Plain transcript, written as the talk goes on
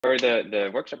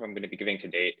the workshop I'm going to be giving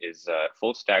today is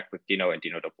full stack with Deno and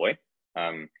Deno deploy.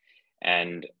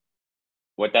 And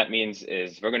what that means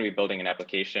is we're going to be building an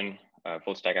application, a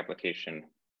full stack application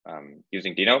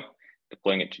using Deno,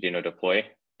 deploying it to Deno deploy,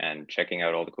 and checking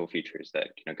out all the cool features that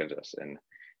Deno gives us and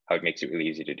how it makes it really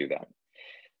easy to do that.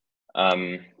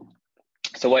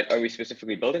 So what are we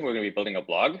specifically building? We're going to be building a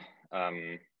blog.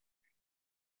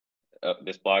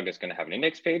 This blog is going to have an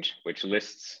index page, which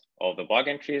lists all the blog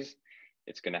entries.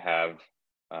 It's going to have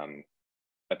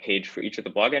a page for each of the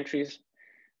blog entries.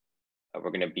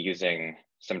 We're going to be using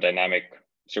some dynamic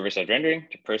server-side rendering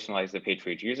to personalize the page for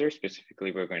each user.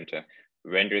 Specifically, we're going to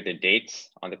render the dates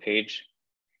on the page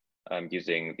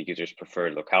using the user's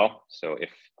preferred locale. So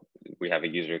if we have a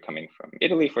user coming from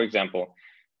Italy, for example,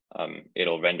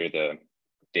 it'll render the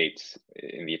dates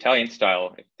in the Italian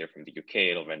style. If they're from the UK,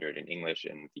 it'll render it in English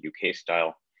in the UK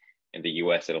style. In the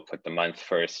US, it'll put the month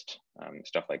first,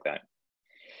 stuff like that.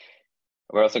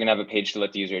 We're also gonna have a page to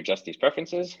let the user adjust these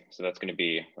preferences. So that's gonna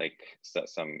be like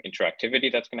some interactivity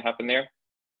that's gonna happen there.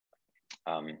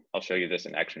 I'll show you this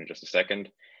in action in just a second.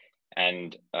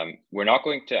 And we're not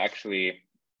going to actually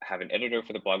have an editor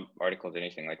for the blog articles or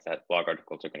anything like that. Blog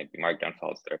articles are gonna be markdown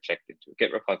files that are checked into a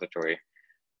Git repository.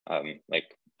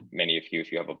 Like many of you,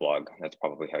 if you have a blog, that's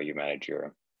probably how you manage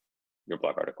your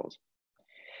blog articles.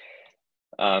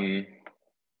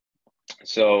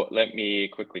 So let me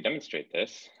quickly demonstrate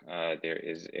this. There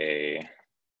is a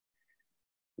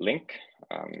link.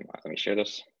 Let me share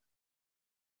this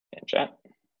in chat.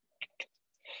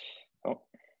 Oh,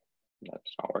 that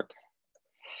does not work.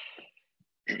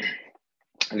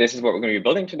 This is what we're going to be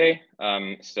building today.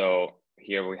 So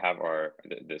here we have our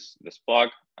this blog.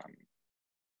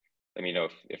 Let me know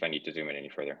if I need to zoom in any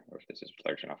further or if this is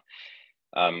large enough.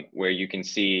 Where you can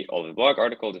see all the blog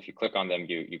articles. If you click on them,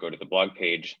 you go to the blog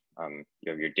page.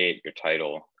 You have your date, your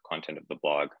title, content of the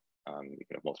blog. You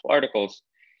can have multiple articles.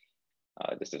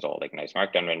 This is all like nice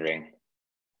markdown rendering.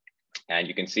 And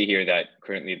you can see here that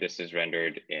currently this is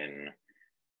rendered in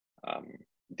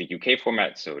the UK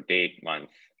format. So date, month,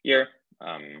 year.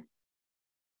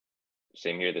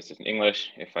 Same here, this is in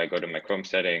English. If I go to my Chrome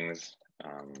settings,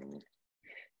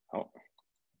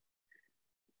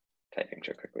 typing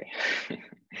too quickly.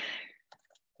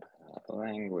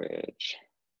 Language,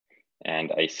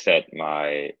 and I set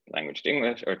my language to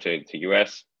English or to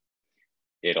US,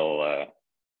 it'll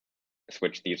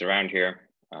switch these around here.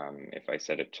 If I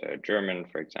set it to German,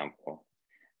 for example,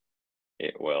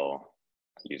 it will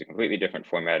use a completely different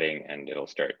formatting and it'll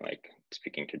start like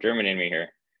speaking to German in me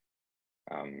here.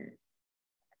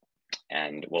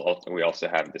 And we also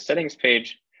have the settings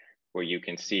page where you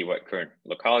can see what current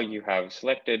locale you have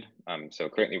selected. So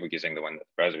currently we're using the one that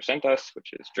the browser sent us,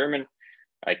 which is German.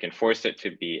 I can force it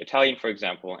to be Italian, for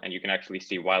example, and you can actually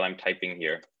see while I'm typing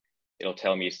here, it'll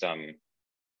tell me some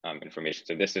information.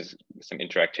 So this is some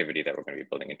interactivity that we're going to be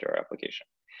building into our application.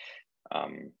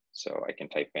 So I can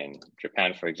type in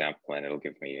Japan, for example, and it'll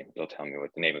tell me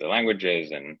what the name of the language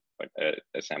is and what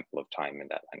a sample of time in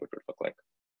that language would look like.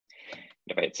 And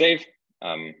if I hit save,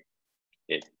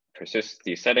 it persists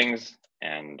these settings,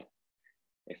 and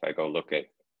if I go look at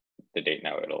the date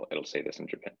now, it'll say this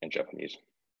in Japanese.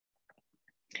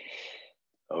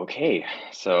 Okay,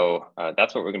 so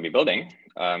that's what we're going to be building.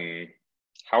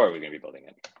 How are we going to be building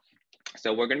it?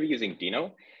 So we're going to be using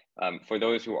Deno. For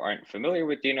those who aren't familiar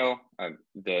with Deno,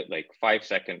 the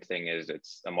 5-second thing is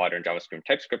it's a modern JavaScript and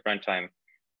TypeScript runtime.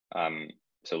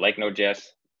 So like Node.js,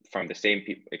 from the same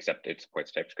people, except it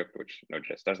supports TypeScript, which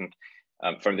Node.js doesn't.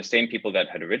 From the same people that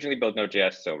had originally built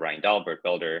Node.js, so Ryan Dahl, Bert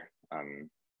Belder,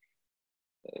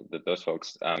 those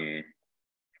folks.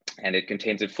 And it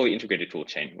contains a fully integrated tool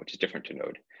chain, which is different to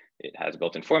Node. It has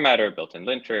built-in formatter, built-in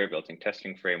linter, built-in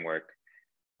testing framework,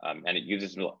 and it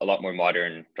uses a lot more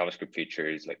modern JavaScript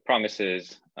features like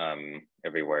promises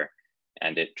everywhere.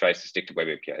 And it tries to stick to web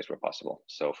APIs where possible.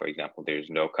 So for example, there's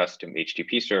no custom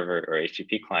HTTP server or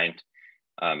HTTP client.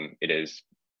 It is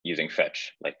using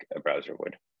fetch like a browser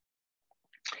would.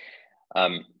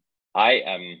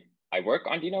 I work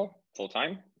on Deno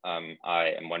full-time.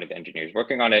 I am one of the engineers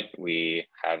working on it. We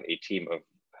have a team of,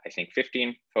 I think,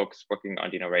 15 folks working on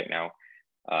Deno right now,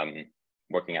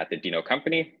 working at the Deno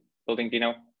company, building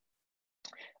Deno.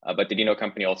 But the Deno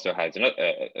company also has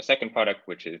a second product,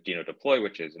 which is Deno Deploy,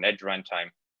 which is an edge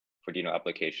runtime for Deno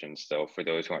applications. So for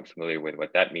those who aren't familiar with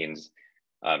what that means,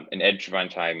 an edge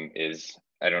runtime is,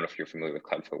 I don't know if you're familiar with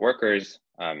Cloudflare Workers,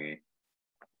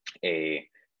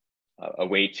 a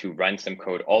way to run some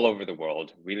code all over the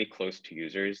world, really close to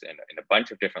users and in a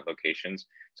bunch of different locations.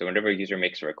 So whenever a user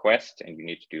makes a request and you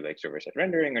need to do like server-side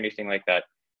rendering or anything like that,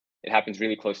 it happens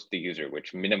really close to the user,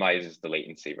 which minimizes the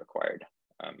latency required.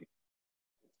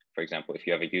 For example, if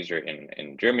you have a user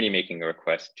in Germany making a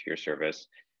request to your service,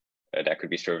 that could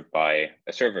be served by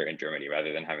a server in Germany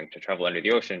rather than having to travel under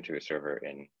the ocean to a server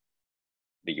in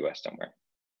the US somewhere.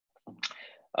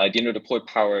 Deno deploy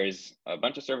powers a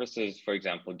bunch of services, for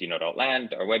example,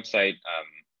 deno.land, our website,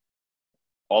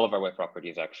 all of our web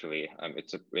properties actually.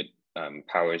 It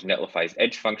powers Netlify's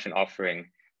edge function offering,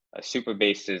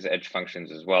 Superbase's edge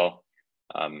functions as well.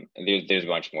 And there's a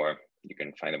bunch more. You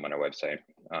can find them on our website.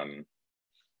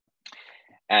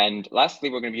 And lastly,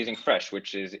 we're going to be using Fresh,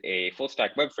 which is a full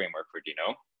stack web framework for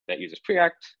Deno that uses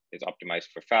Preact, is optimized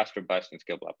for fast, robust, and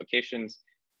scalable applications,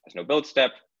 has no build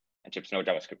step, and ships no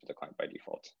JavaScript to the client by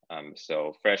default.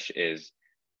 So Fresh is,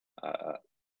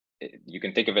 you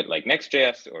can think of it like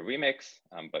Next.js or Remix,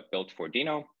 but built for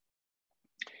Deno,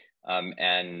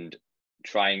 and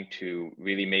trying to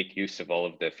really make use of all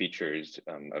of the features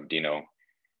of Deno,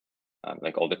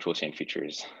 like all the toolchain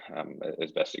features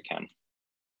as best you can.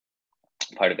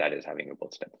 Part of that is having a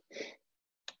build step.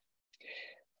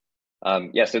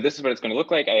 Yeah, so this is what it's going to look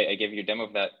like. I gave you a demo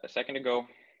of that a second ago.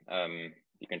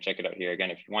 You can check it out here again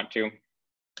if you want to.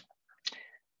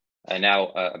 Now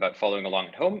about following along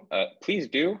at home, please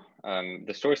do.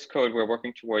 The source code we're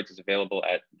working towards is available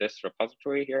at this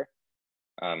repository here,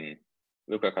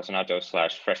 Luca Casonato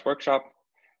 /fresh workshop.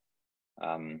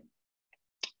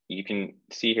 You can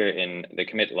see here in the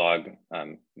commit log,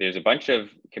 there's a bunch of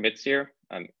commits here.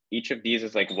 Each of these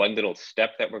is like one little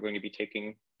step that we're going to be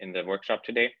taking in the workshop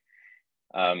today.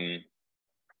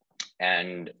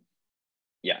 And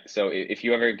yeah, so if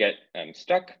you ever get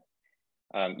stuck,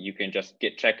 you can just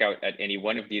git checkout at any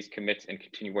one of these commits and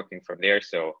continue working from there.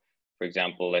 So for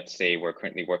example, let's say we're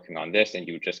currently working on this and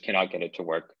you just cannot get it to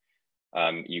work.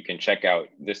 You can check out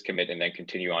this commit and then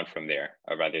continue on from there,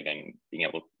 rather than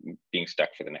being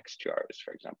stuck for the next 2 hours,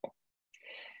 for example.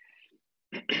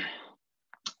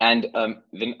 And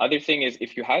the other thing is,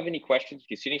 if you have any questions,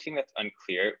 if you see anything that's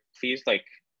unclear, please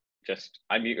just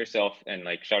unmute yourself and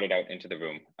shout it out into the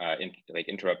room,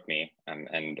 interrupt me,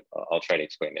 and I'll try to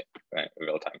explain it in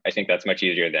real time. I think that's much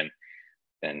easier than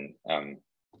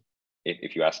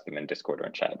if you ask them in Discord or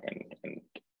in chat, and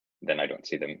then I don't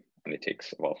see them and it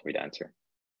takes a while for me to answer.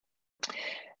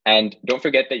 And don't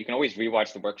forget that you can always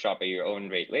rewatch the workshop at your own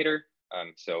rate later.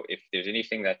 So if there's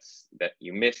anything that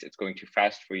you miss, it's going too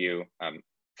fast for you,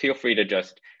 feel free to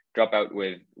just drop out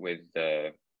with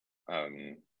the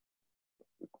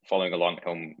following along at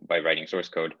home by writing source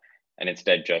code, and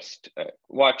instead just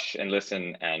watch and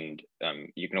listen, and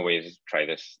you can always try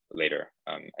this later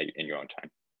in your own time.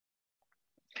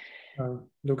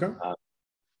 Luca?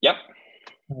 Yep.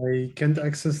 I can't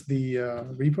access the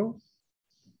repo.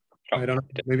 Oh, I don't know,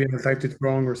 maybe I typed it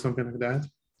wrong or something like that.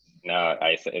 No,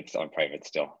 it's on private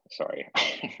still, sorry.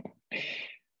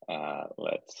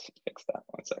 Let's fix that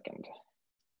 1 second.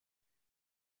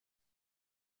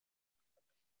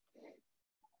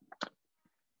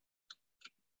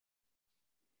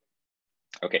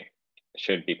 Okay,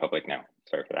 should be public now,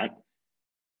 sorry for that.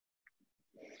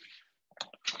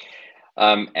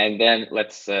 And then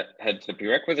let's head to the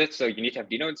prerequisites. So you need to have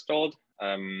Deno installed.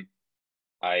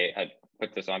 I had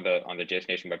put this on the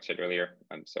JSNation website earlier,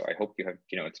 so I hope you have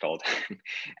Deno installed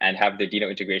and have the Deno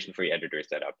integration free editor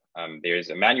set up. There's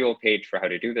a manual page for how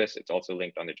to do this. It's also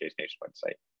linked on the JSNation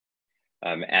website.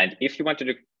 And if you want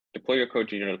to deploy your code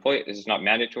to Deno deploy it, this is not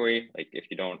mandatory. Like if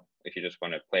you just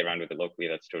want to play around with it locally,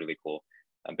 that's totally cool.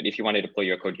 But if you want to deploy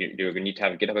your code, you're going to need to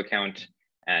have a GitHub account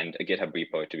and a GitHub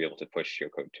repo to be able to push your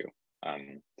code to.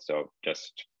 So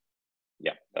just,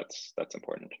 yeah, that's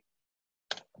important.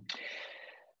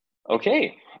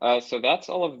 Okay, so that's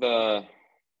all of the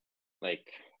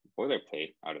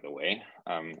boilerplate out of the way.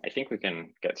 I think we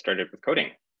can get started with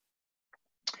coding.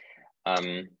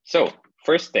 So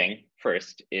first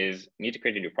is need to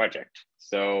create a new project.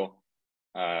 So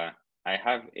I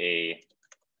have a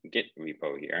Git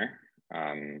repo here,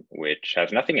 which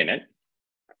has nothing in it.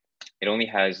 It only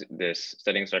has this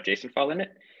settings.json file in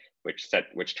it,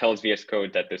 which tells VS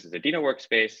Code that this is a Deno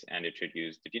workspace and it should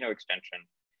use the Deno extension.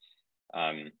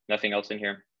 Nothing else in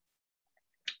here.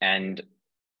 And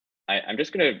I'm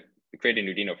just going to create a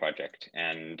new Deno project,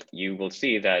 and you will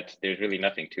see that there's really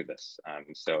nothing to this.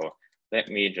 So let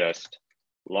me just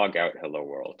log out hello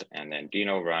world and then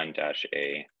Deno run -a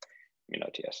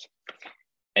 -ts.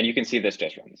 And you can see this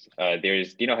just runs.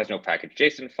 Deno has no package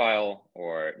JSON file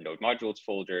or node modules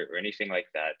folder or anything like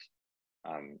that.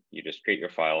 You just create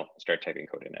your file, start typing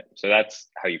code in it. So that's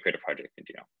how you create a project in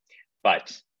Deno. But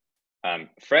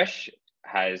Fresh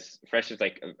is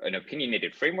like an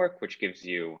opinionated framework, which gives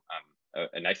you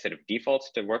a nice set of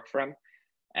defaults to work from.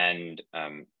 And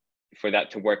for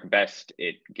that to work best,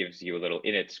 it gives you a little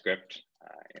init script.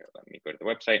 Here, let me go to the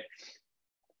website.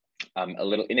 A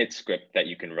little init script that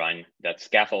you can run that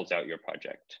scaffolds out your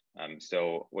project.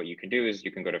 So what you can do is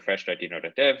you can go to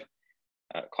fresh.deno.dev,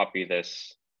 copy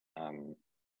this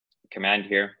command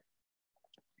here,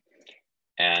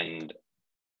 and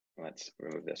let's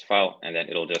remove this file, and then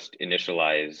it'll just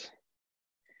initialize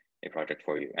a project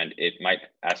for you. And it might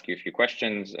ask you a few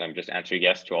questions, just answer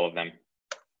yes to all of them.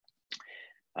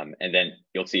 And then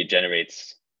you'll see it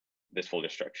generates this folder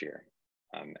structure here.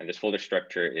 And this folder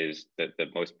structure is the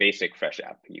most basic Fresh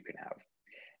app you can have.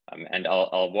 And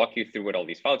I'll walk you through what all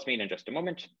these files mean in just a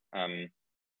moment.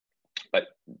 But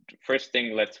first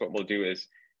thing, what we'll do is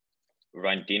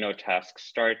run Deno task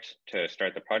start to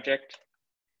start the project.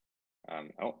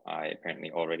 Oh, I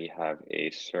apparently already have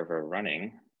a server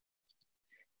running.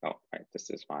 Oh, right, this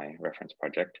is my reference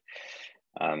project.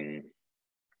 Okay,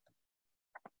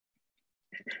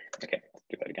 let's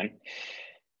do that again.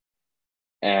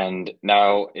 And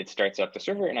now it starts up the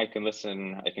server, and I can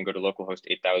listen. I can go to localhost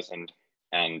 8000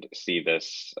 and see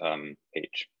this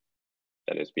page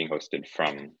that is being hosted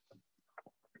from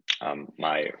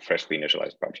my freshly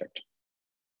initialized project.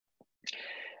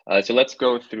 So let's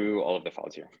go through all of the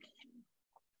files here.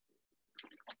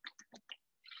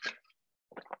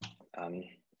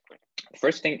 The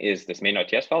first thing is this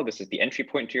main.ts file. This is the entry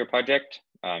point to your project.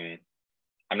 I'm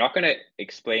not going to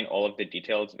explain all of the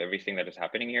details of everything that is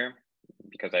happening here,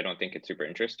 because I don't think it's super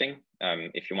interesting.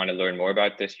 If you want to learn more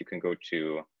about this, you can go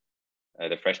to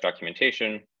the Fresh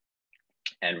documentation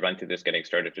and run through this getting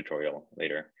started tutorial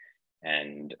later.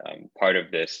 And part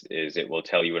of this is it will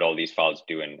tell you what all these files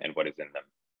do and what is in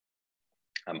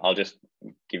them. I'll just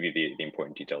give you the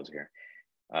important details here.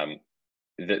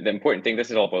 The important thing, this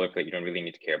is all boilerplate, you don't really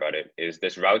need to care about it, is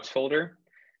this routes folder,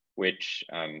 which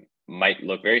might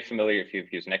look very familiar if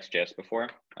you've used Next.js before.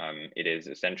 It is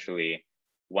essentially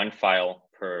one file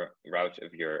per route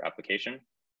of your application.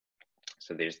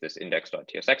 So there's this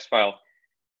index.tsx file.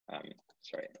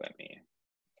 Sorry, let me.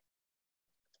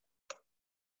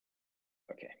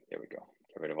 Okay, there we go.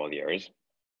 Get rid of all the errors.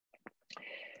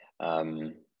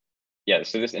 Yeah,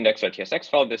 so this index.tsx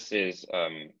file, this is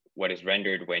what is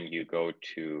rendered when you go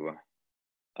to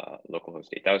localhost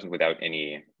 8000 without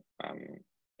any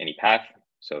path.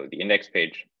 So the index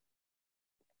page,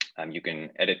 you can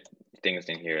edit things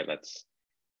in here. Let's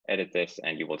edit this,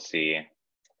 and you will see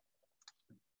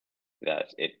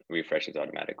that it refreshes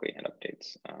automatically and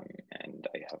updates. And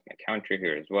I have my counter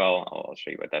here as well. I'll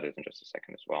show you what that is in just a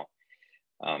second as well.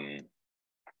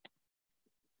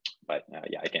 But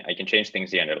yeah, I can change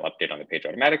things here and it'll update on the page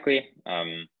automatically.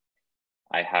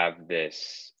 I have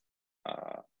this,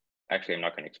 actually, I'm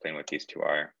not going to explain what these two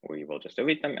are. We will just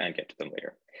delete them and get to them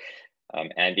later.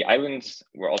 And the islands,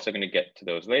 we're also going to get to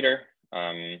those later.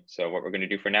 So what we're going to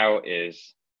do for now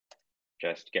is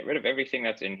just get rid of everything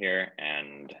that's in here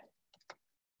and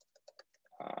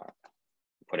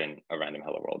put in a random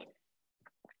hello world.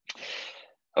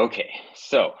 Okay,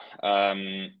 so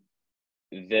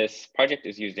this project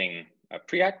is using a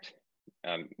Preact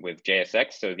with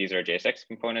JSX. So these are JSX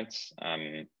components,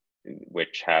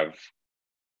 which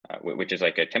is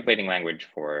like a templating language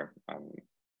for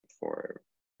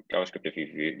JavaScript. If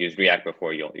you've used React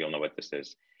before, you'll know what this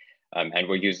is. And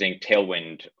we're using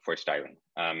Tailwind for styling.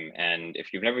 And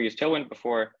if you've never used Tailwind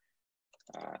before,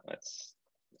 let's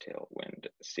Tailwind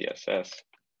CSS.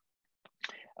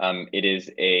 It is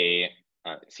a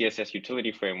CSS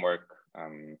utility framework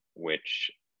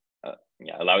which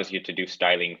allows you to do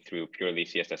styling through purely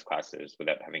CSS classes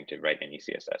without having to write any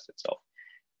CSS itself.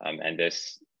 And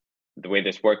the way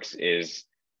this works is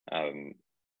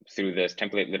through this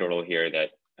template literal here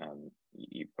that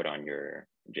you put on your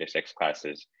JSX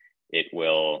classes, it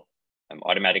will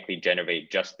automatically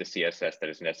generate just the CSS that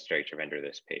is necessary to render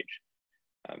this page.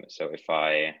 So if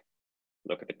I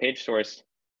look at the page source,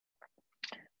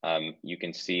 you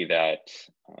can see that,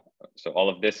 so all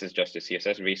of this is just a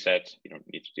CSS reset. You don't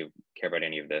need to care about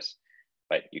any of this,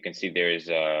 but you can see there's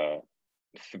 3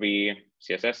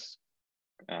 CSS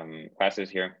classes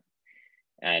here,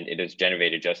 and it is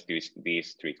generated just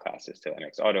these 3 classes, so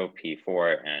MX Auto,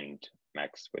 P4, and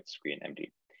Max with Screen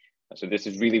MD. So this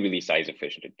is really, really size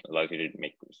efficient. It allows you to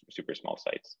make super small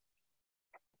sites.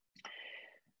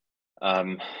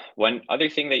 One other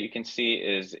thing that you can see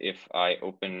is if I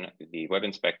open the web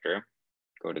inspector,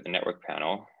 go to the network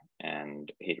panel and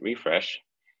hit refresh,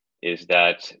 is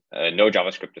that no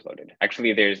JavaScript is loaded.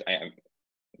 Actually, there's,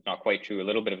 not quite true, a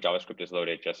little bit of JavaScript is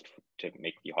loaded just to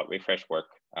make the hot refresh work,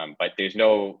 but there's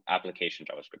no application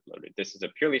JavaScript loaded. This is a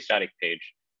purely static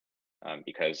page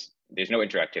because there's no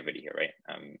interactivity here, right?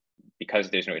 Because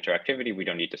there's no interactivity, we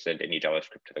don't need to send any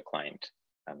JavaScript to the client.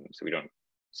 So we don't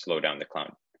slow down the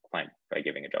client by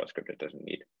giving a JavaScript it doesn't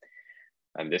need.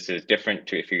 This is different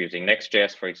to if you're using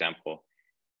Next.js, for example.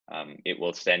 It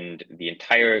will send the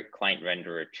entire client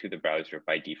renderer to the browser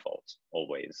by default,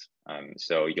 always.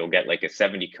 So you'll get like a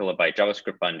 70 kilobyte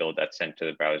JavaScript bundle that's sent to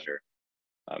the browser,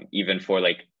 even for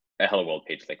like a Hello World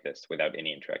page like this without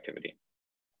any interactivity.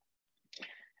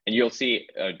 And you'll see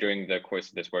during the course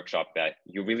of this workshop that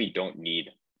you really don't need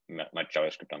much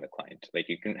JavaScript on the client. Like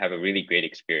you can have a really great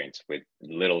experience with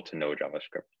little to no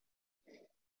JavaScript.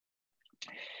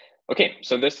 Okay,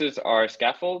 so this is our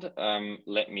scaffold.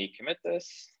 Let me commit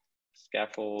this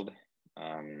scaffold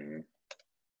and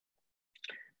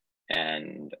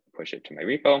push it to my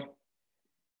repo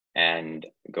and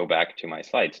go back to my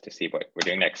slides to see what we're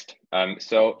doing next.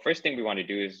 So first thing we want to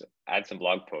do is add some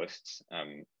blog posts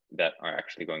that are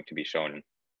actually going to be shown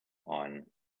on,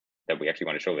 that we actually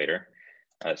want to show later.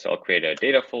 So I'll create a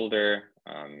data folder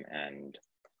and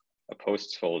a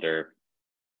posts folder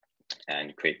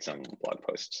and create some blog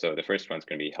posts. So the first one's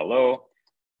going to be hello.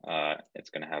 It's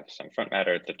going to have some front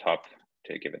matter at the top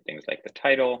to give it things like the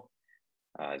title,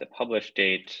 the publish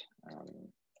date,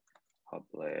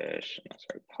 publish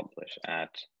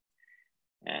at,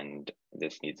 and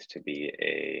this needs to be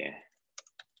a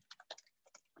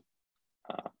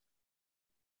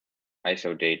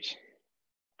ISO date.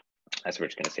 That's what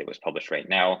it's going to say was published right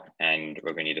now, and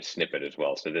we're going to need a snippet as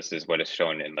well. So this is what is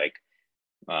shown in like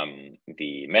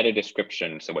the meta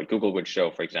description. So what Google would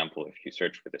show, for example, if you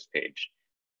search for this page,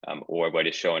 or what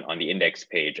is shown on the index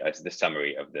page as the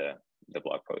summary of the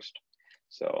blog post.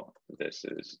 So this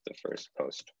is the first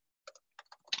post.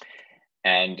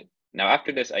 And now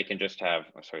after this, I can just have,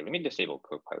 oh, sorry, let me disable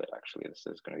Copilot actually. This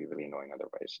is going to be really annoying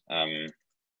otherwise.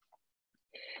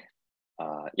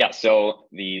 Yeah, so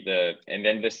and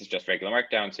then this is just regular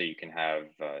markdown, so you can have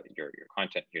your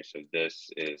content here. So this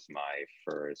is my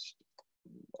first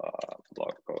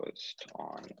blog post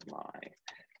on my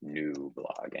new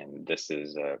blog, and this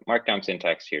is a markdown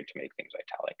syntax here to make things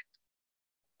italic.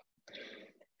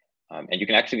 And you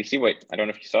can actually see what, I don't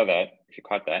know if you saw that, if you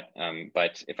caught that,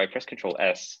 but if I press Control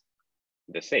S,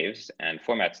 this saves and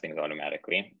formats things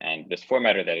automatically. And this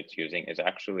formatter that it's using is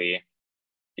actually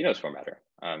Deno's formatter.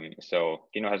 So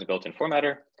Deno has a built-in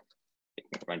formatter. You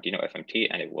can run Deno FMT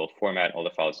and it will format all the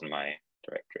files in my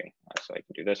directory. So I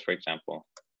can do this, for example.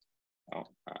 Oh,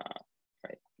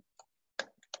 right.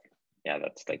 Yeah,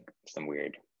 that's like some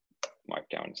weird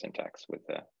markdown syntax with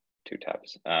the 2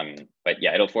 tabs. But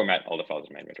yeah, it'll format all the files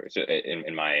in my inventory. So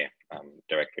in my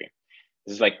directory,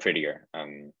 this is like prettier.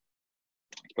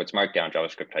 Puts markdown,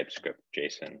 JavaScript, TypeScript,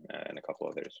 JSON, and a couple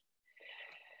others.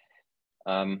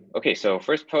 Okay, so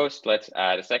first post, let's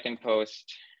add a second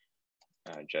post,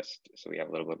 just so we have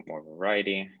a little bit more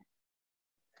variety.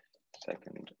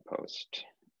 Second post,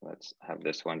 let's have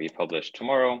this one be published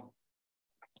tomorrow.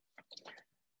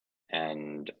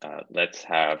 And let's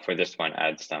have, for this one,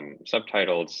 add some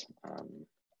subtitles.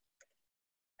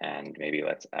 And maybe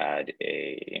let's add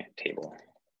a table.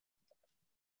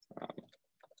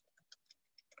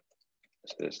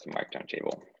 So this is the markdown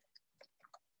table.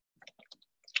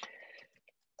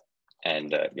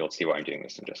 And you'll see why I'm doing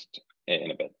this in just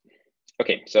in a bit.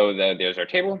 Okay, so there's our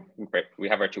table. We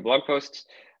have our 2 blog posts.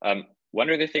 One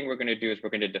other thing we're going to do is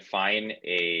we're going to define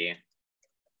a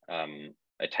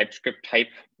TypeScript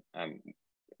type,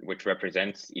 which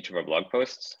represents each of our blog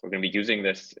posts. We're going to be using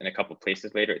this in a couple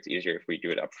places later. It's easier if we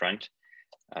do it up front.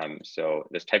 So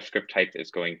this TypeScript type is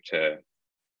going to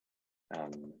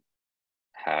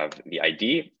have the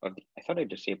ID of the, I thought I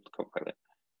disabled Copilot.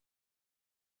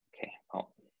 Okay, oh.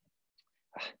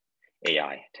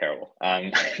 AI, terrible.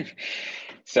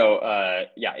 So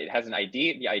yeah, it has an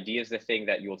ID. The ID is the thing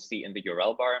that you'll see in the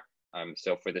URL bar.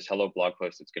 So for this hello blog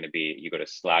post, it's going to be, you go to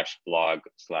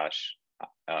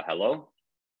 /blog/hello.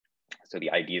 So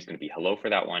the ID is going to be hello for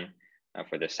that one.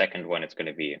 For the second one, it's going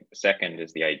to be second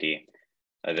is the ID.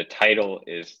 The title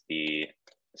is the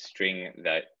string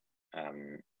that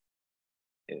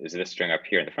is this string up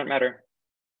here in the front matter.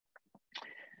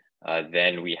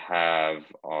 Then we have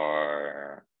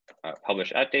our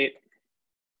publish at date,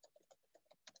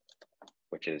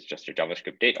 which is just a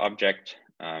JavaScript date object.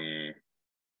 Then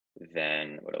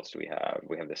what else do we have?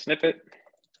 We have the snippet,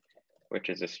 which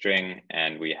is a string,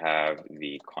 and we have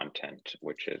the content,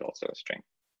 which is also a string.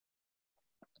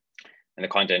 And the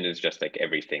content is just like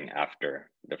everything after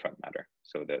the front matter,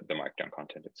 so the markdown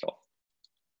content itself.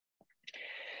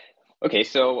 Okay,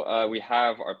 so we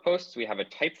have our posts. We have a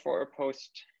type for our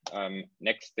post.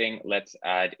 Next thing, let's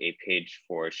add a page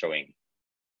for showing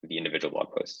the individual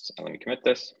blog posts. Let me commit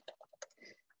this.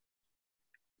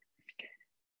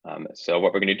 So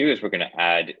what we're going to do is we're going to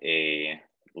add a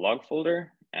log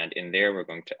folder, and in there we're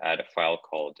going to add a file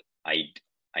called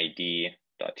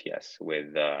id.ts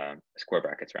with square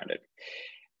brackets around it.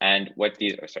 And what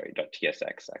these,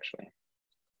 .tsx actually.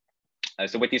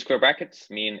 So what these square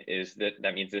brackets mean is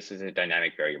that means this is a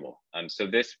dynamic variable. So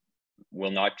this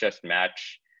will not just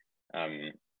match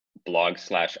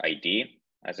blog/id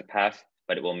as a path,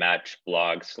 but it will match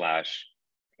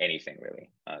blog/anything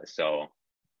really.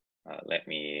 Let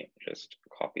me just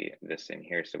copy this in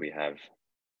here so we have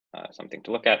something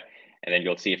to look at. And then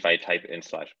you'll see if I type in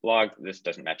 /blog, this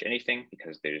doesn't match anything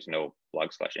because there's no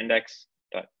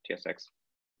blog/index.tsx,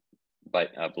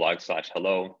 but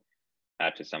blog/hello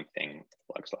matches something,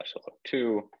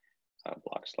 blog/hello2,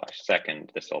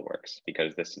 blog/second, this all works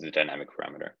because this is a dynamic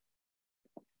parameter.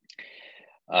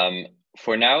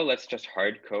 For now, let's just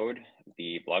hard code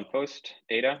the blog post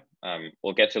data.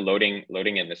 We'll get to loading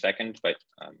in a second, but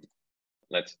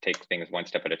let's take things one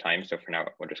step at a time. So for now,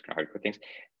 we're just gonna hard code things.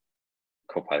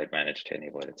 Copilot managed to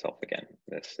enable it itself again.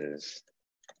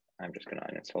 I'm just gonna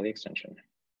uninstall the extension.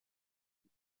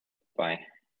 Bye.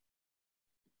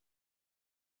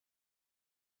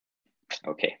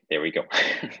 Okay, there we go.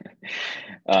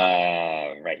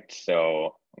 Right,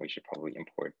 so we should probably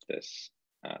import this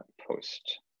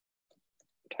post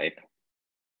type.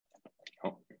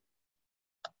 Oh.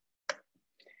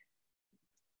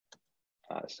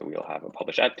 So we'll have a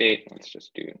publish at date. Let's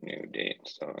just do new date.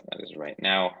 So that is right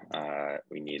now.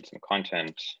 We need some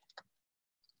content.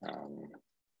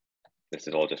 This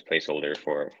is all just placeholder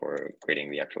for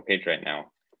creating the actual page right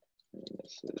now. And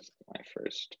this is my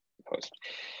first post.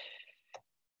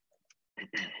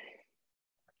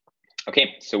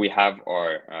 Okay, so we have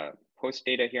our post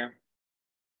data here.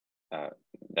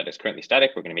 That is currently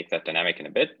static. We're going to make that dynamic in a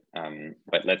bit,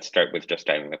 but let's start with just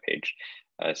styling the page.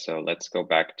 So let's go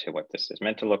back to what this is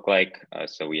meant to look like.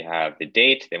 So we have the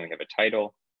date, then we have a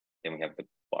title, then we have the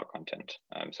blog content.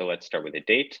 So let's start with the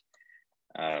date.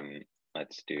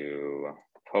 Let's do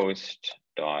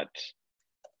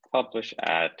post.publish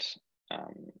at,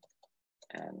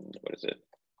 and what is it?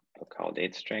 Local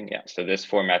date string. Yeah, so this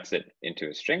formats it into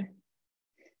a string.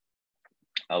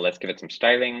 Let's give it some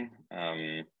styling.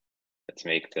 Let's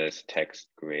make this text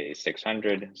gray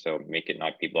 600. So make it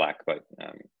not be black, but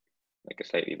like a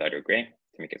slightly lighter gray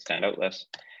to make it stand out less.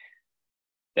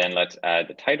 Then let's add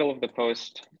the title of the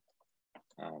post.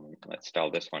 Let's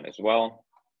style this one as well.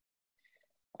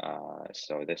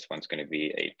 So this one's going to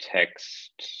be a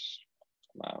text,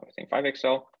 I think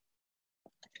 5XL.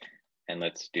 And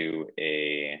let's do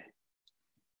a,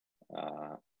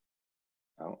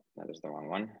 oh, that is the wrong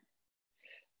one.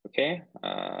 Okay,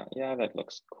 yeah, that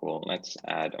looks cool. Let's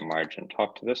add a margin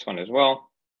top to this one as well.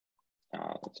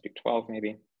 Let's do 12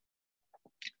 maybe.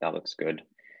 That looks good.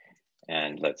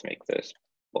 And let's make this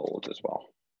bold as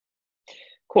well.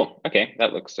 Cool, okay,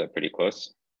 that looks pretty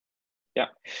close. Yeah,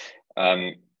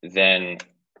 then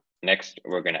next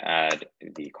we're gonna add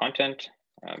the content.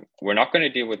 We're not gonna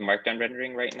deal with markdown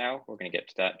rendering right now. We're gonna get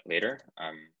to that later.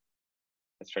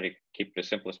 Let's try to keep it as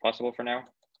simple as possible for now.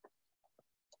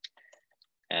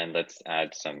 And let's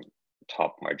add some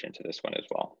top margin to this one as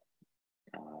well.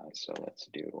 So let's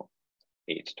do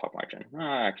 8 top margin.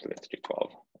 Actually, let's do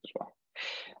 12 as well.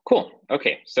 Cool.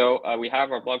 Okay, so we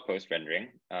have our blog post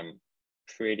rendering.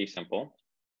 Pretty simple.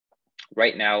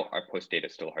 Right now, our post data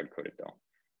is still hard coded though.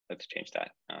 Let's change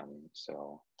that.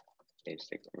 So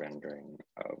basic rendering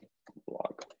of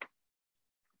blog.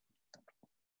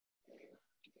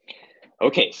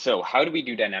 Okay, so how do we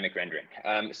do dynamic rendering?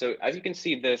 So as you can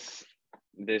see, this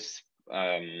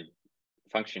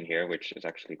function here, which is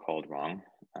actually called wrong,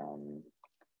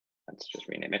 let's just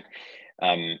rename it,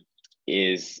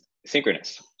 is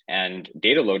synchronous, and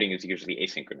data loading is usually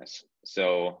asynchronous.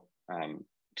 So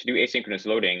to do asynchronous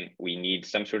loading, we need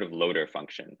some sort of loader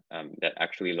function that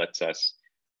actually lets us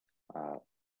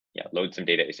load some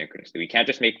data asynchronously. We can't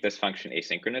just make this function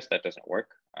asynchronous. That doesn't work.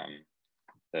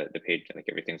 The page, like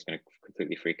everything's going to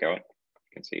completely freak out.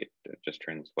 You can see it just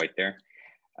turns white there.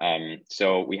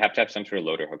 So we have to have some sort of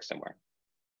loader hook somewhere.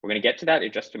 We're going to get to that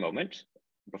in just a moment.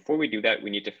 Before we do that, we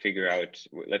need to figure out,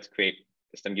 let's create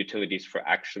some utilities for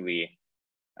actually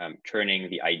turning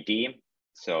the ID,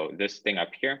 so this thing up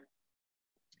here,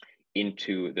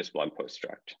 into this blog post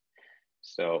struct.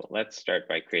 So let's start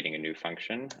by creating a new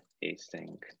function,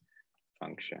 async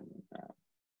function,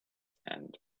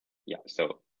 and yeah,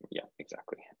 so yeah,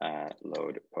 exactly,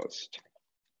 load post.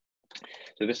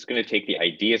 So this is going to take the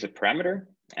ID as a parameter,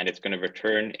 and it's going to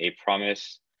return a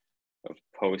promise of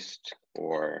post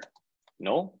or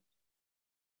null.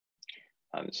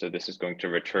 So this is going to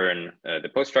return the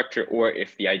post structure, or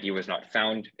if the ID was not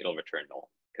found, it'll return null.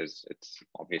 because it's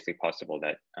obviously possible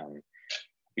that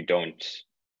you don't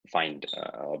find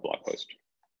a blog post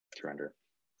to render.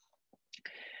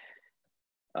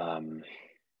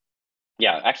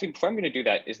 Yeah, actually, before I'm going to do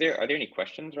that, are there any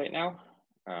questions right now?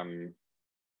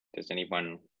 Does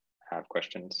anyone have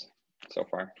questions so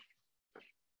far?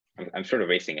 I'm sort of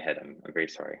racing ahead. I'm very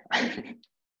sorry.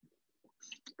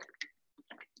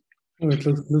 Oh, it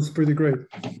looks pretty great.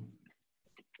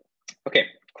 Okay,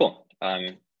 cool.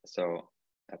 So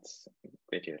that's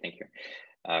great to hear. Thank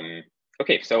you.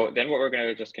 Okay, so then what we're going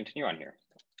to just continue on here.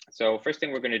 So first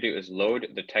thing we're going to do is load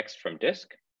the text from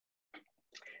disk.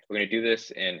 We're going to do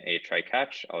this in a try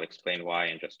catch. I'll explain why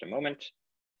in just a moment.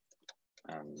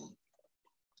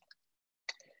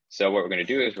 So what we're going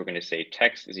to do is we're going to say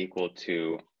text is equal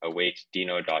to await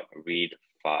deno.read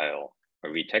file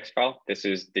or read text file. This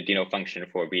is the Deno function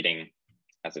for reading,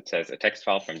 as it says, a text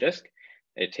file from disk.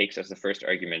 It takes as the first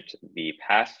argument the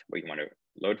path where you want to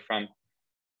load from.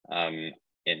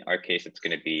 In our case, it's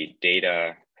going to be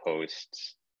data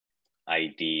posts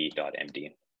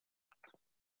id.md.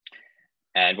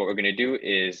 And what we're going to do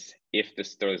is if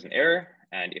this throws an error,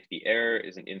 and if the error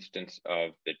is an instance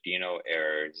of the Deno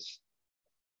errors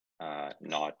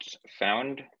not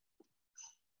found,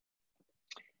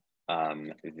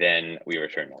 then we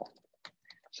return null.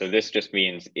 So this just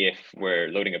means if we're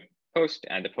loading a post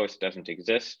and the post doesn't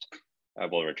exist,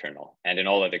 we'll return null. And in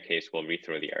all other case, we'll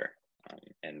rethrow the error,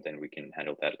 and then we can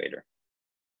handle that later.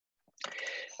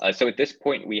 So at this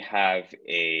point, we have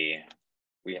the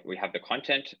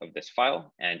content of this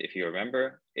file. And if you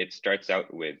remember, it starts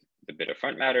out with the bit of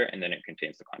front matter, and then it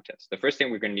contains the contents. The first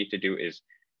thing we're going to need to do is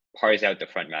parse out the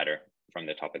front matter from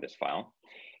the top of this file.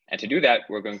 And to do that,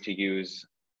 we're going to use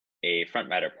a front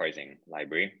matter parsing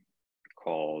library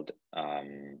called,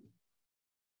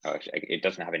 it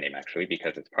doesn't have a name actually,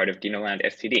 because it's part of Denoland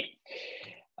STD.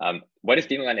 What is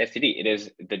Denoland STD? It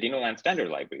is the Denoland standard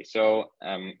library. So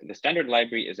the standard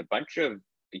library is a bunch of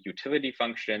utility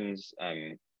functions,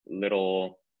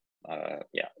 little,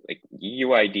 like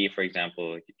UID, for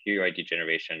example, UID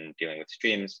generation dealing with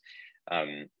streams,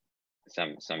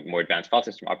 some more advanced file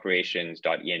system operations,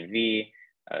 .env.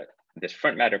 This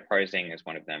front matter parsing is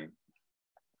one of them.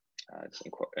 It's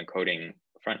encoding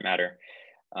front matter.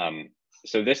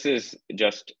 So this is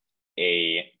just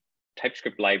a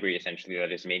TypeScript library essentially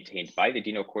that is maintained by the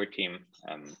Deno core team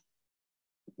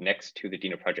next to the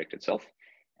Deno project itself.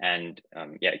 And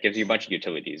yeah, it gives you a bunch of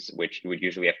utilities, which you would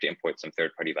usually have to import some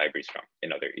third-party libraries from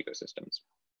in other ecosystems.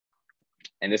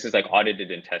 And this is like audited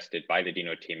and tested by the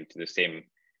Deno team to the same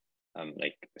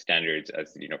like standards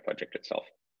as the Deno project itself.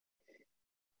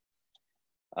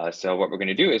 So what we're going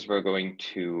to do is we're going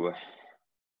to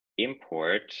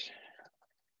import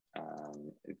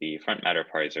the front matter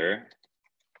parser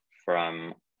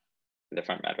from the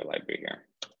front matter library here.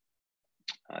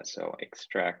 So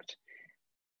extract,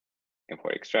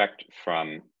 import extract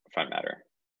from front matter.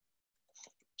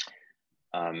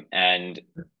 And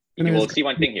you will see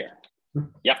one thing here.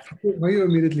 Yeah. Why you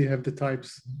immediately have the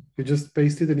types? You just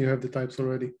paste it and you have the types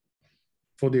already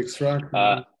for the extract.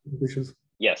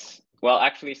 Yes. Well,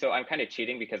 actually, so I'm kind of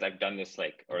cheating because I've done this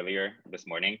like earlier this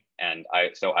morning, and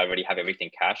I already have everything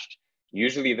cached.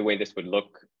 Usually, the way this would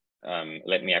look,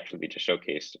 let me actually just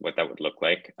showcase what that would look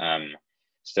like.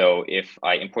 So if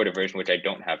I import a version which I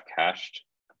don't have cached,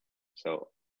 so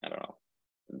I don't know,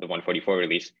 the 144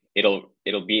 release, it'll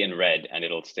be in red and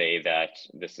it'll say that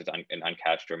this is an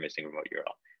uncached or missing remote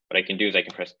URL. What I can do is I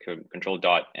can press Control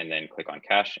dot and then click on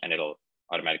cache, and it'll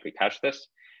automatically cache this,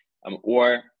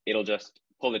 or it'll just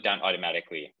pull it down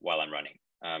automatically while I'm running.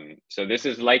 So this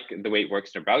is like the way it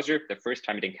works in a browser. The first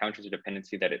time it encounters a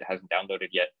dependency that it hasn't downloaded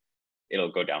yet,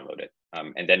 it'll go download it,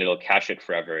 and then it'll cache it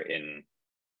forever in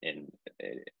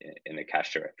the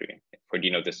cache directory. For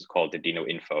Deno, this is called the Deno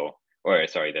info, or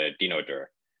sorry, the Deno dir,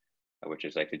 which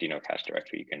is like the Deno cache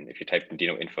directory. You can, if you type in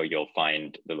Deno info, you'll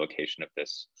find the location of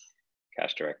this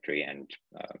cache directory, and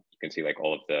you can see like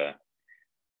all of the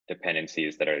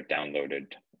dependencies that are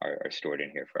downloaded are stored in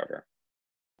here forever.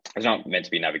 It's not meant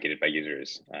to be navigated by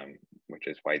users, which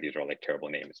is why these are all like terrible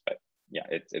names, but yeah,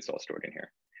 it's all stored in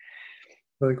here.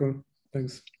 Very cool,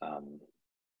 thanks.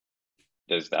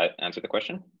 Does that answer the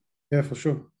question? Yeah, for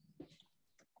sure.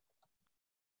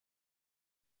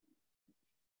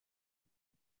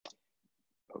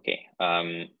 Okay,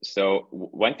 so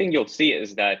one thing you'll see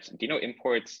is that Deno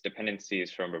imports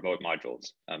dependencies from remote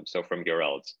modules, so from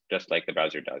URLs, just like the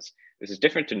browser does. This is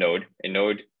different to Node. In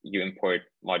Node, you import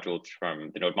modules from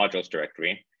the Node modules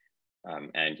directory,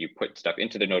 and you put stuff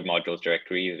into the Node modules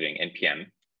directory using npm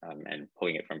and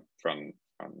pulling it from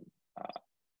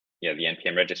the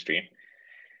npm registry.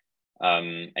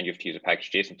 and you have to use a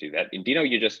package JSON to do that. In Deno,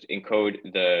 you just encode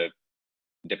the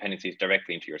dependencies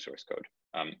directly into your source code.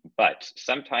 But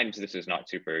sometimes this is not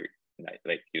super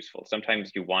useful.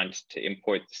 Sometimes you want to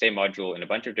import the same module in a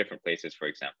bunch of different places, for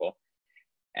example.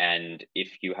 And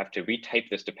if you have to retype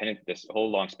this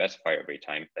whole long specifier every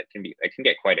time, that can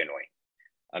get quite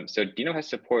annoying. So Deno has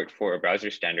support for a browser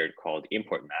standard called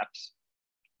import maps,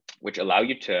 which allow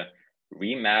you to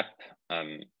remap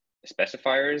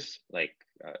specifiers like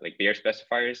BR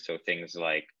specifiers. So things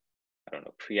like, I don't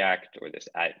know, preact or this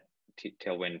at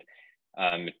tailwind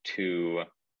to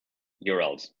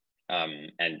URLs.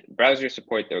 And browsers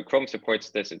support, Chrome supports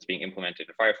this. It's being implemented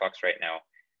in Firefox right now.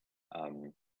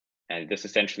 And this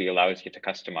essentially allows you to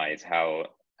customize how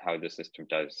the system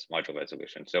does module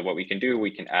resolution. So what we can do,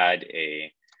 we can add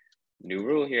a new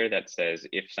rule here that says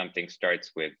if something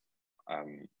starts with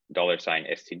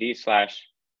 $std/,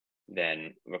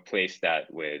 then replace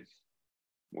that with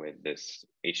this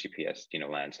HTTPS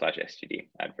denoland/std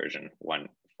at version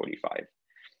 145.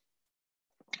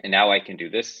 And now I can do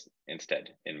this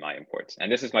instead in my imports.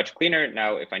 And this is much cleaner.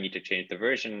 Now, if I need to change the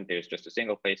version, there's just a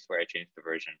single place where I change the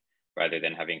version rather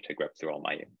than having to grep through all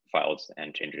my files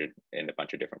and change it in a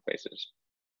bunch of different places.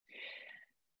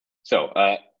 So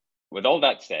with all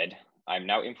that said, I'm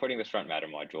now importing this front matter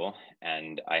module,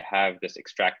 and I have this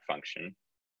extract function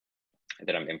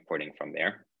that I'm importing from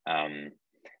there.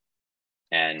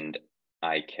 And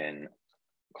I can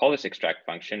call this extract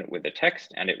function with a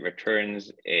text, and it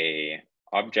returns a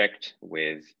object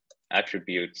with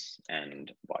attributes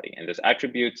and body. And this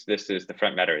attributes, this is the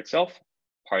front matter itself,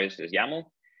 parsed as YAML,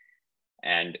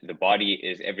 and the body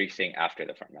is everything after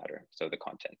the front matter, so the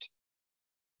content.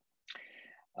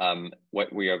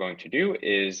 What we are going to do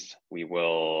is we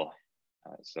will,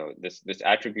 so this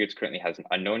attributes currently has an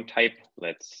unknown type.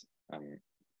 Let's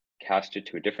cast it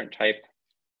to a different type.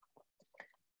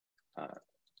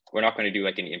 We're not going to do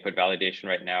like any input validation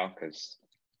right now because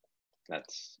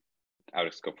that's out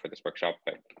of scope for this workshop.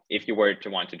 But if you were to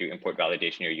want to do import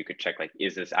validation here, you could check like,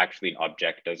 is this actually an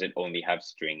object? Does it only have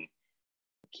string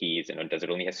keys, and does it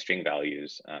only have string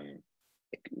values?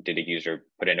 Did a user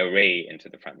put an array into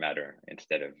the front matter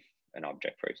instead of an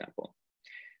object, for example?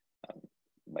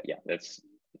 But yeah,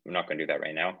 we're not going to do that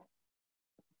right now.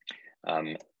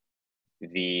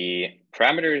 The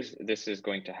parameters, this is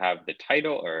going to have the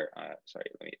title, or sorry,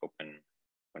 let me open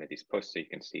one of these posts so you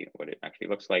can see what it actually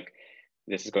looks like.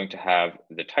 This is going to have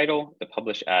the title, the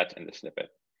publish at, and the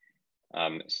snippet.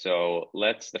 So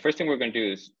the first thing we're going to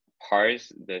do is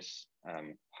parse this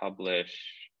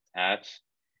publish at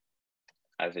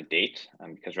as a date,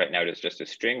 because right now it is just a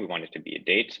string. We want it to be a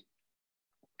date.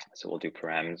 So we'll do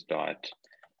params dot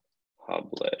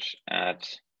publish at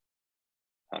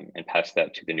and pass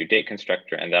that to the new date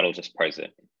constructor, and that'll just parse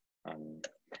it.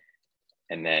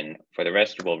 And then for the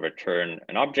rest, we'll return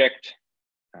an object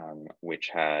which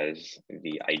has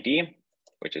the ID,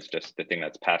 which is just the thing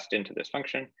that's passed into this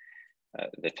function.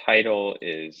 The title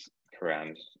is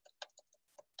params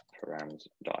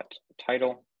dot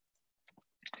title.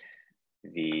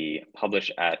 The publish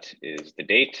at is the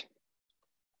date.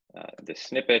 The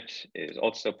snippet is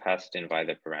also passed in by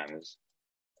the params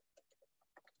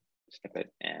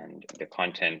snippet, and the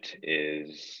content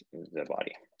is the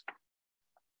body.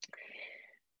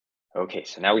 Okay,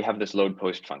 so now we have this load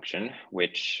post function,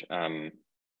 which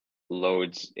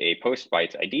loads a post by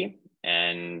its ID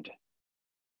and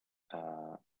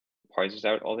parses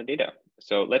out all the data.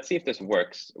 So let's see if this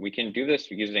works. We can do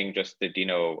this using just the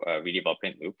Deno read-eval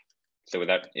print loop. So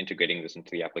without integrating this into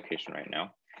the application right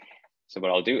now. So what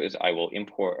I'll do is I will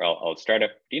import, I'll start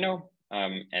up Deno,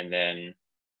 and then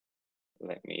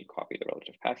let me copy the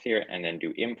relative path here and then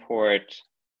do import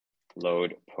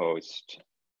load post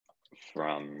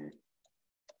from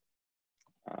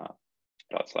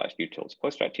 /utils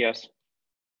post.ts,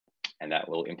 and that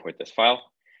will import this file.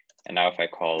 And now if I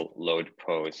call load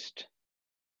post,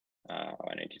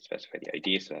 I need to specify the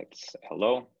ID, so that's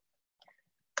hello.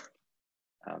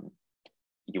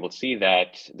 You will see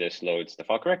that this loads the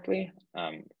file correctly,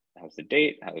 has the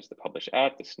date, has the publish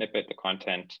at, the snippet, the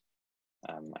content.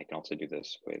 I can also do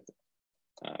this with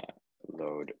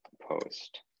load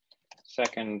post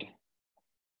second,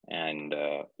 and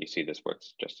you see this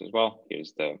works just as well.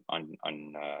 Here's the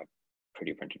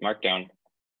pretty printed markdown.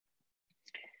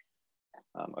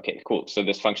 Okay, cool. So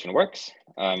this function works.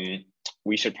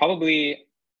 We should probably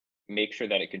make sure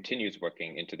that it continues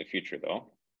working into the future,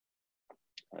 though.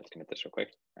 Let's commit this real quick.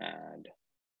 Add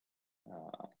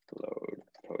load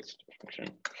post function.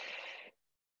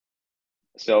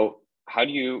 So how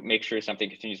do you make sure something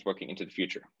continues working into the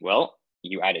future? Well,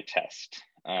 you add a test.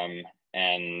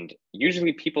 And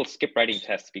usually people skip writing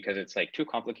tests because it's like too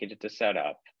complicated to set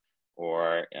up,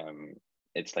 or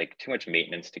it's like too much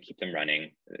maintenance to keep them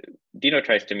running. Deno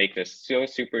tries to make this so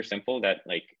super simple that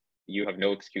like you have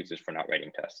no excuses for not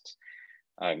writing tests.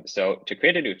 So to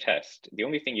create a new test, the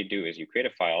only thing you do is you create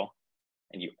a file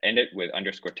and you end it with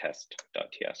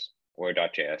 _test.ts or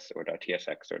 .js or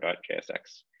 .tsx or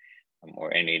 .jsx,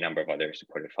 or any number of other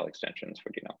supported file extensions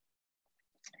for Deno.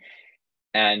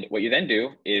 And what you then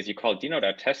do is you call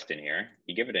deno.test in here,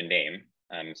 you give it a name.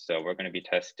 So we're going to be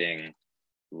testing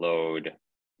load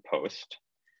post.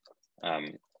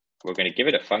 We're going to give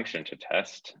it a function to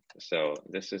test. So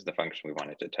this is the function we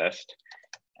wanted to test.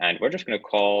 And we're just going to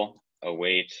call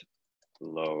await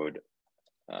load,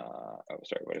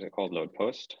 what is it called? Load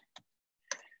post.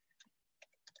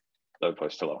 Load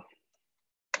post hello.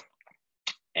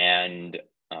 And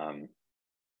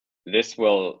this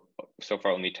will so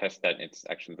far only test that it's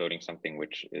actually loading something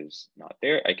which is not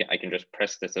there. I can just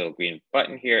press this little green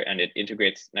button here and it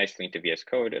integrates nicely into VS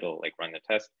Code. It'll like run the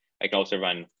test. I can also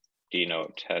run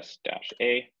deno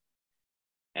test-a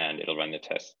and it'll run the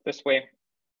test this way.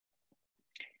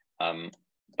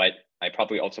 But I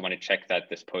probably also want to check that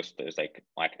this post is like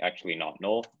actually not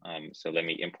null. So let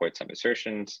me import some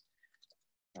assertions.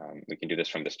 We can do this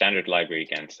from the standard library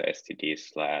again, so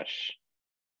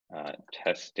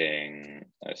std/testing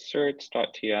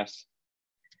asserts.ts.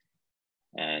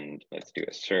 And let's do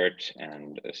assert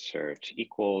and assert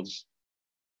equals.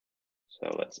 So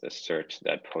let's assert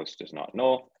that post is not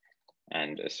null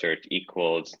and assert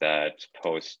equals that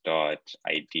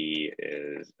post.id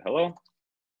is hello.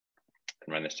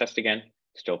 Can run this test again,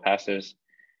 still passes.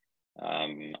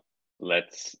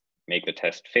 Let's make the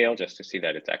test fail just to see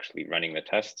that it's actually running the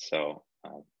test. So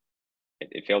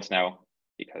it fails now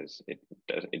because it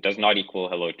does not equal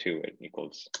hello 2, it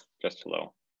equals just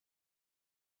hello.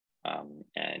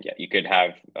 And yeah, you could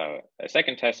have a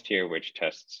second test here, which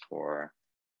tests for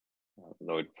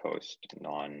load post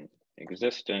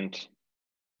non-existent,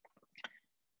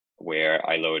 where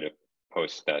I load a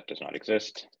post that does not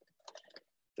exist.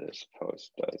 This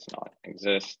post does not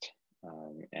exist.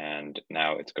 And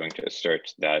now it's going to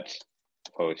assert that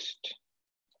post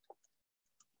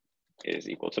is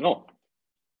equal to null.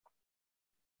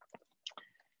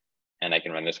 And I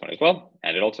can run this one as well.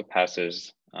 And it also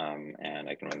passes. And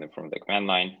I can run them from the command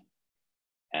line.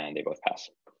 And they both pass.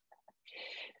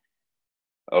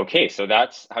 Okay, so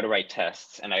that's how to write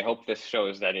tests. And I hope this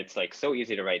shows that it's like so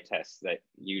easy to write tests that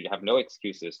you have no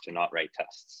excuses to not write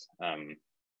tests.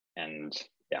 And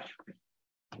yeah,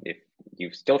 if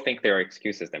you still think there are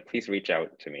excuses, then please reach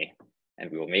out to me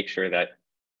and we will make sure that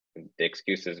the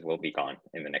excuses will be gone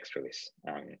in the next release.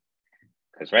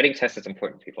 Because writing tests is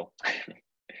important, people.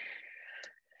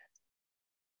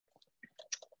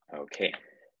 Okay,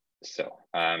 so.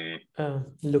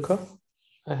 Luca,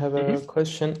 I have a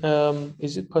question.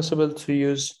 Is it possible to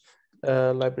use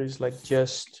libraries like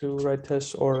Jest to write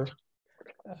tests, or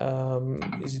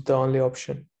is it the only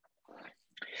option?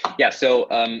 Yeah, so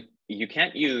you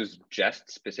can't use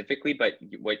Jest specifically, but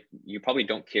what you probably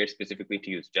don't care specifically to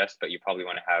use Jest, but you probably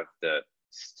want to have the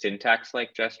syntax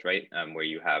like Jest, right? Where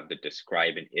you have the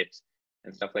describe and it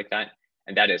and stuff like that.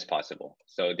 And that is possible.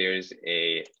 So there's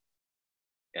a,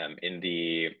 in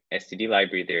the STD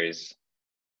library, there's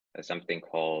something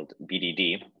called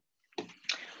BDD,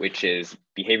 which is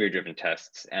behavior-driven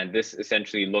tests. And this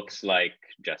essentially looks like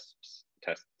Jest's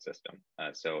test system.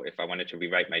 So if I wanted to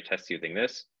rewrite my tests using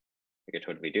this, I could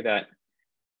totally do that.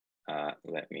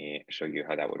 Let me show you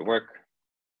how that would work.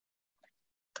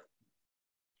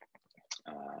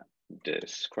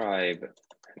 Describe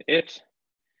it.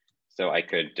 So I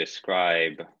could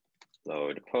describe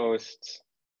load posts,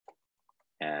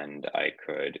 and I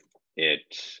could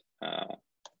it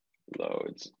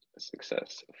loads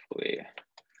successfully,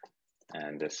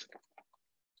 and this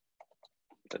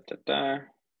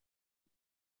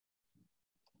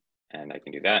and I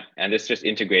can do that. And this just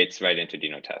integrates right into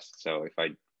Deno test. So if I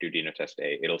do Deno test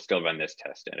A, it'll still run this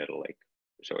test and it'll like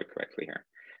show it correctly here.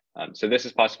 So this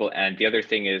is possible. And the other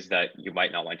thing is that you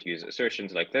might not want to use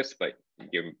assertions like this, but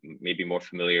you're maybe more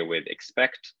familiar with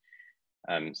expect.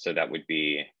 So that would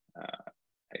be,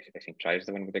 I think chai is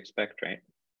the one with expect, right?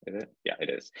 Is it? Yeah, it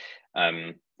is.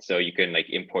 So you can like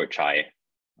import chai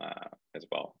as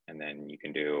well. And then you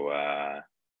can do,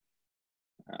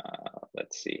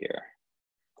 let's see here,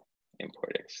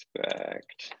 import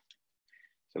expect.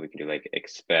 So we can do like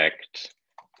expect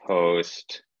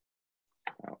post.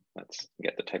 Oh, let's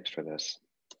get the text for this.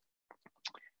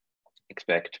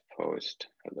 Expect post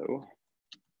hello.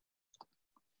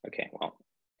 Okay, well,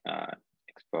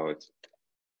 expose.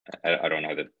 I don't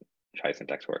know try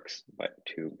syntax works, but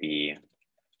to be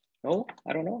null,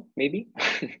 I don't know, maybe.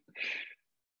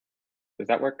 Does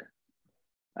that work?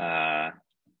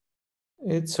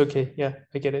 It's okay. Yeah,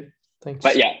 I get it. Thanks.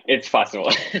 But yeah, it's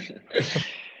possible.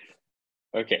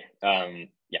 Okay.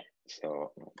 Yeah.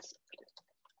 So let's.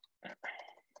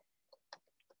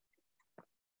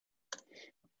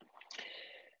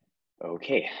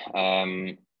 Okay.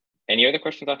 Any other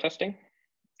questions on testing,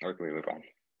 or can we move on?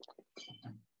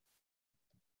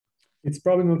 It's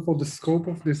probably not for the scope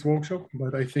of this workshop,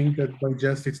 but I think that by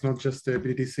Jest, it's not just the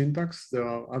ability syntax. There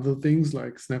are other things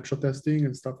like snapshot testing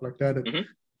and stuff like that.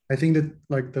 I think that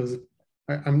like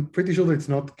I'm pretty sure that it's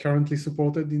not currently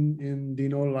supported in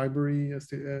Deno library,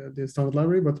 the standard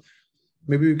library, but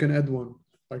maybe we can add one,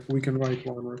 like we can write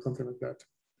one or something like that.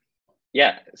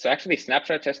 Yeah, so actually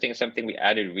snapshot testing is something we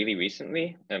added really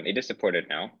recently. It is supported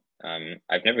now.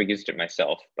 I've never used it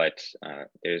myself, but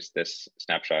there's this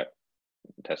snapshot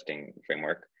testing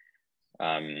framework.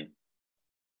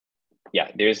 Yeah,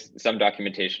 there's some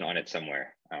documentation on it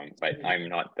somewhere, but I'm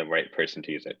not the right person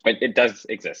to use it. But it does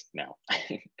exist now,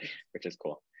 which is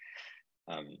cool.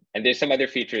 And there's some other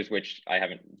features which I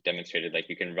haven't demonstrated, like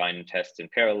you can run tests in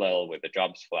parallel with a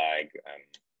jobs flag.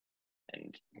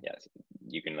 And yes,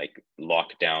 you can like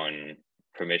lock down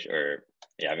permission, or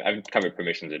yeah, I haven't covered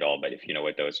permissions at all, but if you know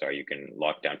what those are, you can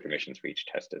lock down permissions for each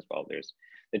test as well.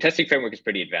 The testing framework is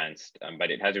pretty advanced,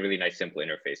 but it has a really nice simple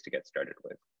interface to get started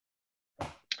with.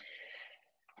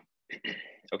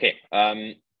 Okay,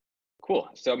 cool.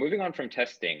 So moving on from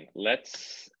testing,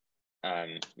 let's,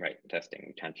 right,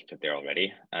 testing, tangent there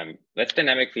already. Let's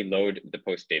dynamically load the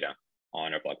post data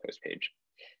on our blog post page.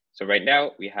 So right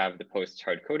now we have the posts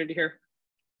hard coded here.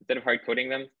 Instead of hard coding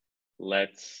them,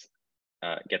 let's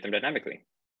get them dynamically.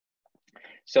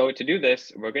 So to do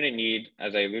this, we're going to need,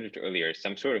 as I alluded to earlier,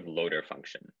 some sort of loader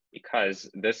function, because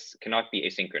this cannot be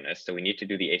asynchronous. So we need to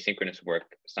do the asynchronous work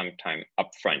sometime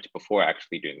upfront before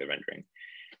actually doing the rendering.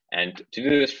 And to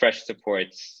do this, Fresh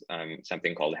supports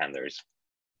something called handlers.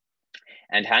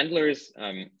 And handlers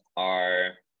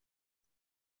are,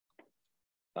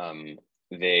 how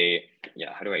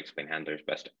do I explain handlers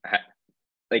best?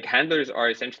 Like handlers are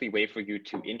essentially a way for you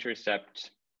to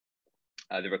intercept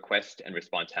the request and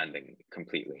response handling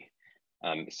completely.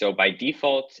 So by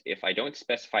default, if I don't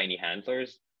specify any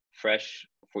handlers, Fresh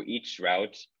for each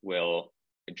route will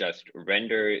just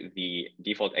render the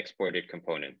default exported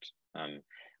component.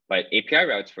 But API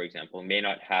routes, for example, may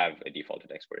not have a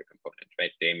defaulted exported component,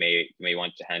 right? They may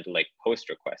want to handle like post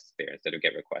requests there instead of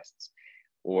get requests,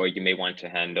 or you may want to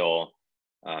handle,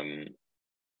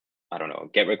 I don't know,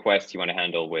 get requests you want to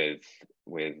handle with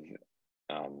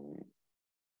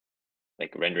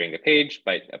like rendering the page,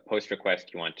 but a post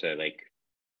request you want to like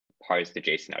parse the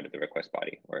JSON out of the request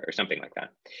body or something like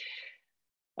that.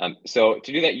 So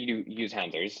to do that, you use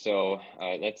handlers. So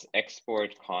let's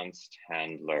export const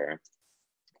handler,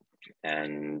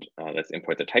 and let's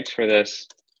import the types for this,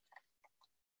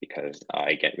 because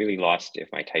I get really lost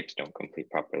if my types don't complete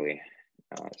properly.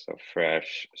 So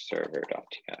fresh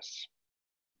server.ts.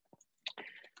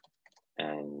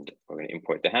 And we're going to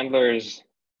import the handlers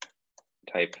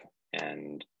type,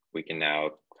 and we can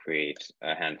now create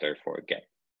a handler for get.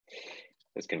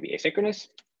 It's going to be asynchronous.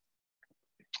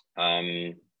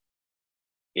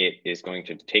 It is going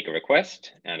to take a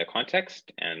request and a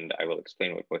context, and I will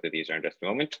explain what both of these are in just a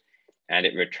moment. And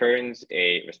it returns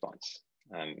a response.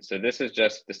 So this is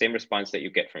just the same response that you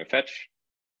get from a fetch,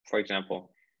 for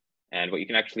example. And what you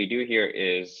can actually do here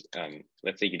is,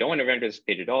 let's say you don't want to render this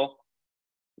page at all.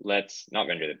 Let's not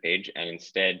render the page and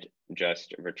instead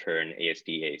just return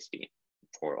ASD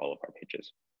for all of our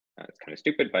pages. It's kind of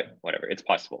stupid, but whatever, it's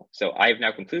possible. So I've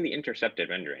now completely intercepted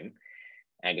rendering.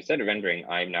 And instead of rendering,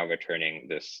 I'm now returning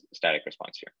this static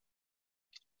response here.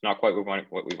 Not quite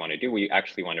what we want to do. We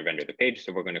actually want to render the page.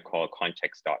 So we're going to call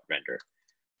context.render,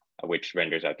 which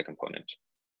renders out the component.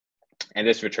 And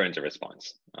this returns a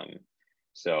response.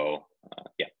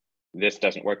 Yeah, this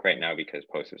doesn't work right now because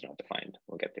post is not defined.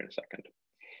 We'll get there in a second.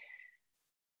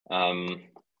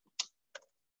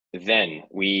 Then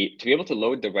to be able to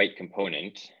load the right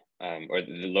component or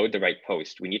load the right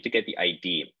post, we need to get the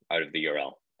ID out of the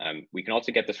URL. We can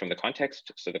also get this from the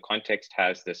context. So the context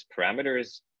has this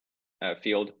parameters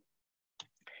field,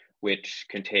 which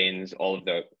contains all of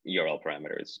the URL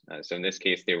parameters. So in this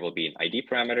case, there will be an ID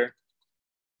parameter,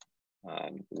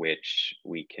 which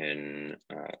we can,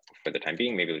 for the time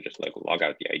being, maybe we'll just like log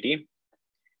out the ID.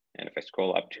 And if I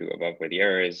scroll up to above where the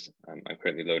error is, I'm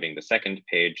currently loading the second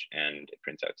page and it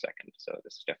prints out second. So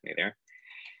this is definitely there.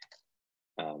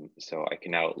 So I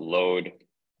can now load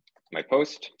my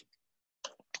post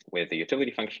with the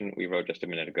utility function we wrote just a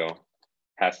minute ago,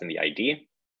 pass in the ID,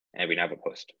 and we now have a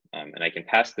post. And I can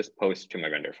pass this post to my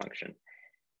render function.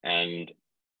 And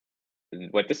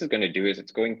what this is going to do is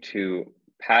it's going to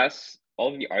pass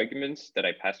all of the arguments that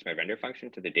I passed to my render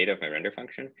function to the data of my render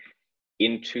function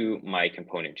into my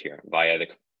component here via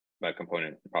the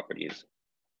component properties.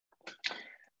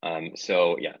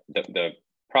 So yeah, the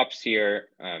props here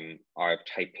are of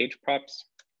type page props,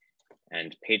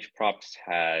 and page props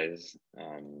has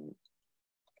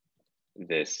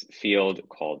this field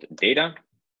called data.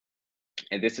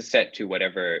 And this is set to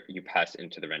whatever you pass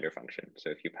into the render function.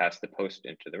 So if you pass the post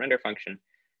into the render function,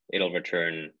 it'll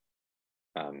return,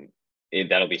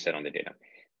 that'll be set on the data.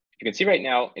 You can see right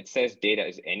now, it says data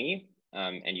is any,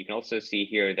 and you can also see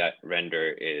here that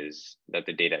that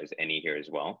the data is any here as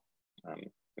well,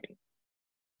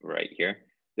 right here.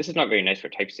 This is not very nice for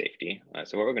type safety.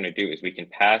 So what we're gonna do is we can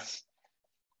pass,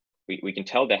 we can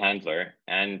tell the handler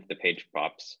and the page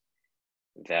props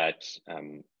that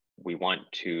we want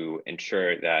to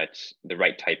ensure that the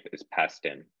right type is passed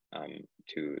in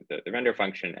to the render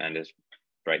function, and this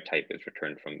right type is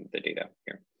returned from the data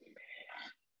here.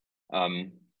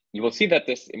 You will see that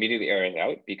this immediately errors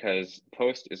out because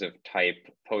post is of type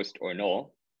post or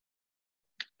null,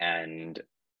 and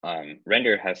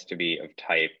render has to be of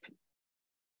type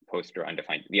post or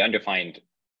undefined. The undefined,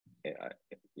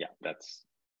 yeah, that's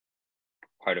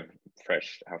part of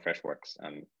how Fresh works.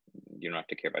 You don't have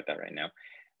to care about that right now.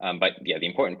 But yeah, the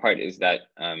important part is that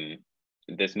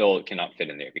this null cannot fit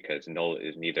in there because null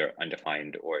is neither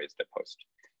undefined or is the post.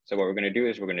 So what we're going to do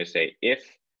is we're going to say if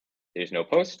there's no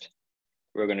post,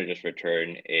 we're going to just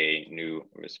return a new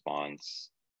response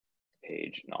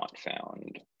page not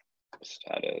found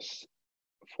status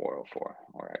 404,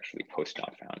 or actually post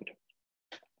not found.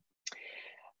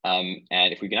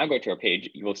 And if we can now go to our page,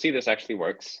 you will see this actually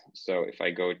works. So if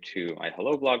I go to my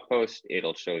hello blog post,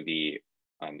 it'll show the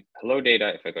hello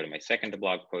data. If I go to my second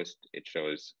blog post, it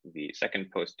shows the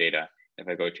second post data. If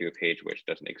I go to a page which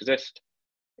doesn't exist,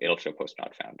 it'll show post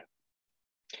not found.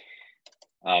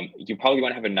 You probably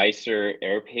want to have a nicer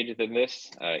error page than this.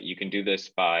 You can do this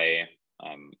by,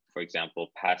 for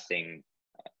example, passing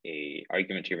a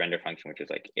argument to your render function, which is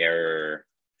like error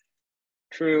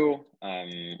true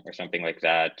or something like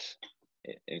that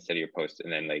instead of your post.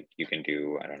 And then like you can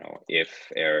do, I don't know,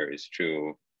 if error is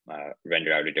true,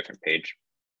 render out a different page.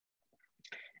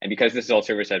 And because this is all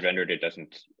server-side rendered, it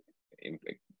doesn't,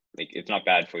 like, it's not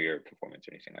bad for your performance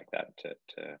or anything like that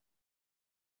to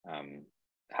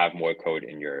have more code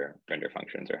in your render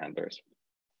functions or handlers.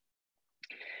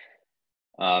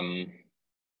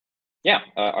 Yeah,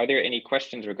 are there any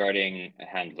questions regarding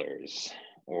handlers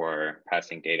or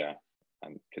passing data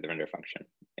to the render function,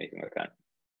 anything like that?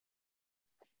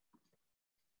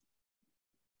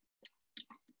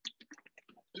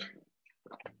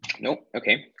 Nope,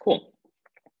 okay, cool.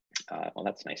 Well,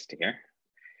 that's nice to hear.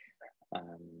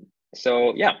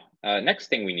 So yeah, next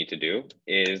thing we need to do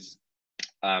is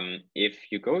if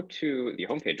you go to the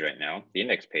homepage right now, the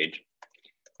index page,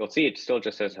 you'll see it still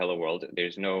just says hello world.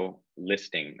 There's no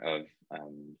listing of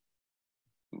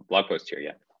blog posts here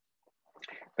yet.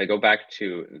 If I go back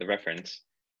to the reference,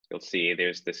 you'll see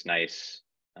there's this nice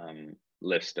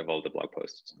list of all the blog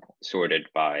posts sorted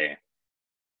by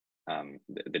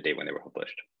the date when they were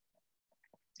published.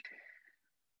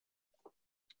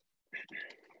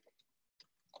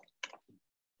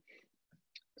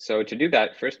 So to do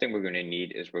that, first thing we're going to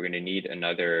need is we're going to need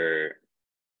another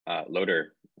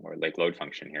loader or like load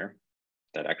function here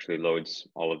that actually loads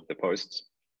all of the posts.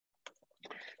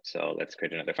 So let's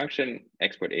create another function,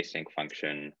 export async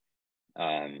function,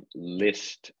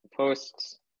 list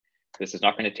posts. This is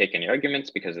not going to take any arguments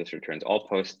because this returns all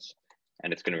posts,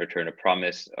 and it's going to return a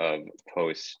promise of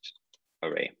post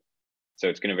array. So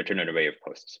it's going to return an array of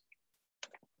posts.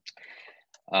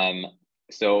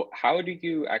 So how do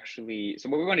you actually, so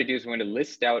what we want to do is we want to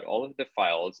list out all of the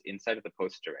files inside of the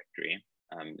post directory.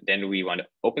 Then we want to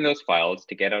open those files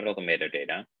to get out all the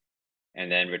metadata,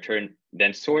 and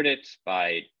then sort it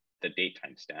by the date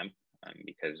timestamp,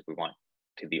 because we want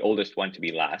the oldest one to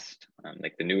be last,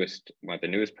 like the newest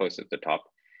posts at the top.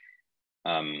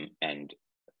 And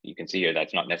you can see here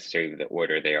that's not necessarily the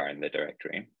order they are in the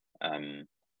directory.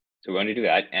 So we want to do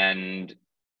that, and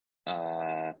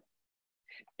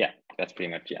yeah, that's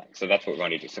pretty much, yeah. So that's what we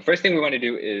want to do. So first thing we want to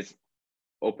do is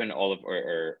open all of,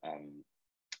 or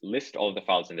list all of the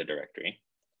files in the directory.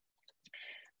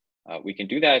 We can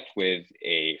do that with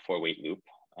a for-wait loop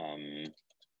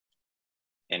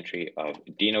entry of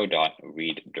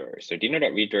deno.readdir. So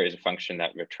deno.readdir is a function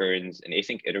that returns an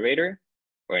async iterator,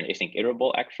 or an async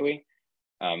iterable actually,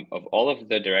 of all of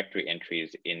the directory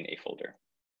entries in a folder.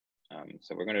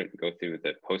 So we're going to go through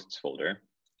the posts folder.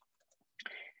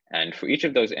 And for each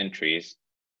of those entries,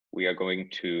 we are going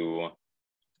to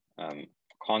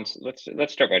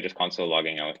let's start by just console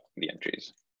logging out the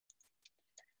entries.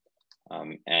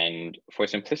 And for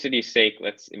simplicity's sake,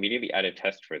 let's immediately add a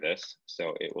test for this,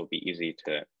 so it will be easy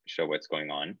to show what's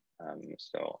going on.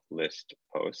 So list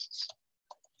posts,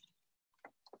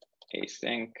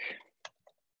 async,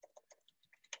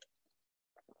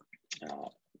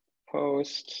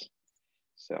 posts.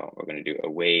 So we're going to do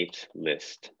await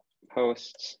list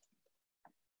posts,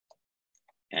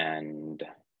 and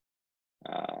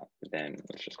then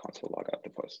let's just console log out the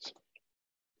posts.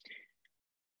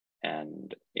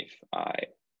 And if can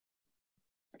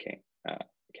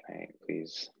I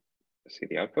please see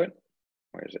the output?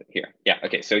 Where is it? Here. Yeah,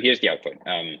 okay, so here's the output.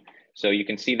 So you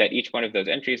can see that each one of those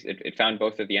entries, it found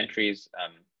both of the entries,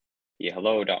 the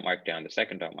hello.markdown, the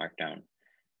second.markdown.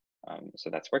 So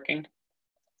that's working.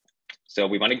 So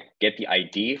we want to get the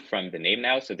ID from the name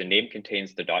now. So the name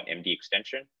contains the .md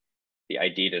extension. The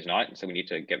ID does not, so we need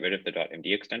to get rid of the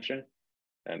 .md extension.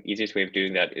 Easiest way of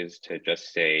doing that is to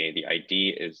just say the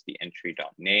ID is the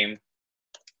entry.name,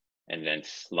 and then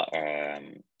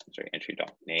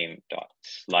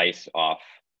entry.name.slice off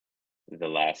the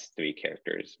last 3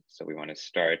 characters. So we want to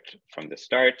start from the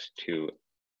start to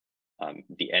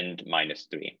the end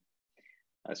 -3.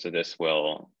 So this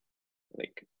will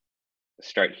like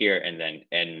start here and then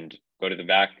end, go to the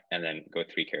back, and then go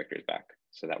 3 characters back.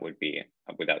 So that would be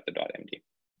without the .md.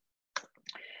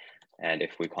 And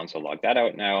if we console log that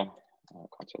out now,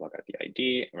 console log out the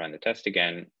ID, run the test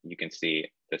again, you can see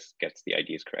this gets the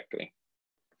IDs correctly.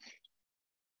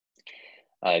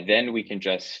 Then we can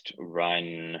just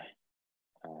run,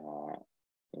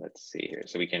 let's see here.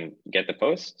 So we can get the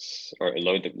posts or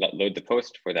load the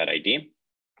post for that ID.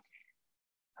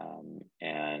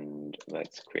 And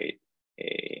let's create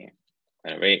an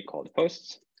array called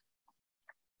posts.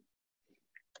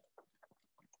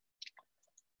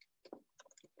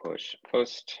 Push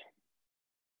post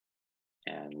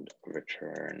and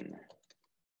return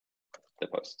the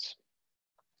posts.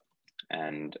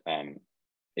 And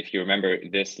if you remember,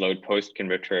 this load post can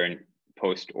return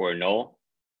post or null.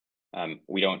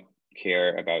 We don't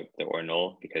care about the or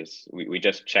null because we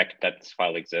just checked that this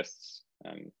file exists.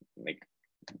 Like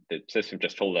the system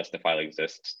just told us the file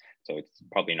exists, so it's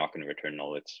probably not going to return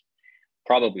null. It's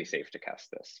probably safe to cast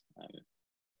this.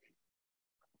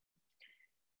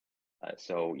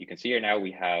 So you can see here now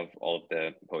we have all of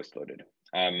the posts loaded.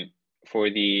 Before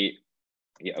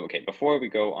we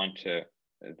go on to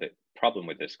the problem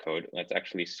with this code, let's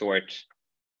actually sort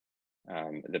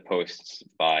the posts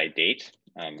by date.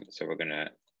 So we're going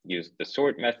to use the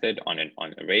sort method on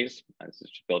arrays. This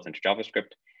is built into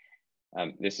JavaScript.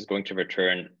 This is going to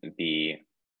return the,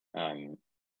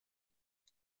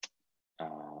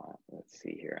 let's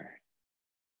see here.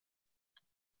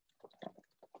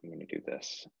 I'm going to do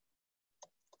this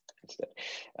instead.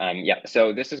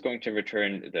 So this is going to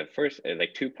return the first,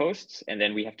 like 2 posts, and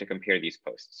then we have to compare these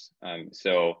posts.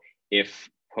 So if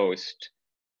post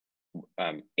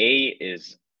A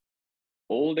is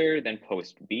older than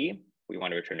post B, we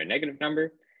want to return a negative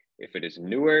number. If it is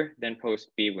newer than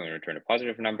post B, we want to return a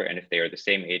positive number. And if they are the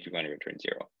same age, we want to return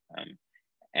 0.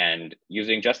 And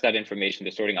using just that information,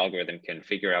 the sorting algorithm can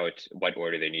figure out what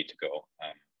order they need to go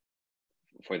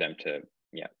for them to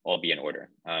all be in order.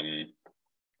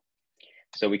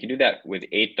 So we can do that with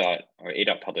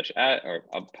a.publish at,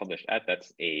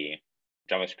 that's a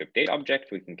JavaScript date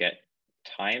object. We can get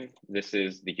time. This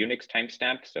is the Unix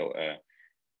timestamp. So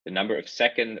the number of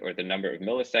seconds or the number of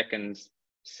milliseconds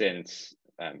since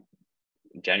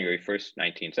January 1st,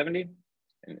 1970,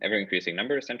 an ever increasing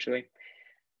number essentially.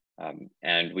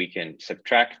 And we can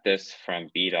subtract this from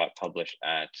b.publish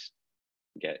at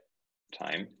get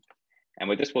time. And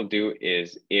what this will do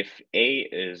is if A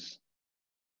is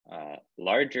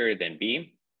larger than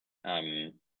B,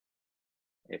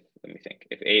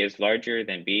 if A is larger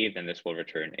than B, then this will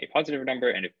return a positive number.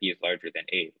 And if B is larger than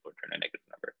A, it will return a negative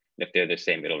number. And if they're the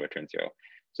same, it'll return 0.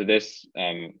 So this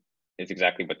is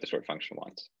exactly what the sort function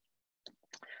wants.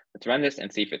 Let's run this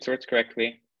and see if it sorts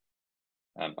correctly.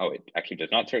 It actually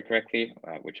does not sort correctly,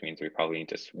 which means we probably need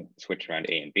to switch around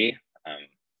A and B.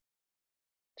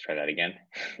 Let's try that again.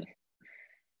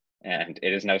 And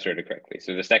it is now sorted correctly.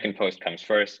 So the second post comes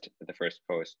first, the first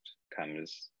post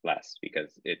comes last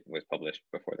because it was published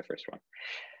before the first one.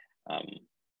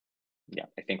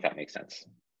 I think that makes sense.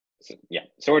 So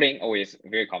sorting always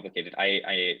very complicated.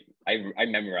 I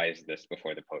memorized this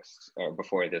before the posts or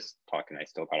before this talk, and I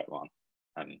still got it wrong.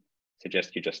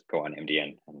 Suggest you just go on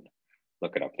MDN and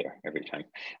look it up there every time.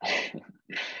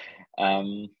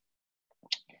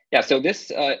 So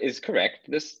this is correct.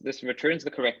 This returns the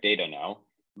correct data now.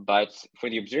 But for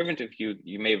the observant of you,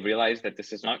 you may realize that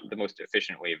this is not the most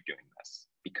efficient way of doing this,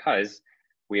 because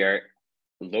we are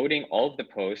loading all of the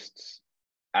posts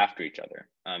after each other.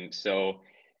 So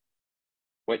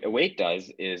what await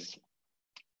does is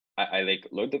I like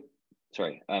load the,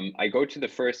 sorry, I go to the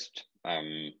first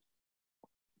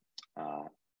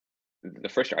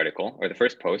article or the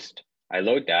first post, I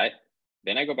load that,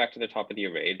 then I go back to the top of the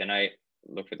array, then I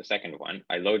look for the second one,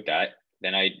 I load that,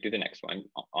 then I do the next one,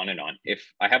 on and on.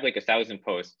 If I have like 1,000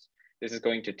 posts, this is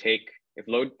going to take, if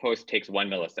load post takes 1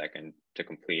 millisecond to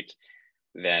complete,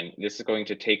 then this is going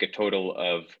to take a total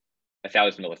of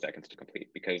 1,000 milliseconds to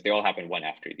complete, because they all happen one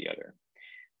after the other.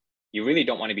 You really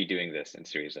don't want to be doing this in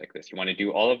series like this. You want to do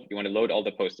you want to load all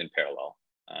the posts in parallel.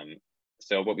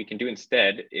 So what we can do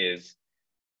instead is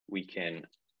we can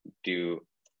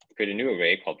create a new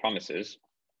array called promises,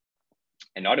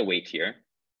 and not await here,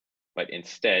 but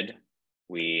instead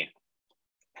we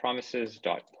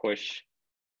promises.push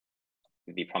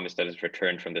the promise that is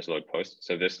returned from this load post.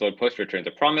 So this load post returns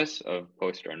a promise of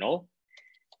post or null.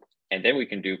 And then we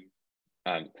can do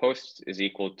post is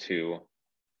equal to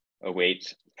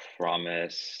await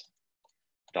promise.all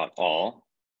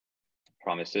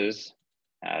promises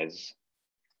as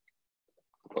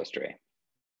post array.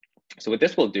 So what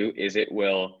this will do is it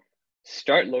will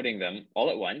start loading them all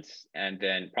at once, and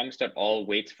then promise.all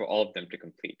waits for all of them to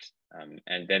complete.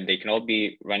 And then they can all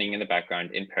be running in the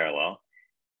background in parallel.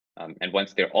 And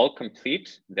once they're all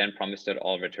complete, then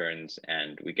promise.all returns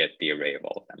and we get the array of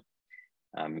all of them.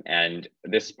 And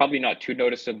this is probably not too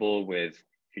noticeable with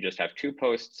if you just have 2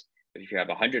 posts, but if you have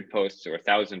 100 posts or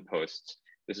 1,000 posts,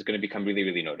 this is going to become really,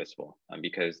 really noticeable,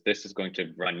 because this is going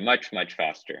to run much, much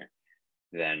faster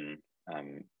than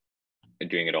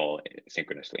doing it all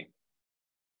synchronously.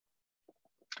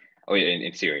 Oh,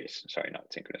 in series, sorry,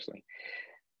 not synchronously.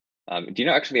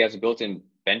 Deno actually has a built-in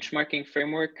benchmarking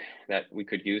framework that we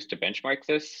could use to benchmark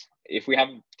this. If we have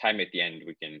time at the end,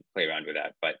 we can play around with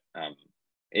that, but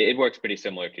it works pretty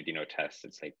similar to Deno tests.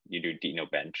 It's like you do Deno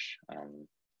bench.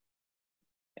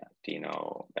 Yeah,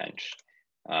 Deno bench.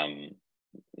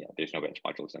 Yeah, there's no bench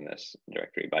modules in this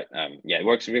directory, but yeah, it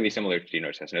works really similar to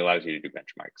Deno tests, and it allows you to do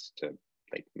benchmarks to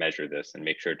like measure this and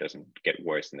make sure it doesn't get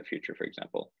worse in the future, for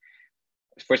example.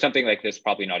 For something like this,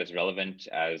 probably not as relevant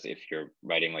as if you're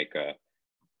writing like a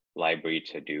library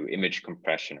to do image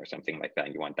compression or something like that,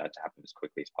 and you want that to happen as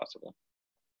quickly as possible.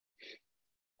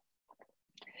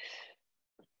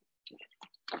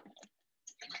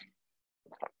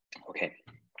 Okay,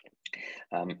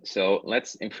 so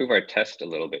let's improve our test a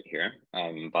little bit here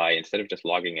by, instead of just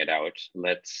logging it out,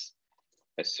 let's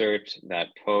assert that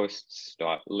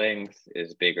posts.length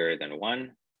is bigger than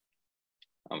 1,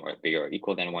 or bigger or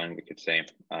equal than 1, we could say.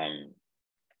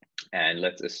 And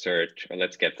let's assert, or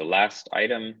let's get the last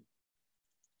item.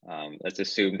 Let's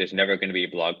assume there's never going to be a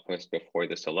blog post before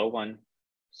this hello one.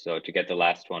 So to get the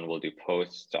last one, we'll do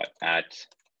posts.at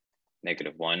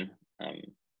 -1.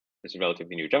 This is a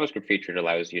relatively new JavaScript feature. It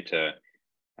allows you to,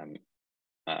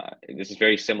 this is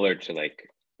very similar to like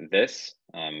this,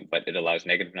 but it allows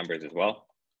negative numbers as well.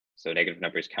 So negative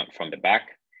numbers count from the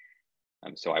back.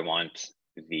 So I want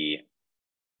the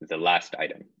last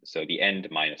item. So the end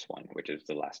 -1, which is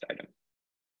the last item.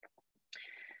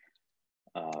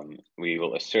 We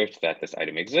will assert that this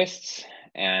item exists,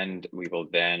 and we will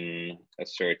then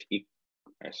assert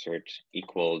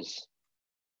equals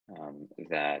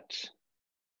that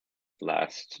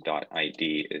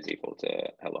last.id is equal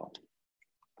to hello.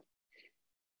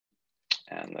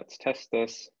 And let's test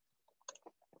this.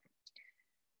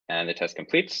 And the test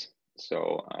completes.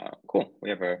 So cool, we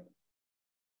have a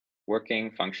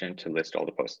working function to list all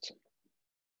the posts.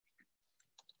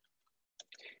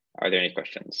 Are there any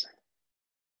questions?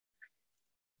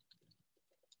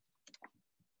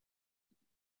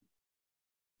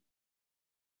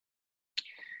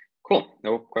 Cool,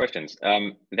 no questions.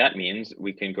 That means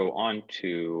we can go on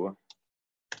to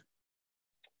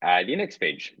the index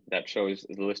page that shows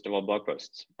the list of all blog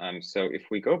posts. So if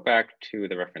we go back to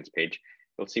the reference page,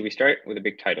 you'll see we start with a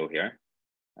big title here,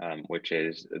 which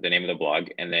is the name of the blog.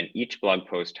 And then each blog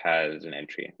post has an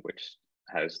entry, which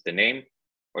has the name,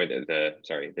 or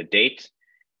the date,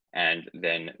 and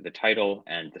then the title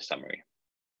and the summary.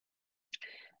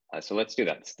 So let's do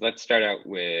that. Let's start out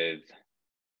with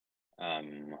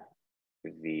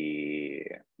the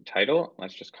title.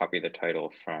 Let's just copy the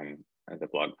title from the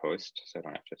blog post, so I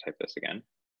don't have to type this again.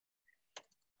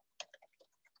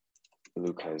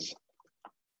 Luca's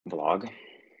blog.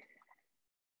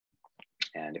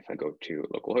 And if I go to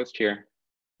localhost here,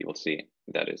 you will see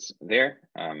that is there.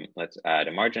 Let's add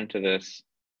a margin to this,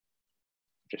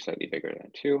 just slightly bigger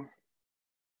than 2,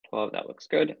 12, that looks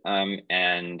good.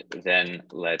 And then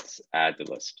let's add the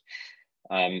list.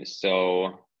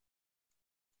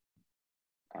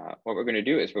 What we're going to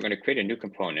do is we're going to create a new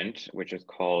component, which is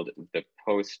called the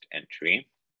post entry.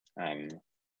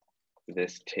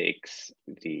 This takes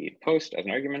the post as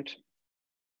an argument.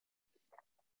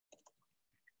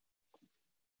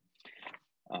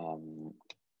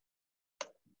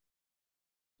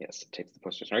 Yes, it takes the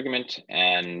post as an argument,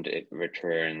 and it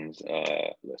returns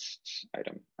a list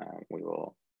item. We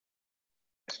will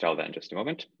install that in just a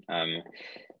moment.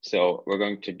 So we're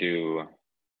going to do,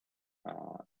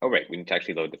 oh, right, we need to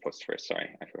actually load the post first. Sorry,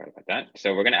 I forgot about that.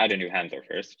 So we're going to add a new handler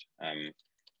first.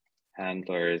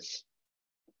 Handlers,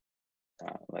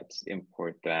 let's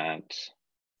import that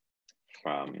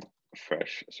from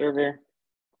fresh server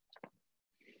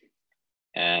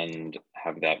and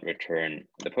have that return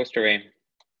the post array.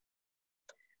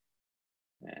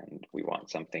 And we want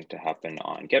something to happen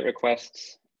on GET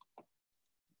requests.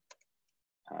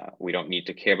 We don't need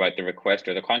to care about the request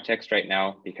or the context right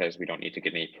now because we don't need to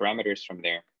get any parameters from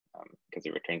there because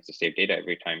it returns the saved data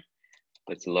every time.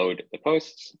 Let's load the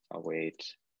posts, await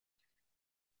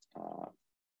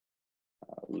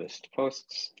list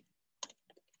posts.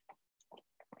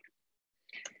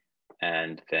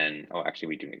 And then, oh, actually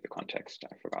we do need the context,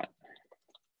 I forgot.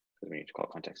 Because we need to call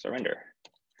context render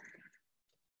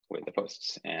with the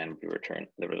posts and we return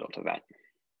the result of that.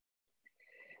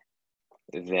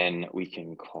 Then we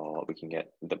can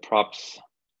get the props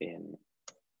in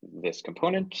this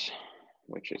component,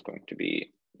 which is going to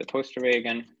be the post array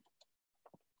again.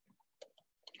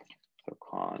 So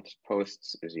const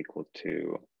posts is equal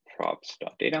to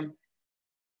props.data.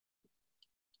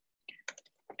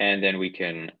 And then we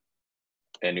can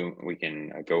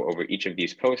go over each of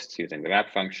these posts using the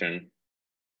map function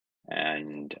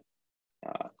and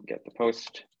get the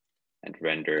post and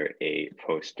render a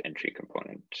post entry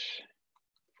component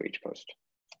for each post.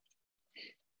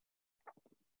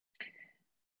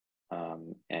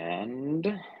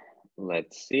 And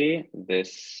let's see,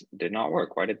 this did not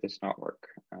work. Why did this not work?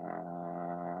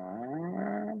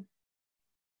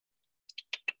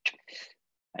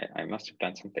 I must have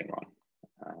done something wrong.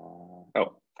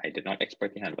 Oh, I did not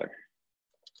export the handler.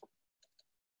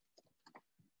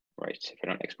 Right, if I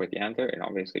don't export the handler, it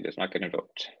obviously does not get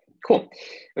invoked. Cool.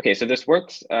 Okay, so this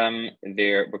works.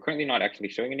 We're currently not actually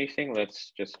showing anything.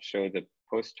 Let's just show the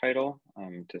post title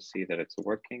to see that it's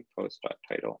working.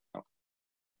 Post.title. Oh.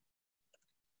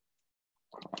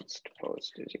 Const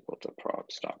post is equal to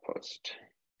props.post.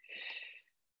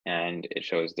 And it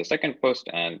shows the second post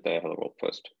and the hello world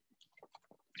post.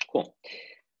 Cool.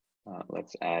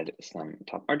 Let's add some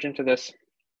top margin to this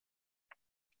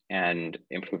and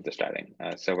improve the styling.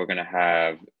 So we're going to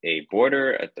have a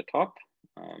border at the top,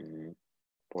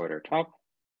 border top.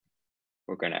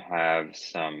 We're going to have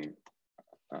some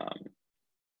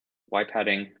Y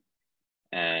padding,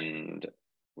 and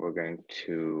we're going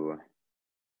to,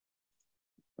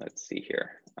 let's see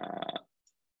here.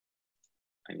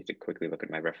 I need to quickly look at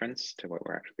my reference to what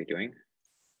we're actually doing.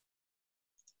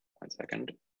 1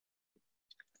 second.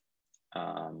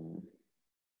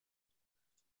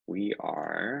 We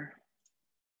are,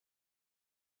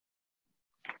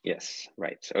 yes,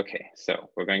 right, okay. So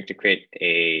we're going to create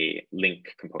a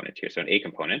link component here. So an A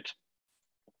component,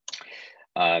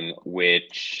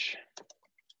 which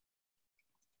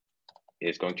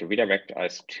is going to redirect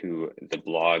us to the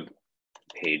blog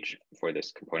page for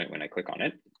this component when I click on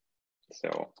it.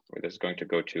 So this is going to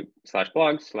go to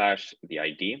 /blog/the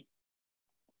ID.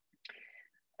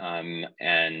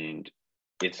 And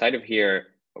inside of here,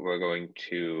 we're going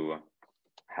to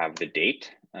have the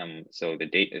date. So the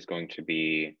date is going to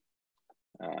be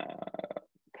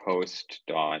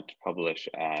post.publish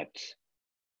at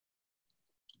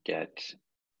get,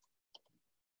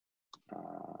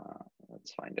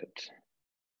 let's find it.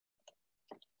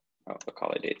 Oh, we'll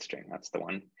call it date string, that's the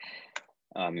one.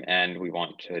 And we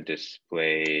want to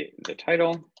display the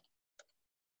title.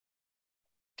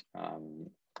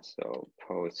 So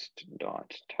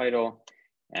post.title,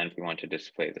 and we want to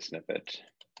display the snippet.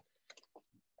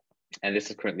 And this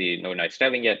is currently no nice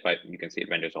styling yet, but you can see it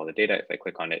renders all the data. If I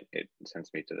click on it, it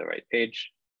sends me to the right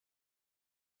page,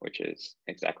 which is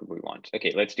exactly what we want.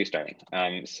 Okay, let's do styling.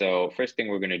 So first thing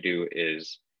we're going to do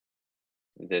is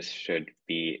this should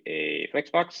be a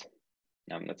flexbox.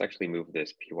 Let's actually move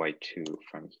this PY2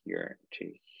 from here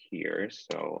to here,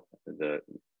 so the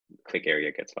click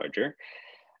area gets larger.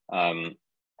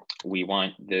 We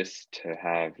want this to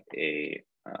have a,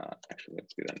 actually,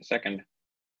 let's do that in a second.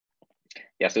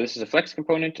 Yeah, so this is a flex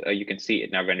component. You can see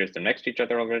it now renders them next to each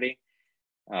other already.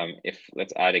 If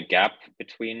let's add a gap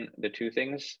between the two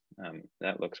things,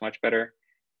 that looks much better.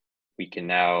 we can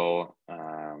now,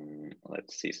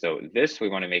 let's see. So this, we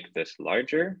want to make this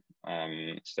larger.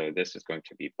 So this is going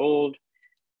to be bold.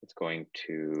 It's going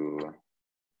to,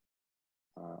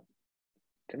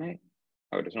 can I?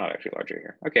 Oh, it is not actually larger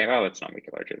here. Okay, well, let's not make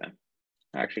it larger then.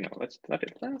 Actually, no, let's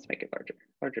make it larger.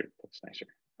 Larger looks nicer.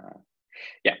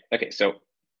 Yeah, okay, so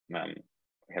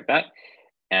we have that.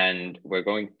 And we're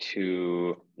going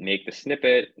to make the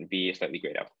snippet be slightly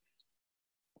grayed out.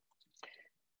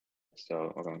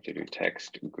 So we're going to do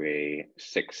text gray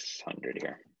 600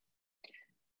 here.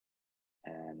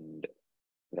 And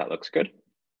that looks good.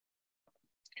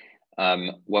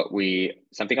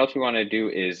 Something else we want to do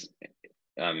is,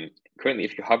 currently,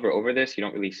 if you hover over this, you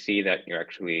don't really see that you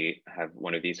actually have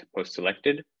one of these posts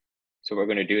selected. So what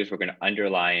we're going to do is we're going to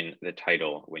underline the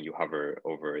title when you hover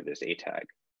over this A tag.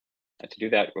 And to do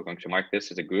that, we're going to mark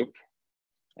this as a group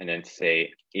and then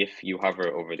say, if you hover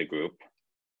over the group,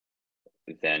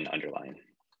 then underline.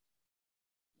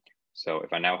 So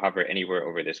if I now hover anywhere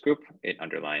over this group, it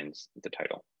underlines the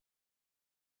title.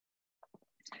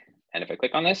 And if I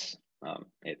click on this,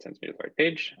 it sends me to the right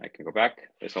page. I can go back.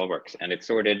 This all works, and it's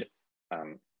sorted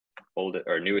old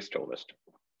or newest to oldest.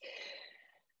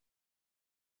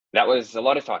 That was a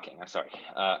lot of talking. I'm sorry.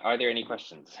 Are there any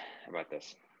questions about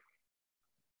this?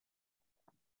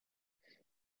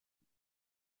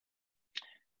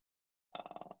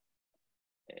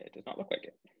 It does not look like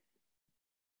it.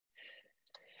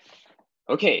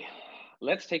 Okay,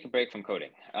 let's take a break from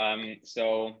coding.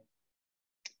 So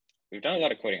we've done a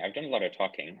lot of coding. I've done a lot of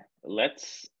talking.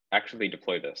 Let's actually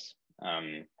deploy this.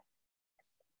 I'm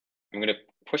going to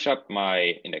push up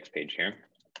my index page here.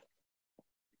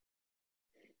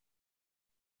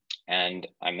 And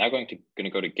I'm now going to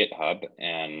go to GitHub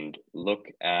and look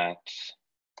at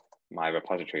my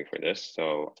repository for this.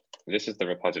 So this is the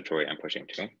repository I'm pushing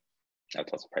to.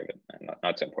 That's also private and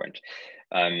not so important.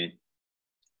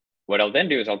 What I'll then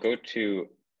do is I'll go to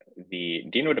the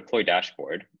Deno deploy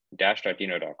dashboard,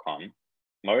 dash.deno.com.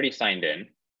 I'm already signed in.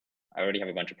 I already have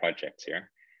a bunch of projects here.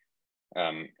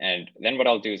 And then what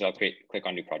I'll do is I'll click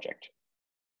on new project.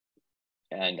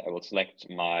 And I will select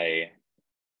my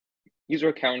user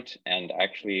account. And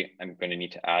actually, I'm going to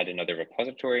need to add another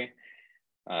repository.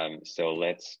 So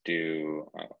let's do,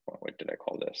 what did I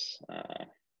call this?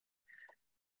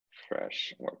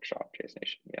 Fresh workshop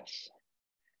JSNation, yes.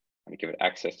 I'm going to give it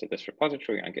access to this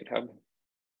repository on GitHub.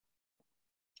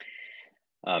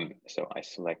 So I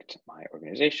select my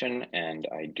organization and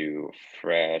I do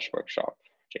fresh workshop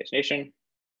JSNation.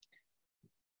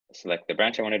 Select the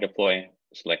branch I want to deploy,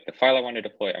 select the file I want to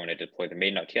deploy. I want to deploy the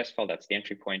main.ts file, that's the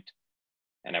entry point.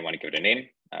 And I want to give it a name,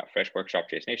 fresh workshop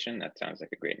JSNation. That sounds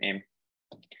like a great name.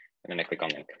 And then I click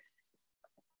on link.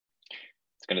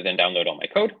 It's going to then download all my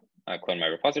code, clone my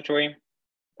repository,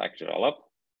 package it all up,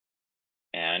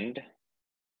 and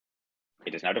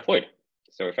it is now deployed.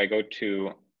 So if I go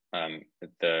to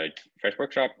the fresh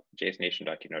workshop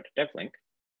JSNation.deno.dev link,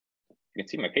 you can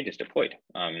see my page is deployed.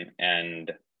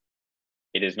 And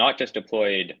it is not just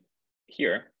deployed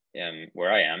here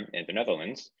where I am in the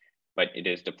Netherlands, but it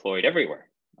is deployed everywhere.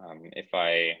 If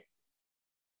I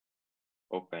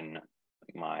open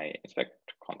my inspect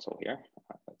console here,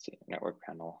 let's see, network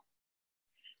panel,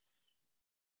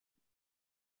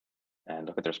 and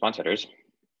look at the response headers,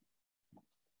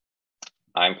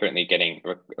 I'm currently getting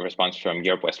a response from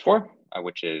Europe West 4,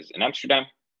 which is in Amsterdam.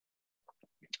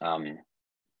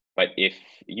 But if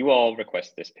you all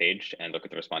request this page and look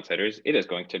at the response headers, it is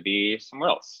going to be somewhere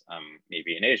else,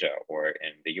 maybe in Asia or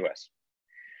in the US.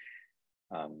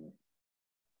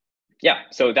 Yeah,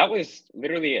 so that was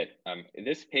literally it.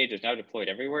 This page is now deployed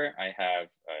everywhere. I have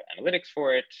analytics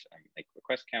for it, like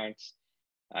request counts.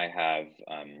 I have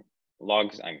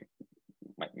logs.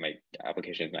 My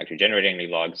application isn't actually generating any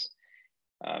logs.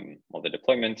 All the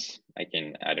deployments, I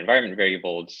can add environment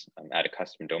variables, add a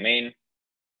custom domain.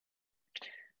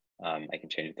 I can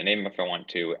change the name if I want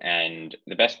to. And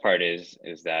the best part is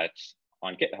that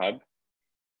on GitHub,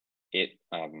 it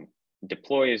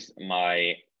deploys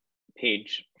my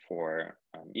page for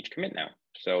each commit now.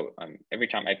 So every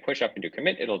time I push up and do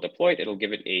commit, it'll deploy it. It'll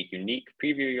give it a unique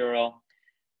preview URL.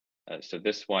 So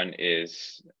this one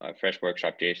is Fresh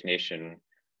Workshop JSNation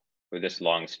with this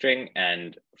long string,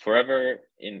 and forever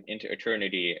into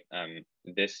eternity,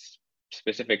 this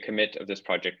specific commit of this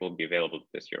project will be available to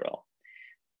this URL.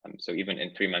 So even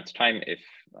in 3 months' time, if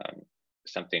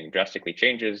something drastically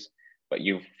changes, but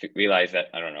you've realized that,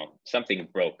 I don't know, something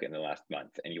broke in the last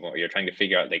month and you're trying to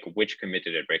figure out like which commit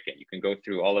did it break in, you can go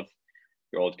through all of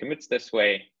your old commits this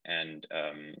way and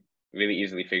really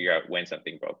easily figure out when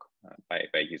something broke by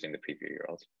using the preview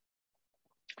URLs.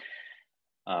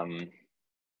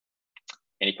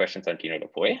 Any questions on Deno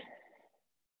deploy?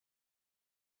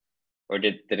 Or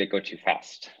did it go too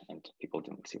fast and people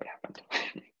didn't see what happened?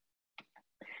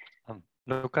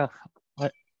 Luca,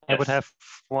 I would have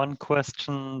one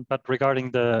question, but regarding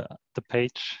the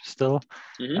page still,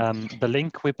 the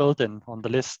link we built in on the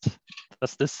list,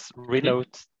 does this reload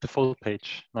the full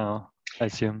page now, I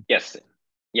assume? Yes,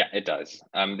 yeah, it does.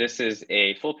 This is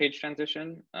a full page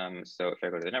transition. So if I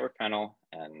go to the network panel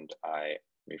and I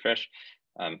refresh,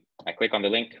 I click on the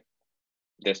link,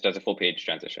 this does a full page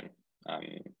transition.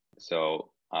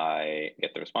 So I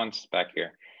get the response back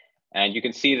here. And you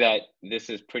can see that this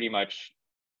is pretty much,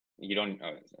 you don't,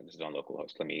 oh, this is on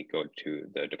localhost. Let me go to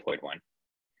the deployed one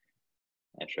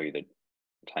and show you the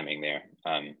timing there.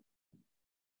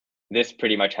 This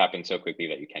pretty much happens so quickly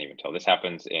that you can't even tell. This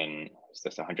happens in, is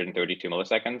this 132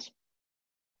 milliseconds?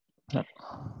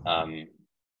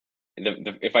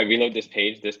 If I reload this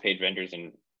page renders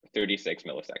in 36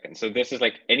 milliseconds. So this is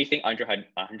like anything under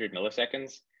 100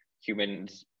 milliseconds,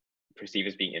 humans perceive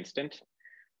as being instant.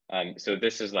 So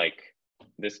this is like,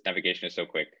 this navigation is so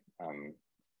quick.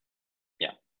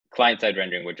 Yeah, client-side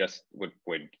rendering would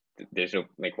there's no,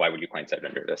 like, why would you client-side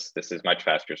render this? This is much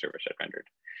faster server-side rendered.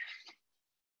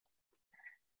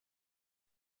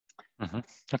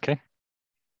 Okay.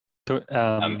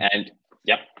 And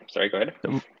yeah, sorry, go ahead.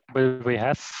 Will we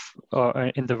have,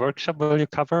 in the workshop, will you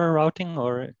cover routing,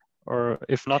 or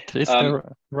if not, is there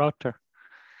a router?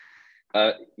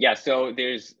 Yeah, so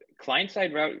there's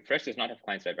client-side route. Fresh does not have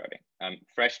client-side routing.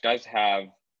 Fresh does have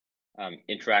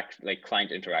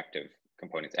client interactive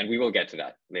components, and we will get to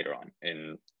that later on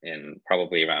in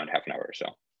probably around half an hour or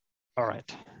so. All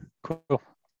right, cool,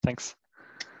 thanks.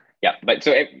 Yeah, but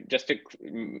so just to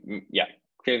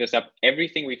clear this up,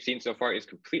 everything we've seen so far is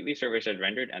completely server-side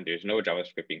rendered, and there's no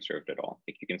JavaScript being served at all.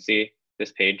 Like you can see,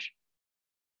 this page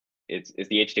is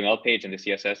the HTML page, and the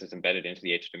CSS is embedded into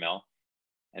the HTML,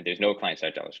 and there's no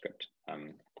client-side JavaScript.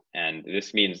 And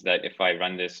this means that if I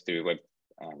run this through web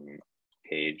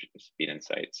page speed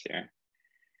insights here.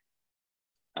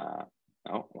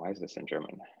 Oh, why is this in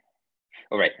German?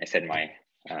 Oh, right, I said my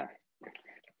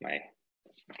my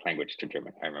language to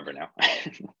German. I remember now.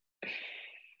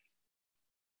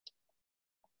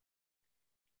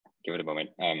 Give it a moment.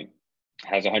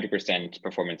 Has 100%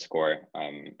 performance score,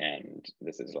 and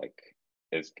this is like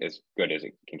as good as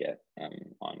it can get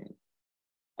on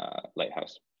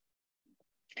Lighthouse.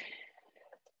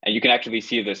 And you can actually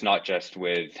see this not just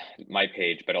with my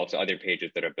page, but also other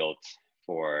pages that are built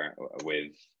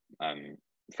with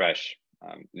Fresh.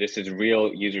 This is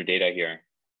real user data here.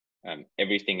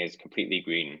 Everything is completely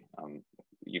green.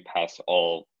 You pass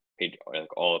all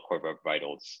core web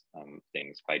vitals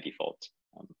things by default,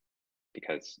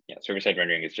 because server-side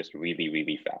rendering is just really,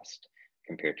 really fast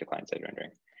compared to client-side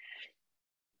rendering.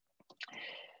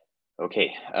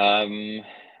 Okay.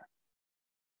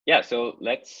 Yeah, so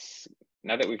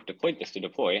now that we've deployed this to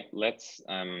deploy, let's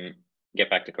get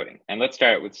back to coding. And let's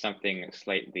start with something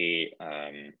slightly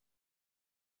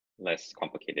less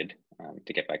complicated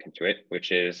to get back into it,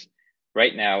 which is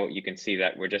right now you can see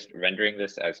that we're just rendering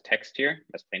this as text here,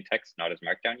 as plain text, not as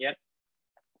markdown yet,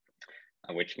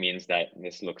 which means that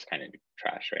this looks kind of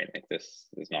trash, right? Like this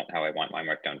is not how I want my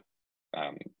markdown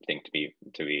thing to be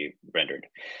rendered.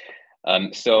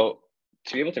 So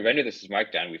to be able to render this as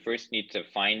markdown, we first need to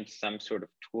find some sort of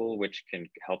tool which can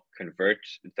help convert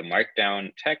the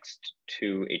markdown text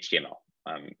to HTML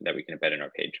that we can embed in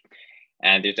our page.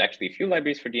 And there's actually a few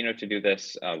libraries for Deno to do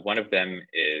this. One of them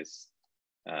is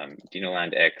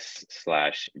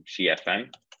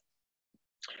denolandx/GFM,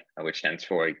 which stands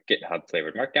for GitHub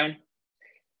Flavored Markdown.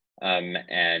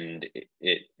 And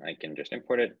I can just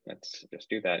import it. Let's just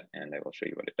do that, and I will show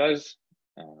you what it does.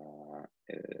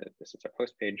 This is our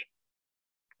post page.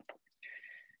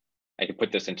 I can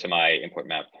put this into my import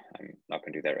map. I'm not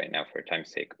going to do that right now for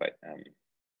time's sake, but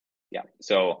yeah.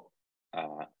 So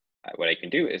what I can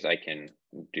do is I can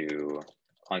do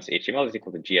const HTML is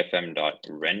equal to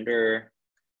gfm.render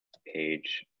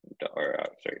page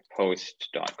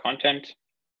post.content.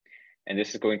 And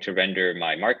this is going to render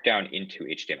my markdown into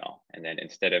HTML. And then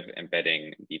instead of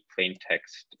embedding the plain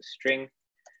text string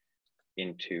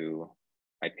into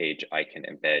my page, I can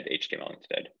embed HTML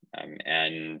instead.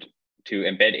 And to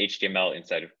embed HTML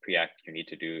inside of Preact, you need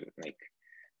to do like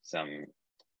some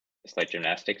slight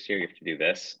gymnastics here. You have to do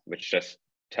this, which just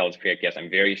tells Preact, yes,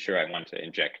 I'm very sure I want to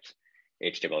inject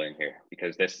HTML in here,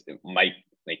 because this might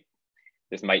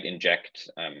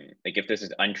inject, like if this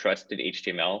is untrusted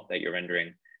HTML that you're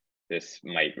rendering, this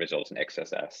might result in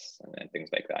XSS and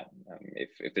things like that.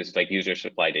 If this is like user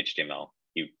supplied HTML,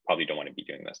 you probably don't want to be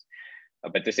doing this.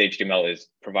 But this HTML is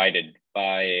provided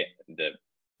by the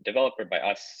developer by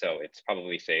us, so it's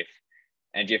probably safe.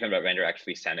 And gfm.render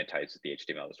actually sanitizes the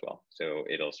HTML as well. So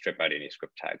it'll strip out any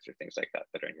script tags or things like that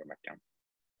that are in your markdown.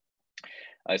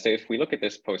 So if we look at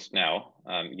this post now,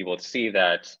 you will see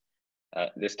that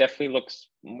this definitely looks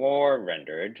more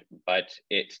rendered, but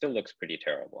it still looks pretty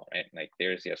terrible, right? Like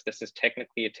there's, yes, this is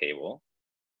technically a table,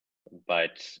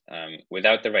 but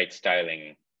without the right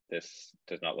styling, this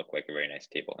does not look like a very nice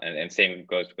table. And same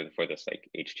goes for this like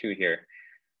H2 here,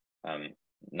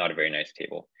 not a very nice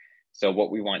table. So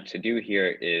what we want to do here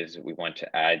is we want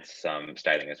to add some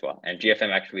styling as well. And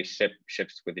GFM actually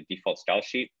ships with the default style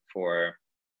sheet for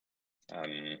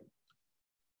the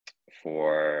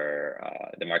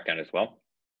markdown as well,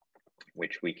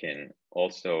 which we can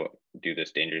also do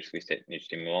this dangerously set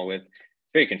HTML with.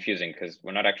 Very confusing because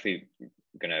we're not actually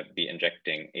going to be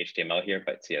injecting HTML here,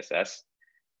 but CSS.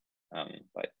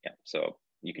 But yeah, so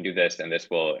you can do this, and this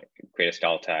will create a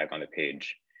style tag on the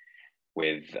page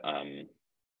with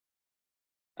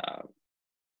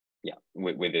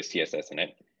with this CSS in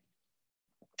it.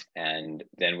 And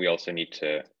then we also need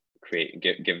to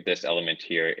give this element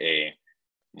here a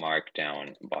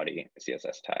markdown body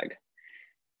CSS tag.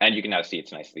 And you can now see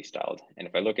it's nicely styled. And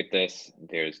if I look at this,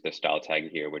 there's the style tag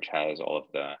here, which has all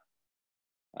of the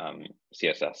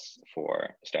CSS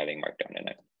for styling markdown in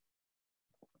it.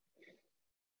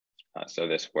 So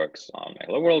this works on my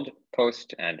Hello World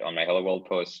post, and on my Hello World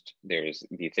post, there's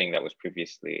the thing that was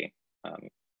previously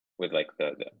with like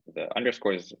the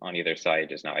underscores on either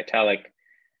side is now italic.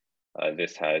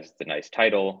 This has the nice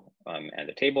title and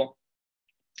the table.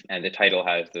 And the title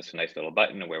has this nice little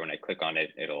button where when I click on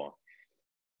it, it'll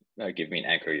give me an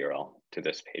anchor URL to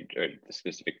this page or the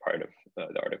specific part of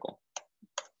the article.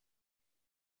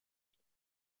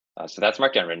 So that's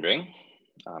markdown rendering.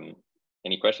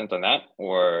 Any questions on that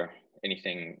or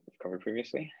anything covered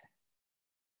previously?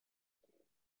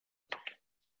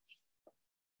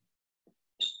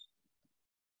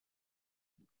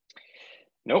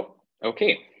 Nope.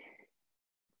 Okay.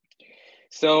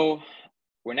 So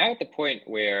we're now at the point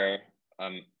where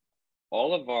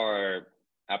all of our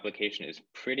application is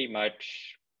pretty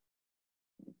much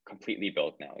completely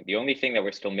built now. The only thing that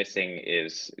we're still missing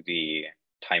is the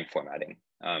time formatting.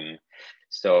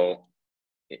 So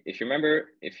if you remember,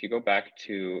 if you go back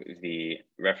to the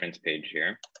reference page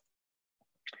here,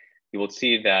 you will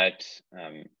see that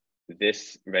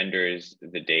this renders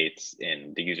the dates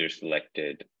in the user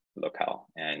selected locale,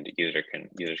 and users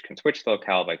can switch the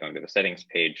locale by going to the settings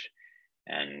page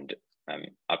and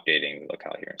updating the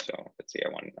locale here. So let's see, I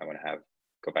want to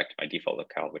go back to my default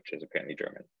locale, which is apparently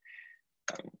German.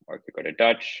 Or I could go to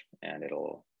Dutch and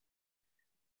it'll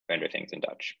render things in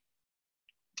Dutch.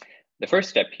 The first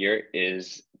step here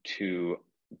is there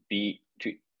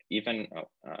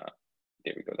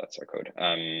we go, that's our code.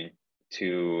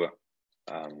 To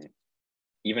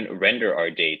even render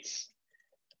our dates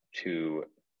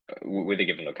with a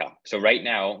given locale. So right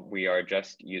now we are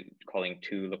just calling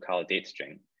toLocale date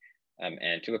string,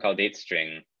 and toLocale date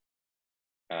string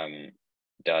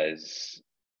does,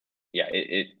 yeah,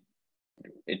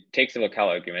 it takes a locale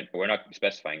argument, but we're not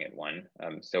specifying it one.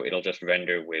 So it'll just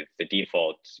render with the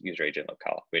default user agent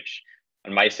locale, which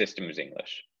on my system is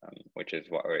English, which is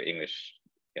what, or English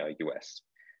US,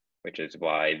 which is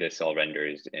why this all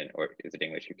renders in, or is it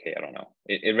English UK? I don't know.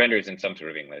 It renders in some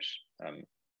sort of English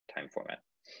time format.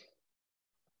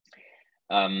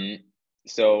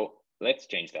 So let's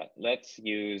change that. Let's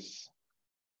use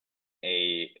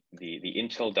the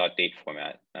intil.date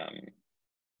format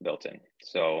built in.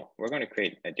 So we're going to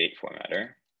create a date formatter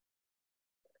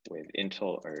with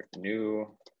intil or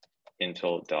new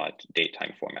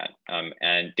intil.datetime format.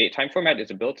 And datetime format is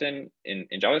a built-in in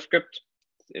JavaScript.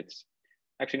 It's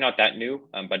actually not that new,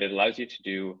 but it allows you to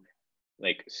do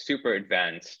like super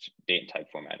advanced date type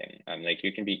formatting. Like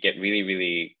you can get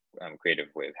really creative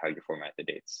with how you format the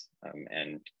dates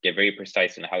and get very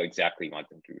precise in how exactly you want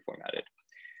them to be formatted.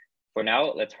 For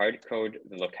now, let's hard code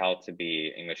the locale to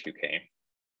be English UK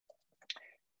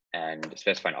and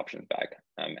specify an options bag.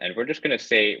 And we're just going to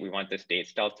say we want this date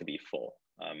style to be full.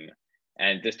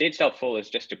 And this date style full is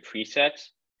just a preset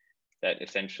that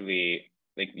essentially,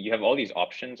 like you have all these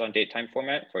options on date time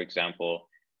format. For example,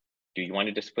 do you want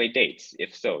to display dates?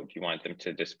 If so, do you want them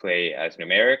to display as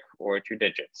numeric or 2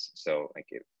 digits? So like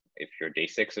if you're day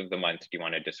 6 of the month, do you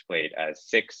want to display it as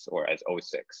 6 or as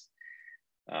 06?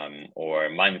 Or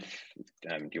month,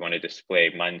 do you want to display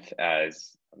month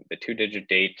as the 2-digit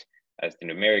date, as the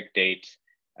numeric date,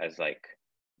 as like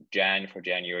Jan for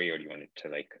January, or do you want it to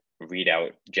like read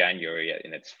out January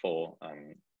in its full,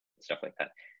 stuff like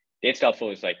that. Date style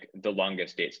full is like the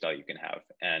longest date style you can have.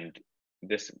 And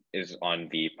this is on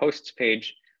the posts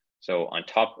page. So on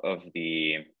top of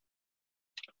the,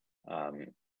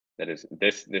 that is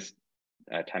this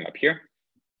time up here,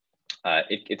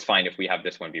 it's fine if we have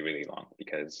this one be really long,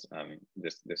 because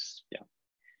this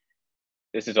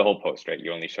is a whole post, right?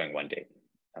 You're only showing one date.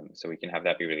 So we can have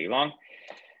that be really long.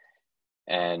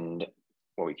 And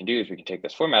what we can do is we can take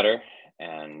this formatter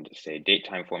and say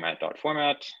datetime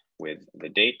format with the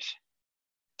date,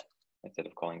 instead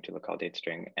of calling to locale date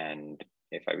string. And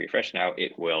if I refresh now,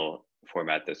 it will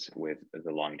format this with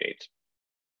the long date.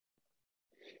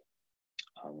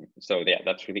 So yeah,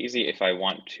 that's really easy. If I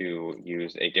want to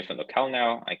use a different locale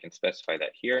now, I can specify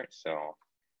that here. So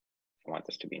if I want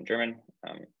this to be in German,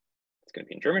 it's going to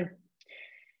be in German.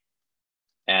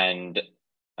 And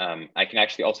I can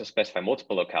actually also specify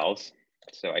multiple locales.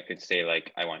 So I could say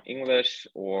like, I want English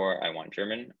or I want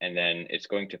German, and then it's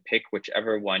going to pick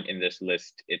whichever one in this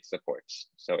list it supports.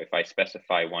 So if I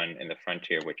specify one in the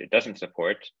frontier which it doesn't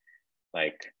support,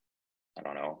 like, I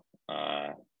don't know,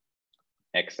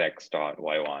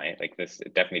 xx.yy, like this,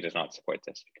 it definitely does not support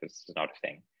this because it's not a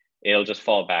thing. It'll just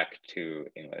fall back to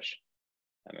English.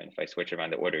 I mean, if I switch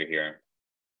around the order here,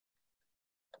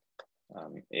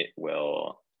 it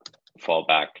will fall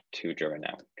back to German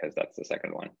now because that's the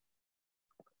second one.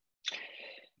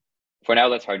 For now,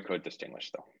 let's hard code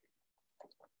distinguish though.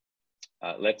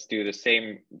 Let's do the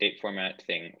same date format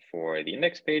thing for the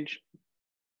index page.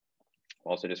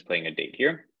 Also displaying a date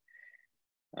here.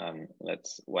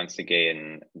 Let's once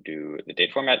again do the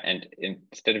date format, and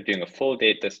instead of doing a full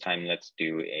date this time, let's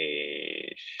do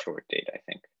a short date, I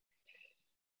think.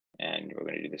 And we're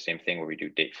going to do the same thing where we do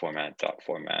date format dot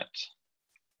format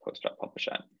post dot publish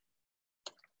at.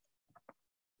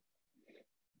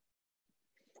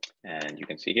 And you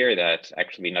can see here that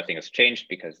actually nothing has changed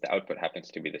because the output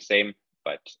happens to be the same,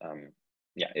 but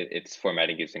yeah, it's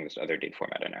formatting using this other date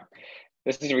formatter now.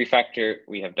 This is a refactor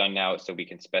we have done now, so we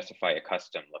can specify a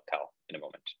custom locale in a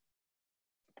moment.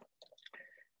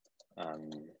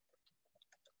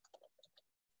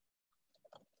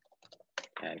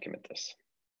 And commit this.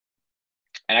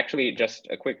 And actually, just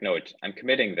a quick note, I'm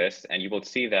committing this, and you will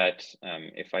see that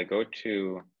if I go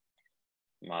to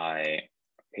my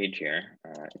page here,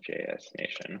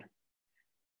 JSNation,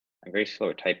 I'm very slow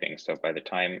at typing. So by the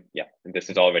time, yeah, this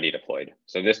is already deployed.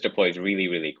 So this deploys really,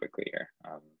 really quickly here.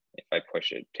 If I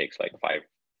push, it takes like 5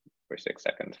 or 6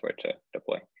 seconds for it to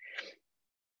deploy.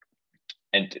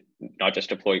 And not just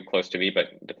deploy close to me,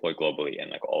 but deploy globally in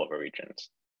like all of our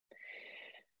regions.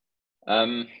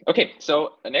 Okay,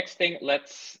 so the next thing,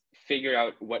 let's figure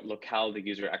out what locale the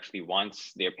user actually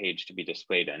wants their page to be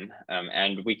displayed in.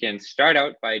 And we can start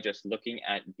out by just looking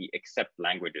at the accept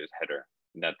languages header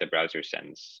that the browser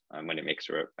sends when it makes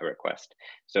a request.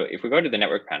 So if we go to the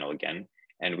network panel again,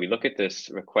 and we look at this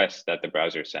request that the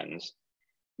browser sends,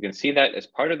 you can see that as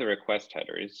part of the request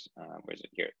headers, where is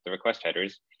it here? The request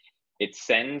headers, it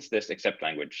sends this accept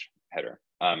language header,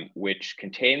 which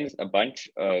contains a bunch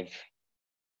of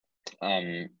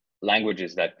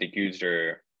languages that the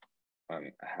user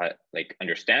like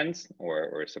understands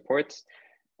or supports,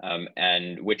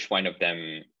 and which one of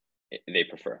them they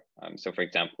prefer. So for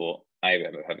example, I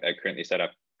currently set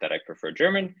up that I prefer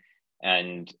German,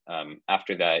 and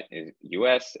after that is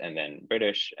US, and then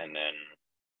British, and then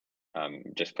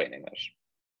just plain English.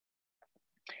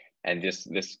 And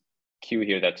this queue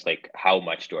here, that's like how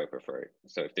much do I prefer it?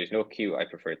 So if there's no queue, I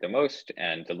prefer it the most,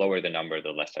 and the lower the number,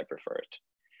 the less I prefer it.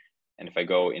 And if I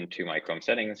go into my Chrome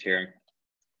settings here,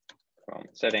 Chrome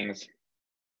settings,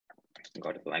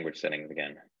 go to the language settings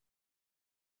again,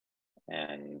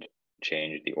 and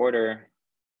change the order.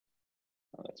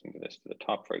 Let's move this to the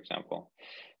top, for example.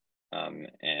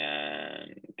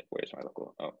 And where's my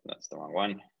local? Oh, that's the wrong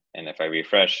one. And if I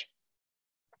refresh,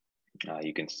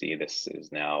 you can see this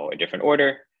is now a different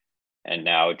order. And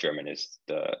now German is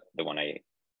the one I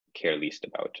care least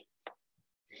about.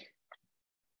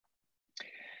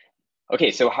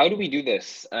 Okay, so how do we do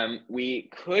this?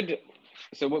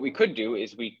 So what we could do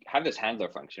is we have this handler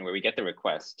function where we get the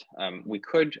request. We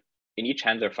could, in each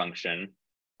handler function,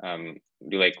 do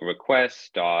like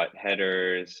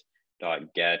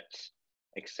request.headers.get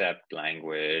accept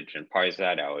language and parse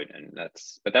that out. And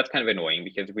that's kind of annoying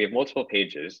because we have multiple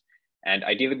pages, and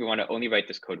ideally we want to only write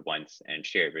this code once and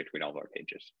share it between all of our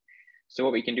pages. So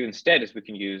what we can do instead is we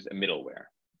can use a middleware.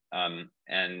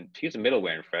 And to use a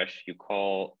middleware in Fresh, you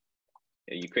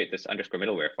create this underscore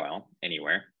middleware file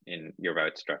anywhere in your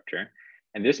route structure.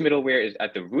 And this middleware is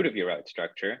at the root of your route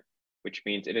structure, which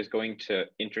means it is going to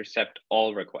intercept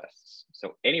all requests.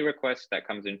 So any request that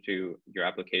comes into your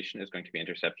application is going to be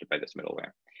intercepted by this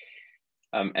middleware.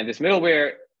 And this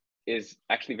middleware is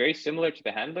actually very similar to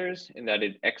the handlers in that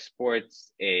it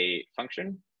exports a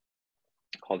function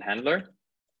called handler.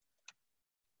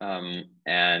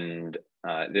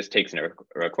 This takes in a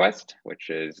request, which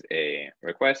is a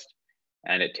request,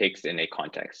 and it takes in a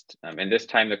context. And this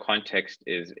time the context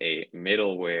is a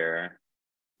middleware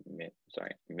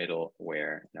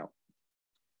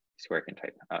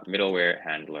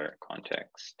handler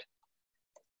context.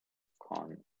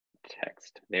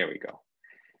 There we go.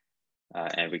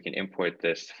 And we can import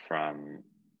this from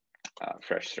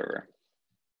Fresh Server.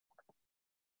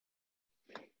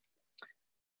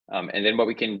 And then what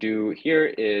we can do here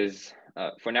is,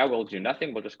 for now, we'll do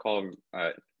nothing. We'll just call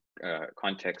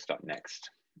context.next.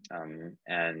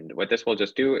 And what this will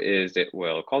just do is it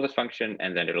will call this function,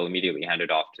 and then it'll immediately hand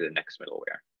it off to the next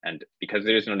middleware. And because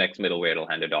there is no next middleware, it'll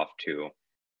hand it off to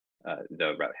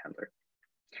the route handler.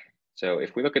 So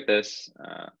if we look at this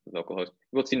localhost,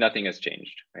 we'll see nothing has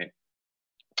changed, right?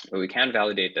 But we can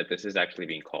validate that this is actually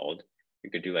being called. We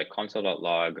could do like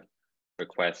console.log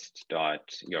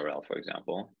request.url, for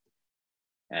example.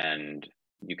 And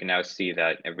you can now see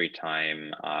that every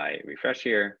time I refresh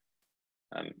here,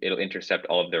 it'll intercept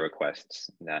all of the requests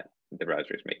that the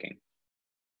browser is making.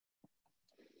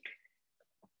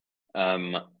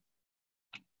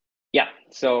 Yeah,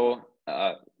 so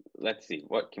let's see,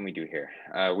 what can we do here?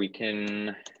 We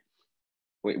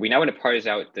now want to parse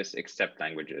out this accept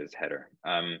languages header.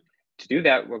 To do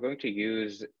that, we're going to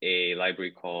use a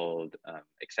library called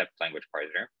accept language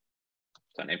parser.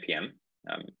 It's on npm,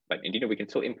 but in Deno we can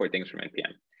still import things from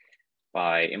npm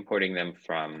by importing them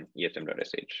from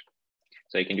esm.sh.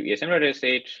 So you can do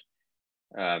esm.sh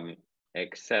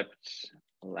accept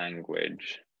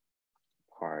language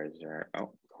parser,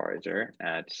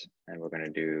 and we're going to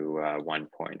do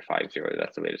 1.50.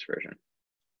 That's the latest version.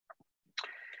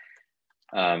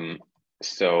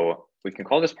 So we can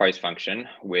call this parse function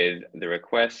with the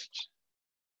request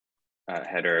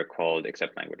header called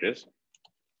accept languages,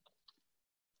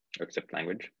 or accept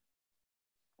language.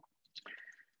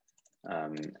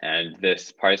 And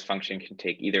this parse function can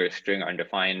take either a string or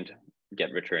undefined,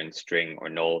 get return string or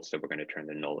null. So we're going to turn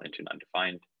the null into an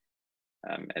undefined.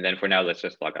 And then for now, let's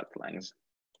just log out the langs.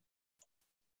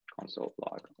 Console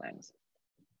log langs.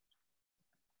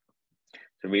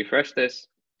 So refresh this.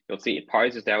 You'll see it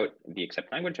parses out the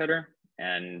accept language header,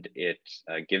 and it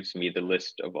gives me the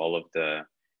list of all of the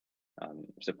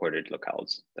supported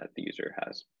locales that the user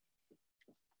has.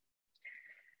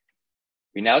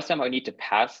 We now somehow need to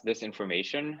pass this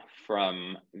information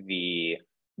from the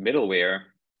middleware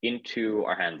into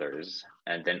our handlers,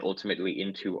 and then ultimately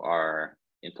into our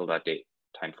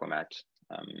intel.datetime format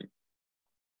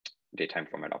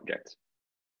objects.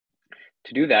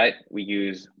 To do that, we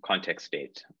use context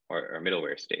state or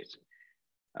middleware state.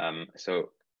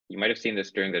 So you might have seen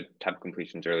this during the tab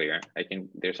completions earlier.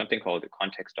 There's something called the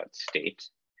context.state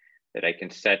that I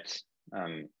can set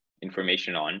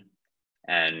information on,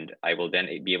 and I will then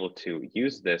be able to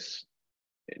use this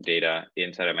data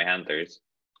inside of my handlers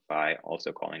by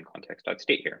also calling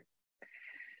context.state here.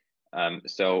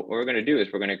 So what we're going to do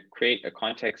is we're going to create a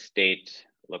context state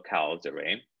locales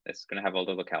array that's going to have all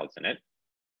the locales in it.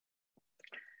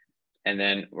 And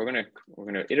then we're going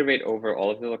to iterate over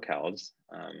all of the locales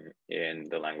in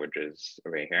the languages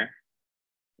array here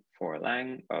for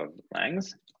lang of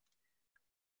langs.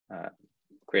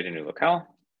 Create a new locale,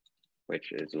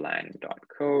 which is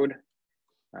lang.code.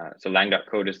 So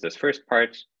lang.code is this first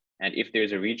part. And if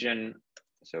there's a region,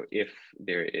 so if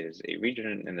there is a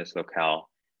region in this locale,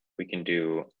 we can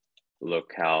do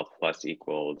locale plus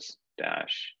equals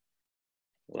dash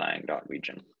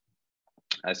lang.region.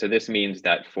 So this means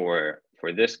that for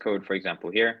this code, for example,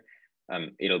 here,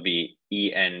 it'll be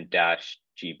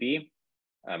en-gb.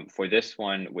 For this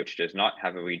one, which does not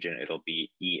have a region, it'll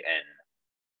be en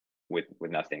with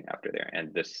nothing after there.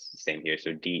 And this same here,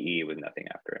 so de with nothing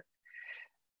after it.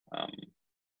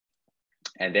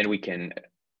 And then we can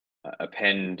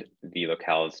append the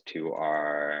locales to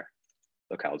our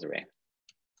locales array.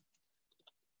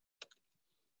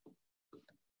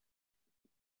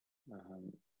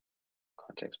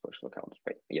 Context push locales,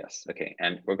 right? Yes, okay.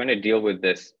 And we're going to deal with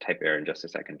this type error in just a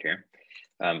second here.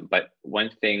 But one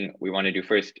thing we want to do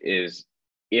first is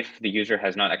if the user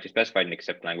has not actually specified an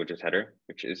accept languages header,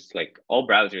 which is like all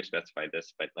browsers specify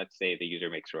this, but let's say the user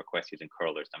makes a request using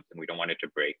curl or something, we don't want it to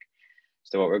break.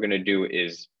 So what we're going to do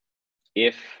is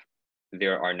if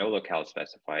there are no locales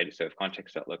specified, so if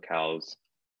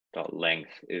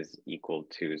context.locales.length is equal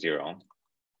to 0,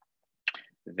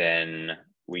 then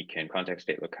we can context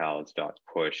state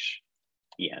locales.push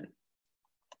en.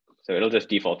 So it'll just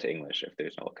default to English if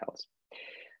there's no locales.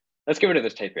 Let's get rid of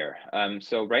this type error.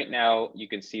 So right now you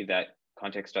can see that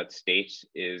context.state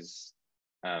is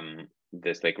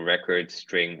this like record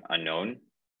string unknown.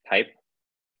 type.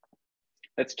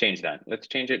 Let's change that. Let's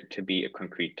change it to be a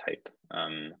concrete type.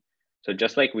 So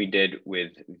just like we did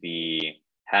with the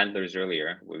handlers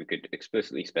earlier, where we could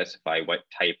explicitly specify what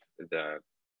type the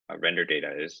render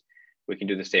data is, we can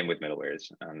do the same with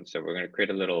middlewares. So we're going to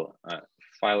create a little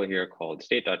file here called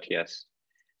state.ts,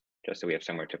 just so we have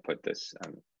somewhere to put this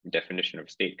definition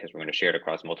of state, because we're going to share it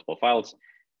across multiple files.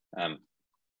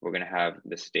 We're going to have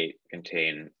the state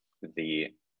contain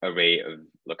the array of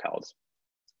locales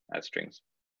as strings.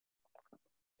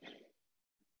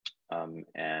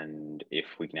 And if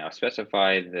we now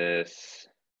specify this,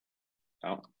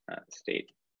 state,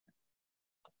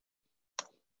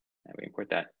 and we import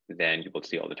that, then you will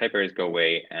see all the type errors go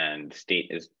away, and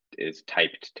state is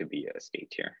typed to be a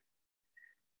state here.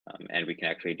 And we can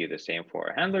actually do the same for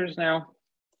our handlers now.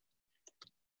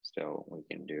 So we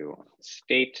can do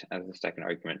state as the second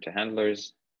argument to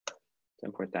handlers to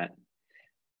import that.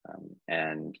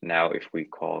 And now if we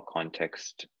call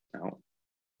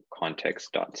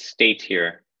context.state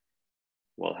here,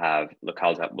 we'll have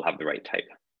locales will have the right type.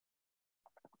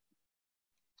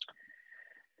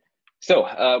 So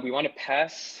we want to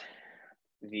pass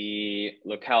the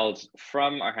locales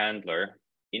from our handler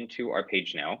into our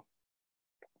page now,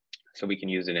 so we can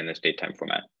use it in the state time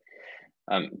format.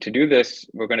 To do this,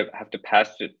 we're going to have to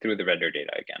pass it through the render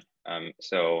data again.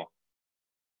 So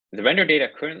the render data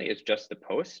currently is just the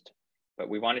post, but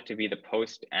we want it to be the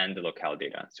post and the locale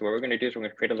data. So what we're going to do is we're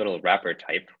going to create a little wrapper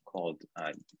type called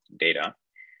data,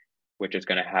 which is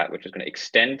going to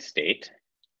extend state,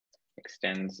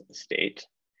 extends state,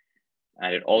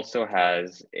 and it also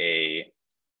has a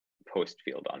post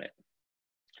field on it.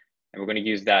 And we're going to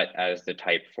use that as the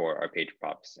type for our page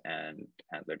props and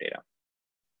handler data.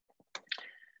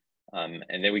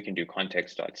 And then we can do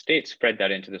context.state, spread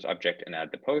that into this object and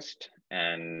add the post.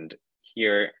 And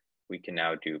here we can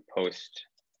now do post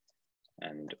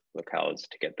and locales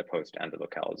to get the post and the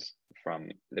locales from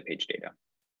the page data.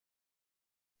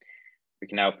 We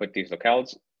can now put these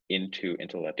locales into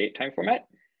datetime format.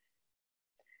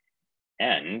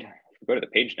 And if we go to the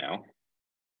page now,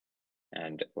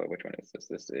 and which one is this?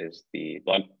 This is the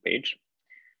blog page.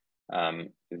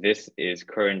 This is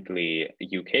currently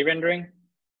UK rendering.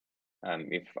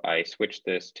 If I switch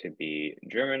this to be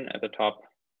German at the top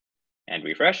and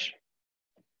refresh,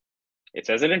 it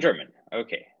says it in German.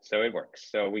 Okay, so it works.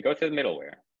 So we go through the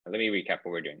middleware. Let me recap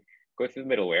what we're doing. Go through the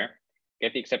middleware,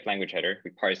 get the accept language header, we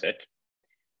parse it.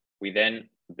 We then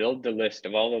build the list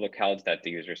of all the locales that the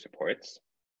user supports.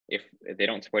 If they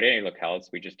don't support any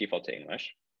locales, we just default to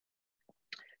English.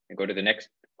 And go to the next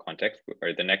context,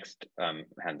 or the next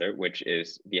handler, which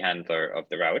is the handler of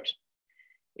the route.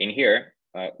 In here,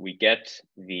 we get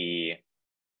the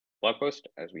blog post,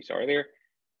 as we saw earlier.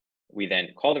 We then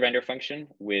call the render function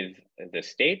with the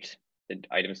state, the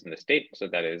items in the state. So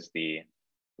that is the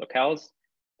locales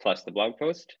plus the blog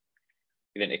post.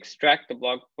 We then extract the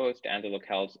blog post and the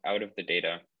locales out of the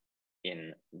data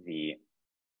in the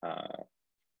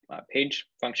page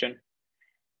function.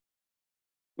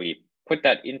 We put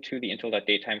that into the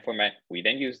intel.datetime format. We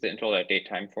then use the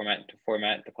intel.datetime format to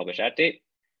format the publish at date.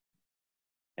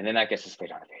 And then that gets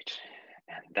displayed on the page.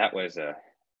 And that was a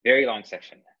very long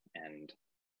section. And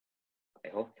I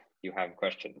hope you have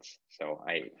questions, so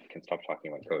I can stop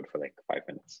talking about code for like 5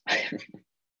 minutes.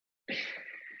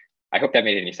 I hope that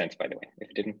made any sense, by the way. If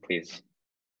it didn't, please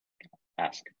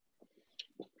ask.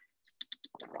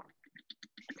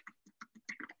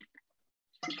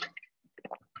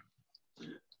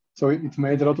 So it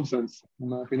made a lot of sense, in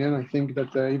my opinion. I think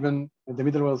that even the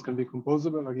middlewares can be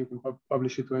composable, like you can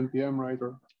publish it to NPM, right?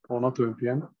 Or not to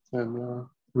NPM, and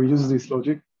reuse this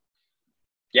logic.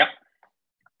 Yeah.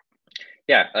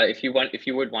 Yeah, if you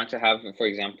would want to have, for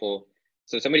example,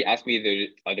 so somebody asked me the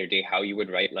other day how you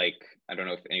would write, like, I don't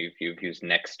know if any of you have used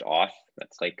Next auth.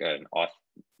 That's like an auth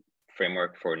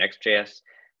framework for Next.js,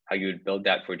 how you would build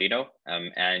that for Deno.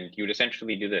 And you would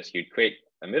essentially do this. You'd create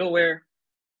a middleware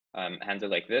handler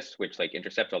like this, which like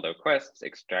intercepts all the requests,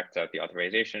 extracts out the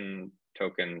authorization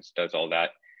tokens, does all that.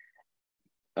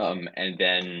 And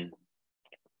then,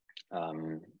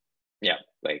 yeah,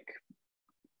 like,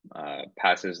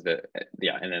 passes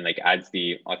and then like adds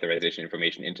the authorization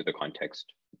information into the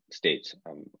context state.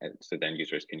 So then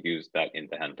users can use that in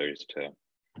the handlers to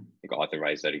like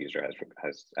authorize that a user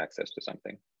has access to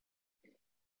something.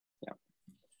 Yeah.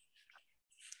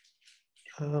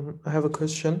 I have a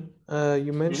question.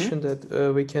 You mentioned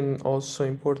that we can also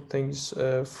import things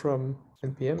from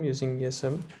NPM using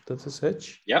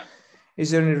ESM.sh. Yeah.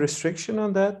 Is there any restriction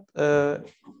on that,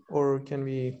 or can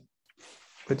we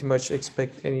pretty much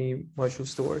expect any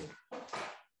modules to work?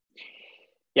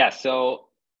 Yeah, so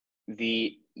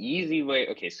the easy way,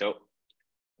 okay, so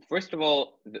first of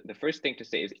all, the first thing to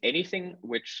say is anything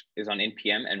which is on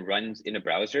NPM and runs in a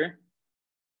browser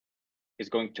is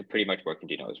going to pretty much work in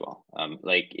Deno as well.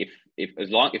 Like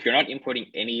if you're not importing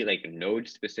any like node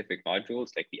specific modules,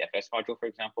 like the FS module, for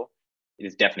example, it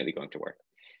is definitely going to work.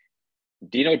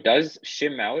 Deno does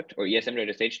shim out, or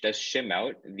ESM.sh does shim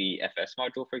out the FS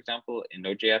module, for example, in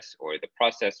Node.js, or the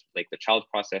process, like the child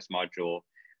process module,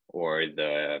 or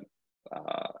the,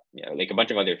 like a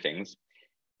bunch of other things.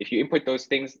 If you import those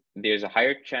things, there's a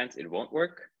higher chance it won't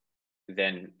work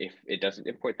than if it doesn't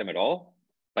import them at all,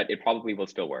 but it probably will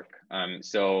still work.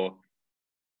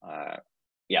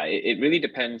 Yeah, it really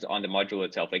depends on the module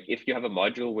itself. Like if you have a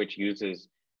module which uses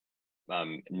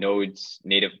Node's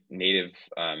native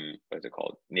what's it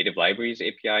called? Native libraries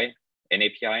API,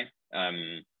 NAPI,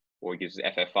 or uses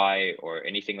FFI or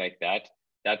anything like that,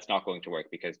 that's not going to work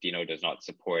because Deno does not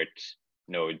support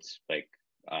Node's like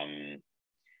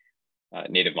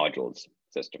native modules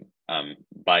system.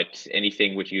 But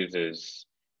anything which uses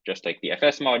just like the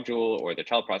FS module or the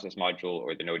child process module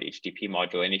or the Node HTTP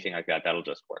module, anything like that, that'll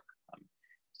just work.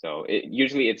 So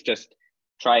usually it's just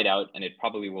try it out and it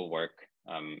probably will work.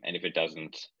 And if it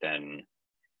doesn't, then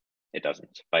it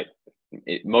doesn't. But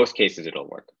most cases it'll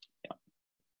work. Yeah.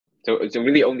 So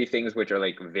really only things which are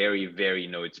like very, very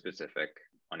node specific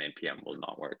on NPM will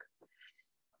not work.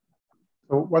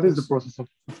 So what is the process of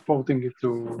exporting it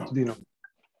to Deno?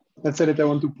 Let's say that I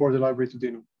want to port the library to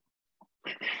Deno.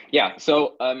 Yeah,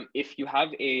 so if you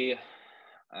have a,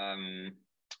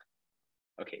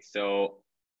 okay, so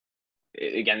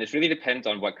again, this really depends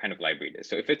on what kind of library it is.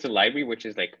 So if it's a library which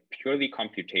is like purely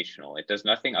computational, it does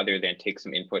nothing other than take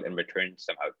some input and return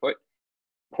some output,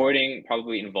 porting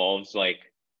probably involves like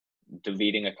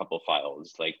deleting a couple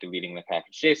files, like deleting the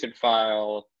package.json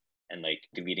file and like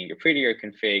deleting your prettier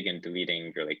config and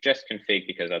deleting your like jest config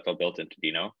because that's all built into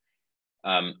Deno.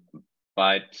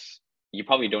 But you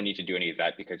probably don't need to do any of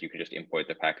that because you can just import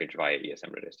the package via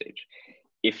ESM.sh.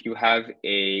 If you have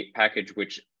a package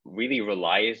which really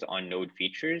relies on node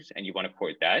features and you want to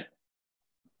port that,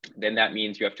 then that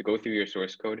means you have to go through your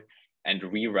source code and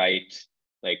rewrite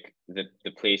like the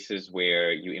places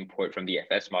where you import from the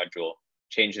FS module,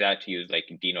 change that to use like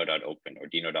deno.open or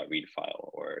deno.read file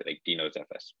or like Deno's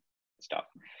FS stuff.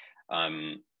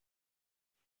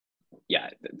 Yeah,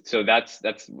 so that's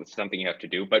something you have to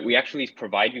do, but we actually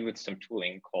provide you with some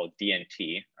tooling called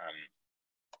DNT.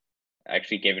 I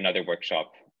actually gave another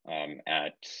workshop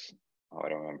at, I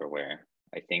don't remember where,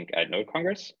 I think at Node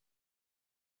Congress.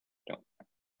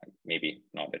 Maybe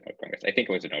not at Node Congress. I think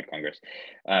it was at Node Congress,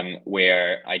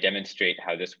 where I demonstrate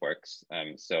how this works.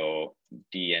 So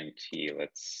DNT,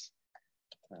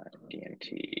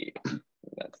 DNT,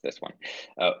 that's this one.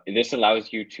 This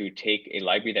allows you to take a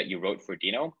library that you wrote for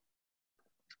Deno,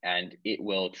 and it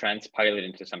will transpile it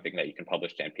into something that you can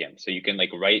publish to NPM. So you can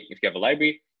like write, if you have a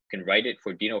library, you can write it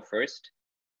for Deno first,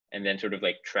 and then sort of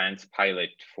like transpile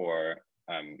it for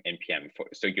NPM,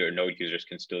 so your Node users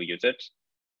can still use it,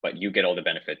 but you get all the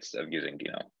benefits of using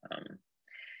Deno.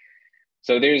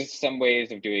 So there's some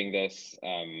ways of doing this,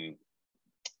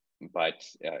 but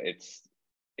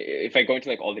if I go into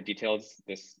like all the details,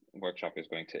 this workshop is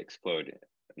going to explode.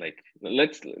 Like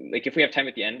if we have time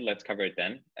at the end, let's cover it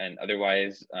then. And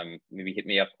otherwise, maybe hit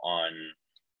me up on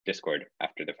Discord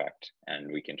after the fact and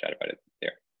we can chat about it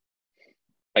there.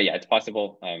 But yeah, it's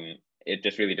possible. It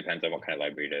just really depends on what kind of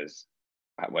library it is,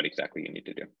 what exactly you need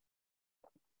to do.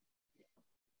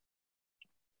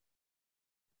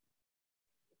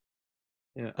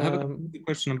 Yeah, I have a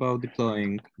question about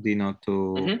deploying Deno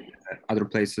to other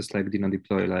places like Deno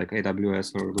deploy, like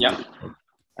AWS or Google. Yeah.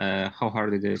 How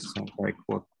hard it is? Like,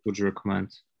 what would you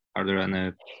recommend? Are there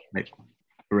any like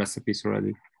recipes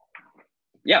already?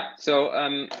 Yeah, so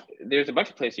there's a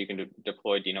bunch of places you can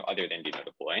deploy Deno other than Deno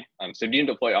deploy. So Deno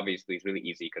deploy obviously is really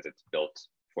easy because it's built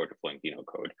for deploying Deno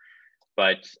code.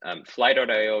 But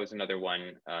fly.io is another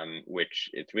one,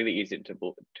 which it's really easy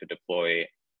to deploy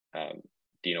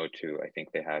Deno to. I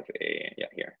think they have a,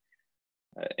 here,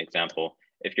 example.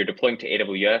 If you're deploying to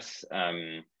AWS,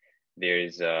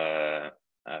 there's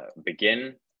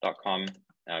begin.com.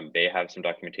 They have some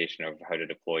documentation of how to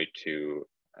deploy to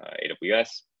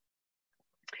AWS.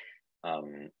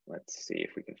 Let's see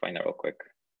if we can find that real quick.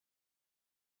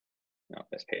 No,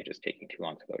 this page is taking too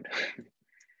long to load.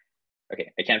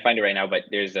 Okay, I can't find it right now, but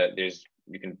you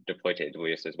can deploy to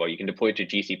AWS as well. You can deploy to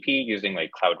GCP using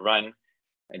like Cloud Run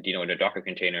and Deno in a Docker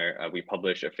container. We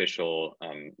publish official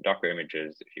Docker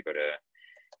images. If you go to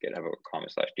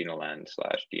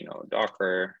github.com/denoland/Deno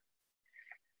Docker.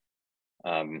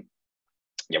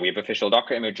 Yeah, we have official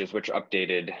Docker images which are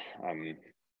updated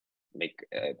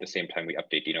at the same time we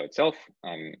update Deno itself.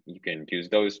 You can use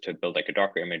those to build like a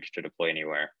Docker image to deploy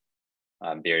anywhere.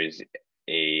 There's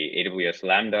a AWS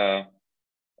Lambda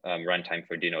runtime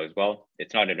for Deno as well.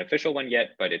 It's not an official one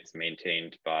yet, but it's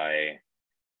maintained by,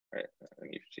 let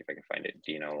me see if I can find it,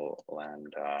 Deno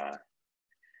Lambda.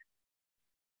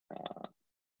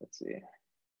 Let's see,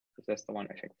 is this the one?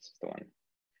 I think this is the one.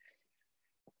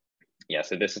 Yeah,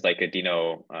 so this is like a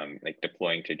Deno, like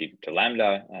deploying to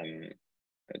Lambda.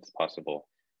 It's possible.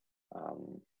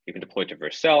 You can deploy to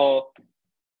Vercel.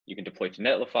 You can deploy to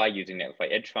Netlify using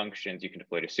Netlify edge functions. You can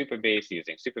deploy to Supabase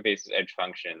using Supabase's edge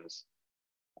functions.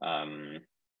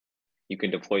 You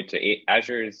can deploy to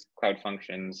Azure's cloud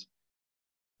functions.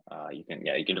 You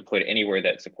can deploy to anywhere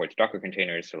that supports Docker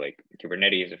containers. So like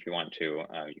Kubernetes, if you want to,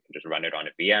 you can just run it on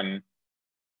a VM.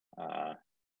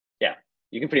 Yeah,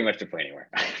 you can pretty much deploy anywhere.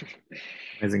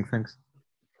 Amazing, thanks.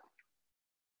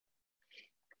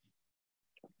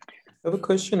 I have a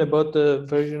question about the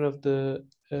version of the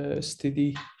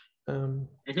std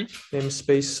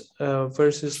namespace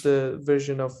versus the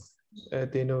version of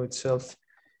Deno itself.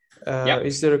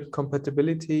 Is there a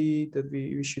compatibility that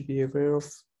we should be aware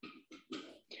of?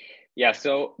 Yeah,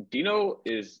 so Deno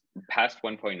is past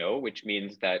 1.0, which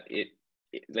means that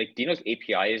like Deno's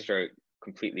APIs are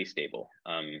completely stable.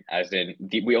 As in,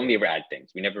 we only ever add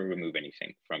things. We never remove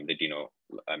anything from the Deno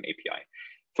API.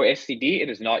 For SCD, it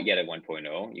is not yet at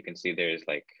 1.0. You can see there's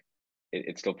like,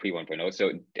 it's still pre 1.0.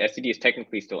 So SCD is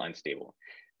technically still unstable,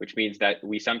 which means that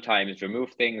we sometimes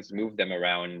remove things, move them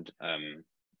around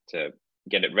to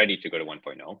get it ready to go to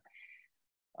 1.0.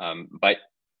 But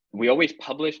we always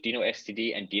publish Deno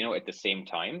STD and Deno at the same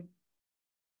time,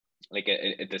 like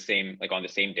on the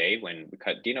same day. When we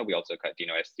cut Deno, we also cut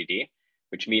Deno STD,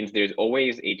 which means there's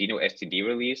always a Deno STD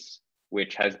release,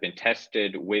 which has been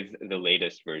tested with the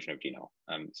latest version of Deno.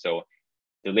 So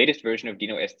the latest version of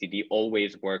Deno STD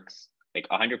always works, like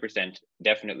 100%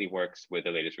 definitely works with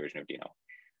the latest version of Deno.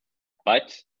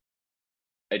 But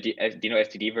a Deno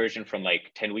STD version from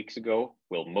like 10 weeks ago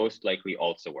will most likely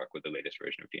also work with the latest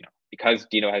version of Deno. Because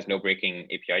Deno has no breaking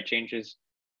API changes,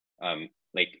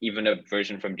 like even a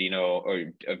version from Deno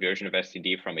or a version of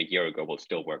STD from a year ago will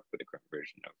still work with the current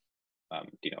version of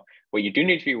Deno. What you do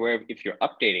need to be aware of if you're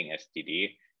updating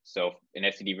STD, so an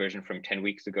STD version from 10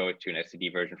 weeks ago to an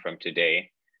STD version from today,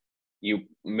 you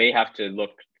may have to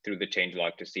look through the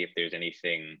changelog to see if there's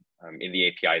anything in the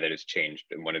API that has changed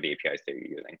in one of the APIs that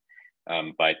you're using.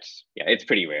 But yeah, it's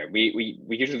pretty rare. We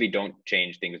usually don't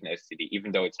change things in STD,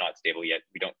 even though it's not stable yet.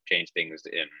 We don't change things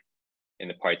in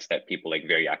the parts that people like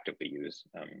very actively use.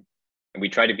 And we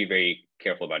try to be very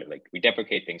careful about it. Like we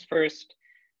deprecate things first,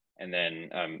 and then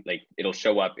like it'll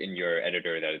show up in your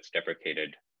editor that it's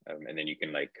deprecated, and then you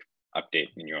can like update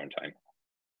in your own time.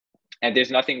 And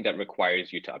there's nothing that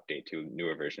requires you to update to a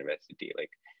newer version of STD. Like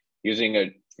using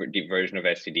a version of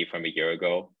STD from a year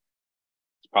ago,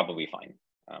 it's probably fine.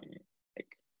 Like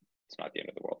it's not the end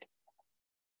of the world.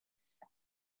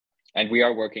 And we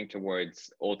are working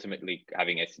towards ultimately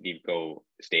having STD go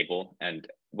stable. And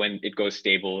when it goes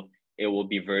stable, it will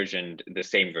be versioned the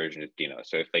same version as Deno.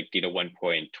 So if like Deno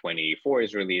 1.24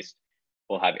 is released,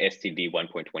 we'll have STD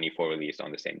 1.24 released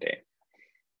on the same day.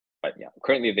 But yeah,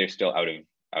 currently they're still out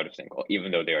of sync,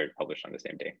 even though they are published on the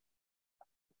same day.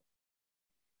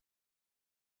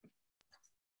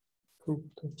 Cool,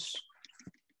 thanks.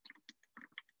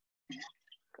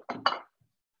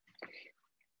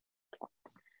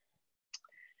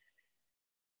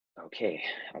 Okay,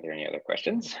 are there any other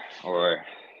questions? Or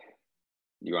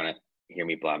do you want to hear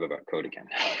me blab about code again?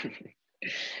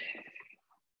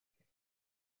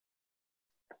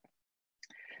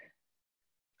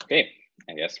 Okay,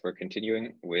 I guess we're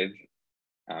continuing with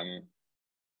talking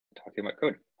about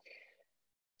code.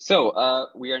 So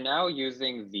we are now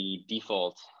using the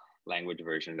default language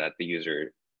version that the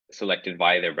user selected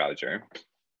via their browser.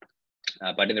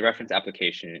 But in the reference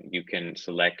application, you can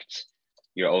select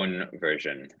your own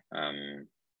version on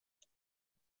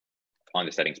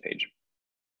the settings page.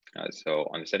 So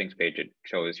on the settings page, it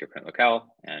shows your current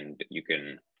locale, and you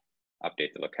can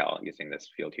update the locale using this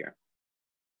field here.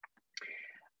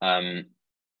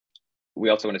 We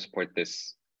also want to support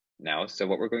this now. So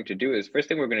what we're going to do is, first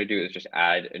thing we're going to do is just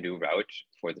add a new route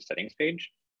for the settings page.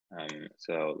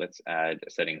 So let's add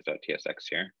settings.tsx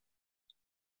here.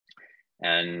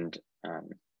 And am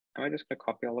I just going to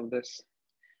copy all of this?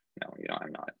 No,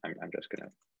 I'm not. I'm just going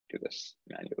to do this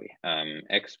manually.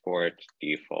 Export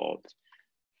default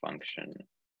function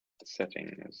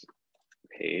settings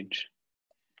page.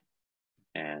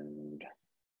 And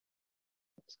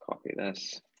let's copy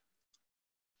this.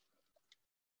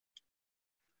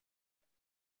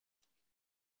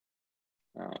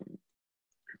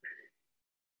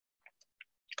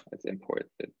 let's import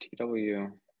the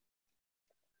TW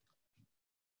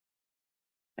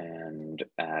and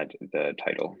add the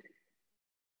title.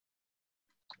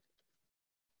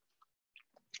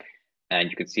 And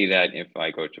you can see that if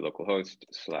I go to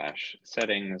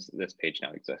localhost/settings, this page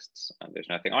now exists. There's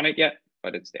nothing on it yet,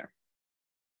 but it's there.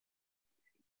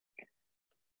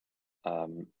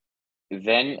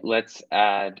 Then let's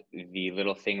add the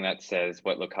little thing that says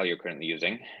what locale you're currently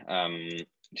using.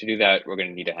 To do that, we're going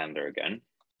to need a handler again,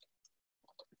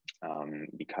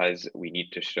 because we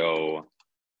need to show,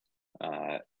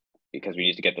 because we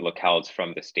need to get the locales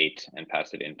from the state and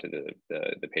pass it into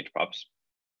the page props.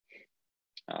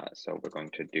 So we're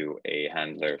going to do a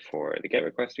handler for the GET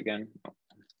request again.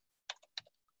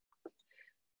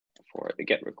 For the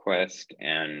GET request,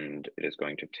 and it is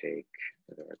going to take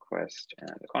the request and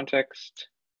the context,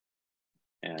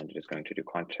 and it is going to do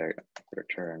context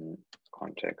return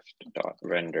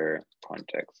context.render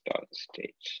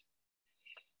context.state.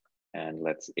 And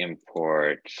let's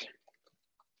import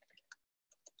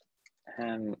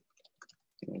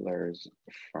handlers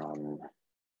from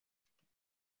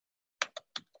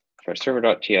for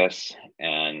server.ts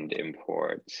and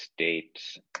import state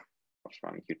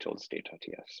from util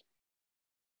state.ts.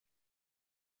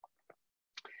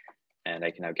 And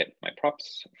I can now get my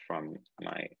props from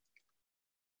my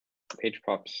page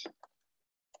props.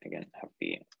 Again, have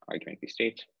the argument be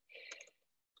state.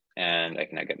 And I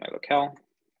can now get my locale.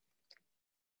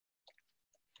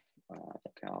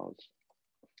 Locales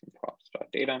from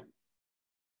props.data.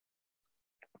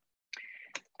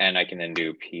 And I can then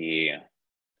do p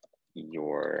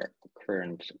your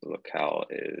current locale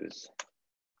is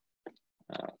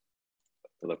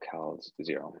locales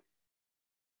 0.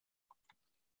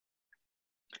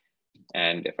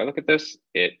 And if I look at this,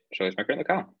 it shows my current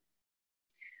locale.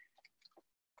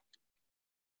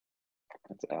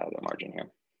 Let's add a margin here.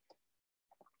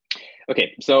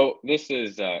 Okay, so this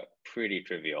is pretty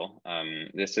trivial.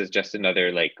 This is just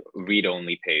another like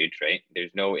read-only page, right?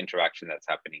 There's no interaction that's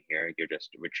happening here. You're just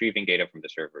retrieving data from the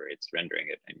server. It's rendering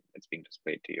it and it's being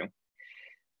displayed to you.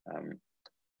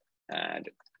 Add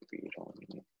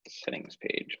read-only settings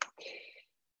page.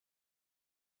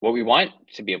 What we want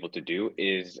to be able to do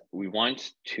is we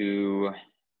want to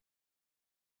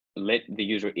let the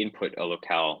user input a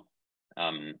locale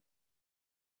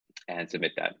and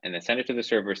submit that, and then send it to the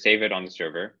server, save it on the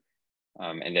server.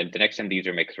 And then the next time the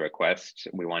user makes a request,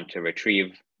 we want to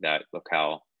retrieve that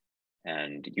locale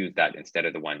and use that instead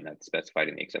of the one that's specified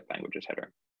in the accept languages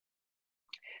header.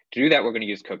 To do that, we're going to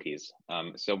use cookies.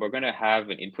 So we're going to have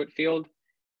an input field,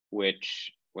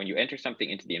 which when you enter something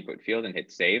into the input field and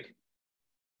hit save,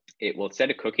 it will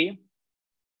set a cookie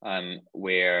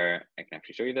where I can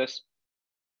actually show you this.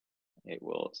 It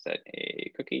will set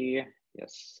a cookie,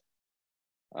 yes,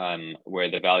 where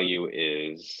the value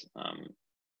is,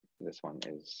 this one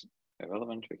is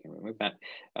irrelevant, we can remove that,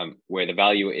 where the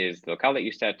value is the locale that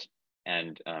you set,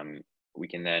 and we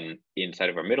can then, inside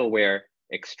of our middleware,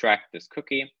 extract this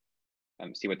cookie,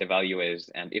 see what the value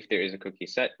is, and if there is a cookie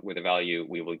set with a value,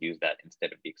 we will use that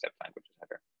instead of the accept languages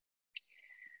header.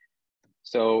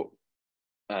 So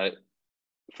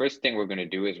first thing we're going to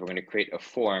do is we're going to create a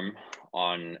form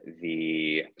on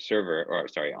the server, or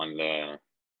sorry, on the,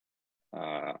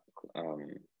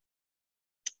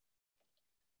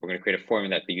 we're going to create a form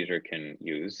that the user can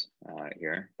use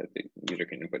here, that the user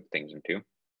can input things into,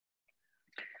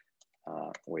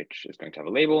 which is going to have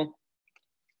a label.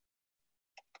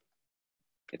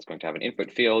 It's going to have an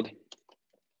input field,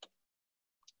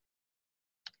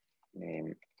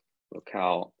 name,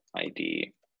 locale,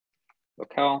 ID,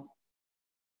 locale.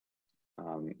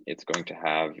 It's going to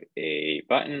have a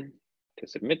button to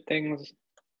submit things.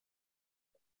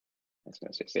 It's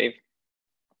going to say save.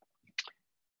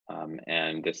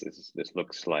 And this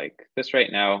looks like this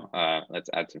right now. Let's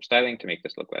add some styling to make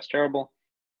this look less terrible.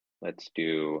 Let's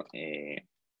do a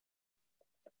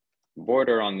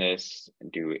border on this,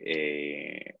 do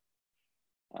a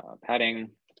padding,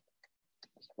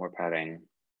 some more padding.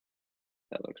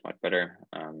 That looks much better.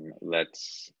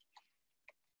 Let's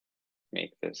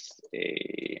make this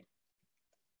a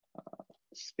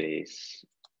space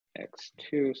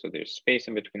x2, so there's space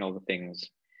in between all the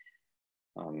things.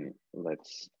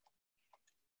 Let's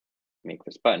make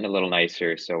this button a little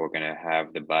nicer. So we're going to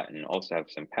have the button also have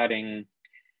some padding.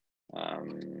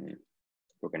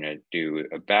 We're going to do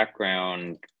a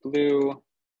background blue.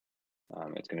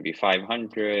 It's going to be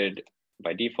 500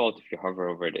 by default. If you hover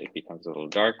over it, it becomes a little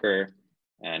darker.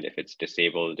 And if it's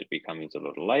disabled, it becomes a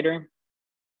little lighter.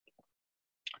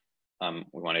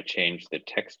 We want to change the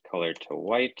text color to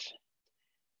white.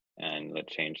 And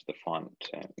let's change the font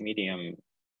to medium.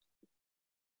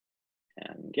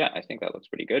 And And yeah, I think that looks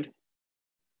pretty good.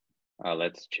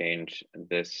 Let's change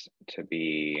this to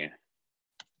be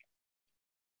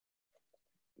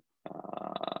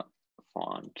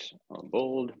font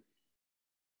bold.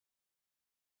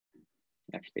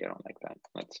 Actually, I don't like that.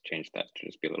 Let's change that to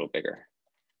just be a little bigger.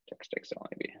 Text XL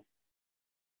maybe.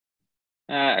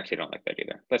 Actually, I don't like that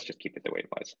either. Let's just keep it the way it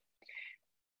was.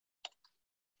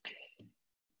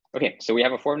 Okay, so we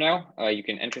have a form now. You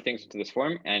can enter things into this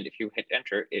form, and if you hit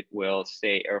enter, it will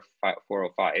say error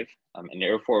 405. And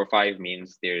error 405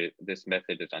 means this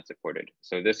method is unsupported.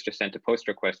 So this just sent a post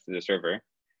request to the server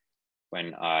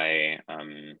when I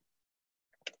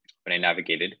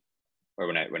navigated, or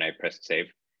when I pressed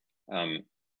save.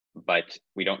 But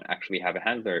we don't actually have a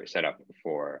handler set up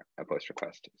for a post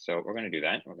request. So we're going to do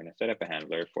that. We're going to set up a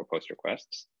handler for post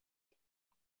requests.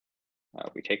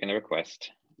 We take in the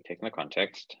request, we take in the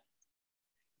context.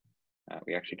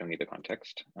 We actually don't need the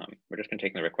context. We're just going to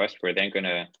take in the request. We're then going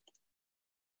to,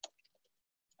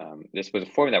 this was a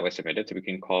form that was submitted, so we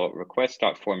can call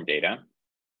request.formData.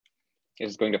 This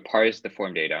is going to parse the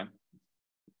form data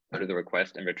out of the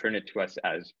request and return it to us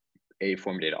as a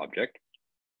form data object.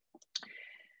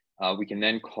 We can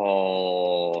then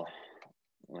call,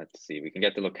 let's see, we can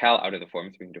get the locale out of the form.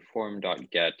 So we can do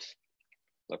form.get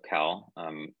locale.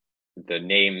 The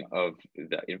name of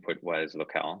the input was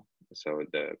locale. So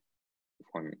the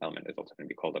form element is also going to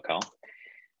be called locale.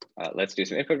 Let's do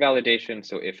some input validation.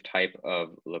 So if type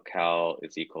of locale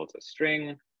is equal to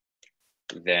string,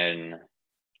 then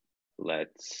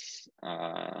let's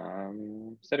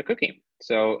set a cookie.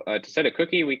 So to set a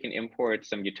cookie, we can import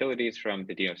some utilities from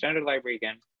the Deno standard library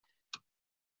again.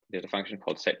 There's a function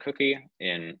called setCookie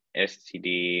in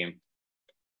std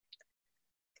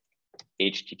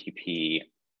http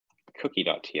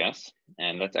cookie.ts.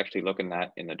 And let's actually look in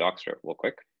that in the docs real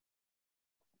quick.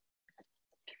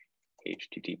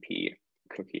 http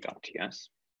cookie.ts.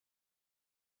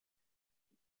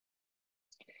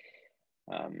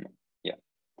 Yeah,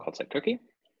 called setCookie.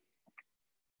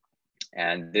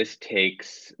 And this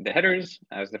takes the headers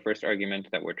as the first argument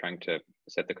that we're trying to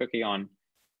set the cookie on.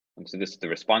 And so this is the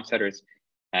response headers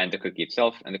and the cookie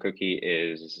itself. And the cookie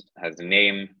has a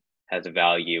name, has a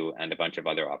value, and a bunch of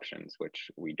other options,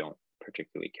 which we don't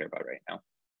particularly care about right now.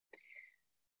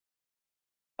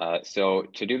 So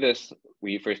to do this,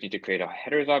 we first need to create a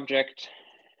headers object,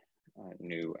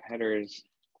 new headers.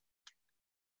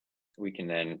 We can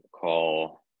then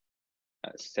call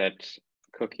set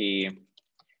cookie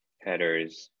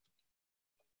headers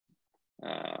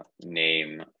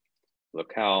name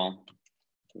locale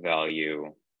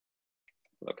value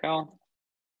locale.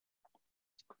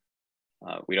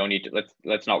 We don't need to,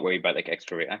 let's not worry about like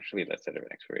expiration. Actually, let's set an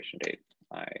expiration date.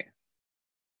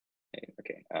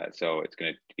 Okay, so it's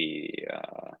going to be,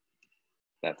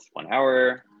 that's 1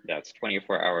 hour, that's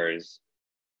 24 hours,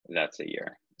 that's a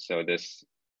year. So this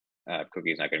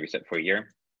cookie is not going to be set for a year.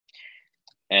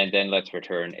 And then let's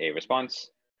return a response,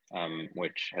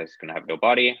 which is going to have no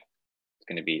body. It's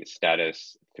going to be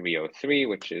status 303,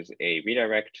 which is a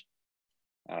redirect.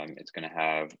 It's going to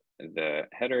have the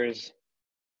headers,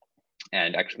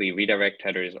 and actually redirect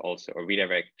headers also, or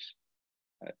redirect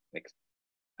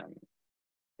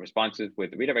responses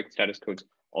with redirect status codes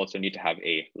also need to have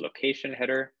a location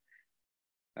header,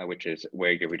 which is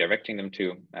where you're redirecting them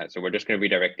to. So we're just going to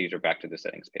redirect these back to the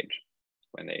settings page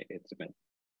when they hit submit.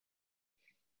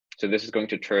 So this is going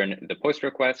to turn the post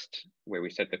request where we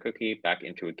set the cookie back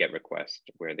into a get request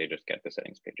where they just get the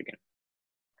settings page again.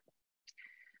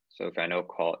 So if I now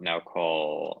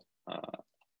call,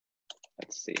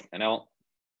 let's see, NL,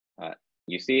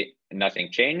 you see nothing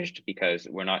changed because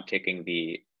we're not taking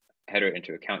the header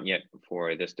into account yet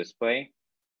for this display.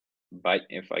 But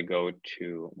if I go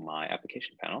to my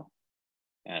application panel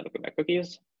and look at my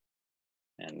cookies,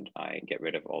 and I get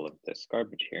rid of all of this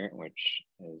garbage here, which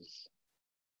is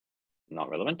not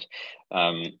relevant,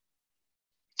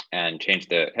 and change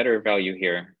the header value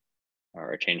here,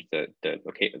 or change the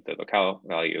locale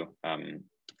value,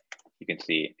 you can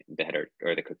see the header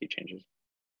or the cookie changes.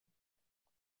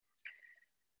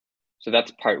 So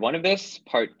that's part one of this.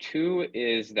 Part two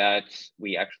is that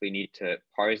we actually need to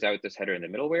parse out this header in the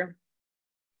middleware.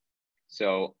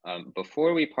 So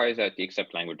before we parse out the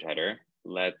accept language header,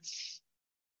 let's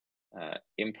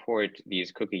import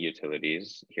these cookie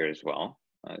utilities here as well.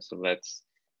 So let's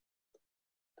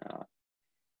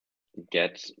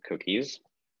get cookies.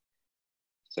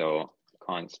 So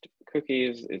const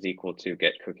cookies is equal to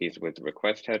get cookies with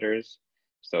request headers.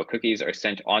 So cookies are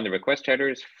sent on the request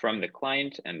headers from the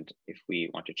client, and if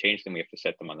we want to change them, we have to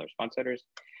set them on the response headers.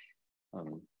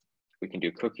 We can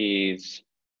do cookies,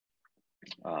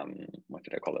 what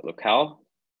did I call it, locale.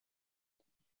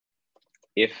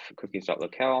 if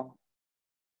cookies.locale,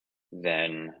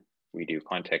 then we do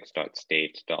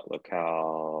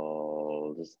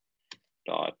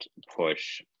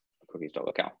context.state.locales.push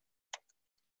cookies.locale.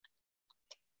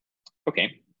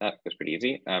 Okay, that was pretty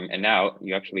easy. And now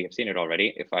you actually have seen it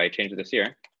already. If I change this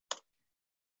here,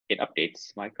 it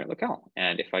updates my current locale.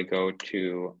 And if I go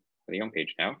to the home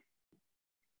page now,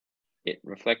 it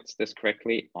reflects this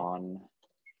correctly on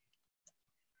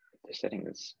the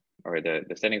settings, or the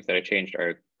settings that I changed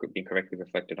are being correctly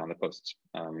reflected on the posts.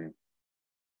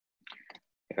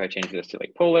 If I change this to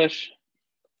like Polish,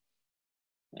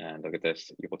 and look at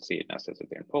this, you will see it now says it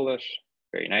there in Polish.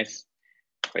 Very nice.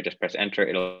 If I just press enter,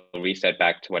 it'll reset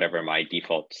back to whatever my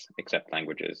default accept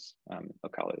languages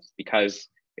locale is, because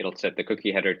it'll set the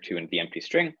cookie header to the empty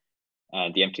string.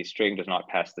 The empty string does not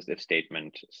pass this if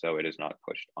statement, so it is not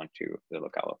pushed onto the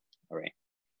locale array.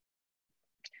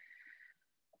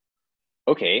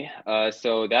 Okay,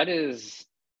 so that is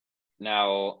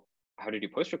now how to do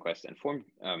post requests and form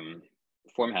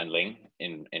handling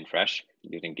in Fresh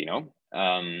using Deno.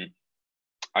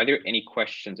 Are there any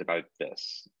questions about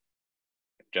this?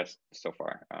 Just so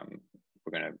far,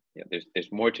 we're gonna, yeah,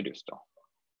 there's more to do still.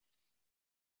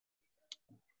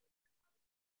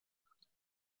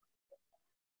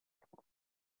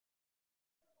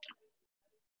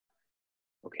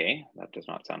 Okay, that does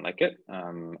not sound like it.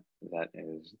 That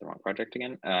is the wrong project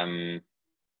again.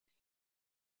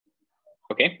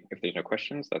 Okay, if there's no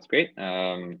questions, that's great.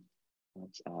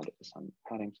 Let's add some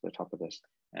padding to the top of this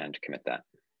and commit that.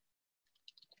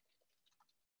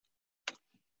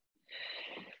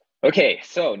 Okay,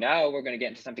 so now we're going to get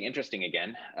into something interesting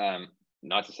again.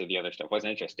 Not to say the other stuff wasn't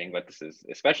interesting, but this is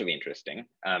especially interesting,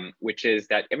 which is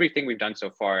that everything we've done so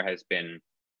far has been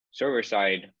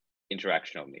server-side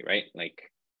interaction only, right?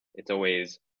 Like it's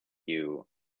always you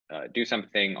do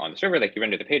something on the server, like you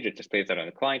render the page, it displays that on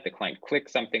the client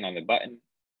clicks something on the button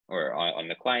or on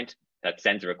the client, that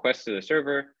sends a request to the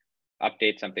server,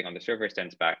 updates something on the server,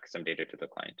 sends back some data to the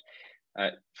client.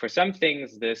 For some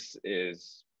things, this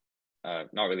is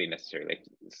not really necessary. Like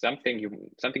something you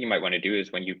might want to do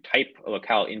is when you type a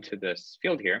locale into this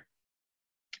field here,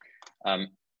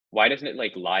 why doesn't it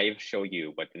like live show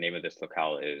you what the name of this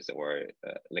locale is, or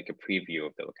like a preview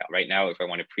of the locale? Right now, if I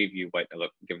want to preview what a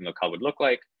given locale would look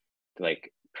like, to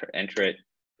like enter it,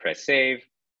 press save,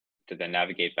 to then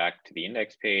navigate back to the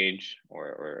index page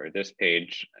or this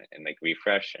page and like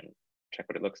refresh and check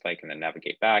what it looks like and then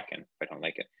navigate back. And if I don't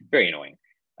like it, very annoying.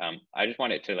 I just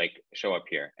want it to like show up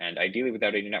here, and ideally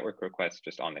without any network requests,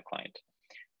 just on the client.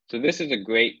 So this is a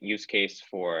great use case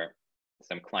for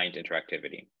some client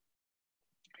interactivity.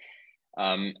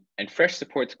 And Fresh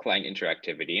supports client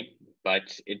interactivity,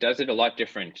 but it does it a lot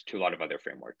different to a lot of other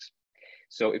frameworks.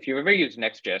 So if you've ever used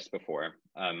Next.js before,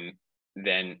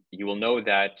 then you will know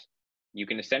that you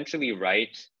can essentially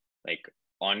write like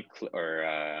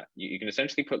you can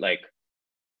essentially put like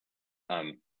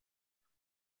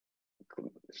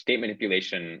state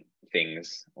manipulation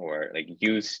things, or like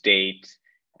use state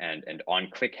and on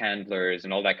click handlers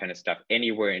and all that kind of stuff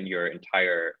anywhere in your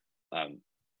entire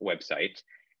website.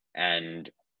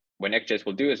 And what Next.js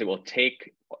will do is it will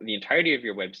take the entirety of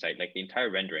your website, like the entire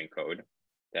rendering code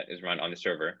that is run on the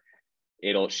server,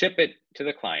 it'll ship it to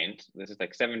the client. This is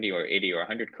like 70 or 80 or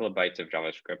 100 kilobytes of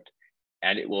JavaScript,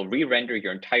 and it will re-render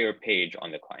your entire page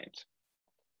on the client.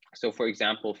 So for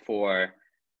example, for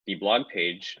the blog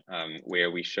page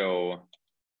where we show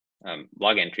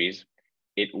blog entries,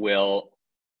 it will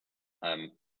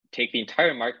take the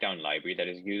entire markdown library that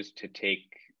is used to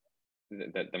take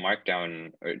the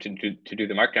markdown, or to do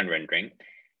the markdown rendering,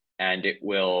 and it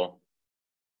will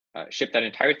ship that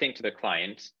entire thing to the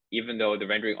client. Even though the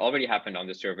rendering already happened on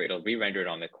the server, it'll re-render it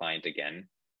on the client again.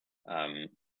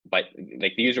 But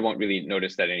like the user won't really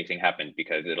notice that anything happened,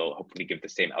 because it'll hopefully give the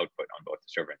same output on both the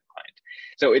server and the client.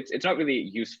 So it's not really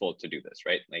useful to do this,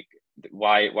 right? Like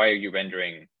why are you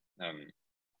rendering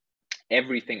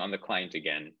everything on the client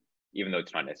again, even though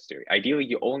it's not necessary? Ideally,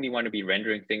 you only want to be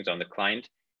rendering things on the client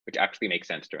which actually makes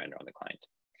sense to render on the client.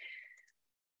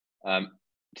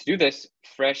 To do this,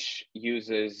 Fresh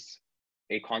uses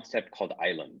a concept called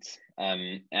islands.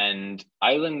 And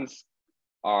islands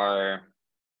are,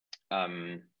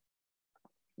 yeah,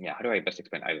 how do I best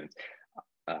explain islands?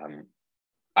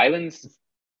 Islands,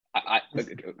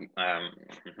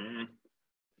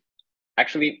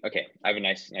 actually, okay, I have a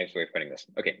nice way of putting this.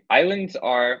 Okay, islands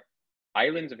are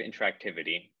islands of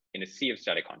interactivity in a sea of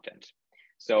static content.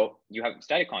 So you have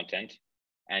static content,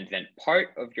 and then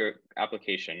part of your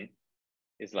application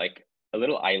is like a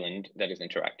little island that is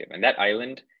interactive. And that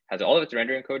island has all of its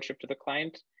rendering code shipped to the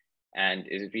client, and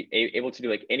is able to do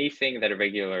like anything that a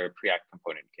regular Preact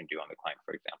component can do on the client,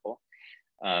 for example.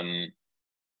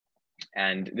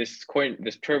 And this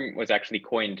term was actually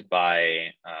coined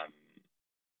by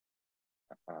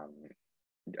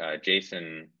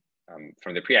Jason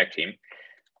from the Preact team.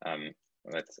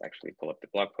 Let's actually pull up the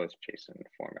blog post, JSON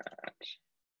format.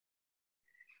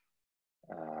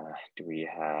 Do we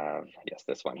have, yes,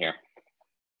 this one here.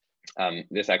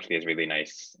 This actually is a really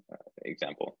nice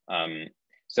example.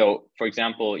 So for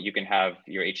example, you can have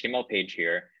your HTML page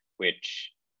here,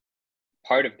 which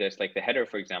part of this, like the header,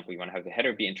 for example, you want to have the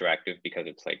header be interactive because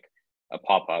it's like a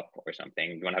pop-up or something.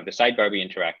 You want to have the sidebar be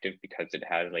interactive because it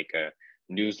has like a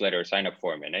newsletter sign up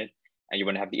form in it. And you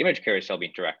want to have the image carousel be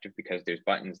interactive because there's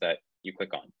buttons that you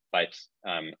click on. But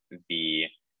the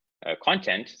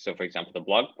content, so for example, the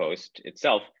blog post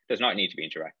itself does not need to be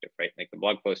interactive, right? Like the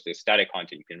blog post is static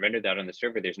content. You can render that on the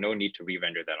server. There's no need to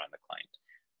re-render that on the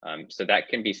client. So that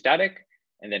can be static.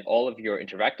 And then all of your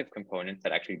interactive components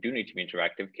that actually do need to be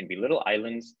interactive can be little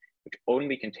islands, which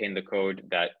only contain the code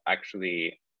that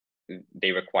actually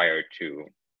they require to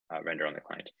render on the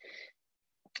client.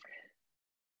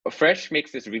 Fresh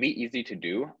makes this really easy to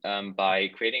do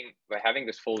by having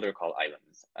this folder called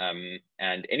islands.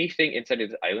 And anything inside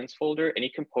of the islands folder, any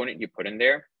component you put in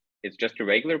there is just a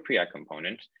regular Preact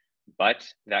component, but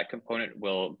that component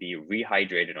will be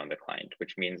rehydrated on the client,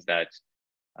 which means that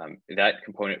that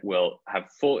component will have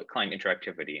full client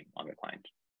interactivity on the client.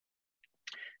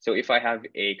 So if I have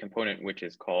a component which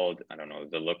is called, I don't know,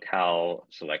 the locale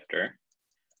selector,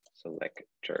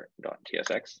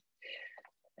 selector.tsx,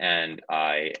 and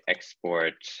I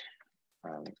export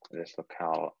this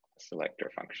locale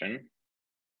selector function,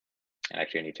 and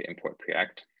actually I need to import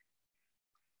Preact.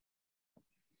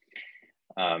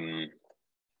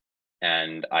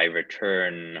 And I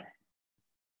return,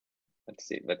 let's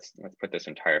see, let's put this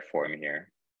entire form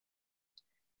here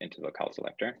into the locale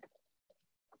selector.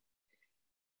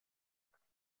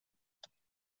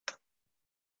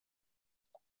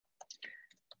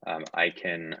 I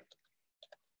can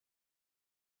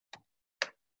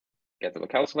get the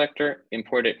locale selector,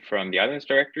 import it from the islands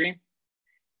directory.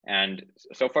 And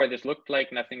so far this looked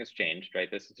like nothing has changed, right?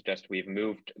 This is just, we've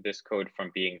moved this code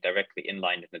from being directly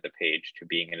inlined into the page to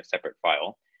being in a separate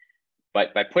file.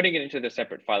 But by putting it into the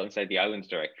separate file inside the islands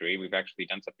directory, we've actually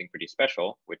done something pretty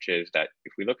special, which is that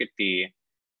if we look at the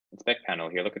inspect panel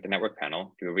here, look at the network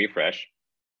panel, do a refresh,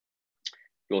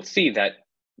 you'll see that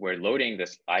we're loading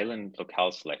this island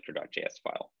locale selector.js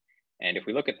file. And if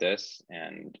we look at this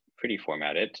and pretty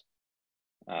format it,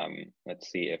 let's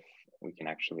see if we can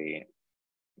actually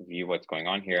view what's going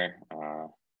on here.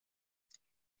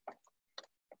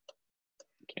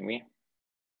 Can we?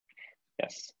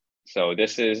 Yes. So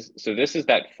this is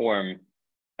that form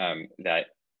that,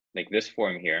 like this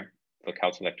form here,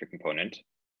 locale selector component,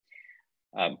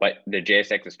 but the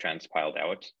JSX is transpiled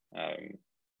out.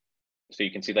 So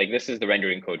you can see, like, this is the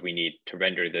rendering code we need to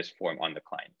render this form on the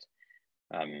client.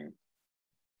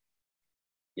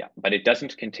 Yeah, but it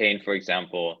doesn't contain, for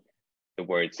example, the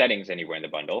word settings anywhere in the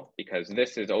bundle, because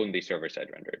this is only server-side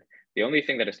rendered. The only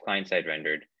thing that is client-side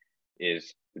rendered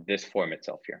is this form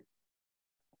itself here.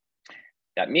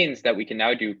 That means that we can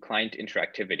now do client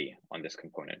interactivity on this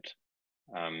component.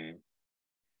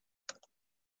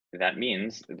 That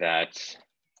means that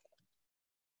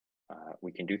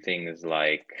we can do things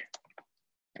like,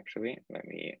 actually, let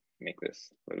me make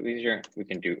this a little easier. We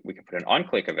can put an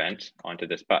on-click event onto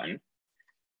this button.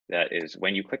 That is,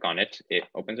 when you click on it, it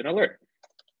opens an alert.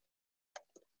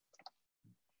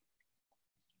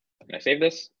 And I save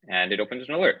this, and it opens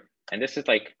an alert. And this is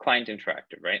like client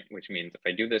interactive, right? Which means if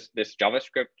I do this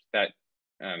JavaScript that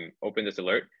opened this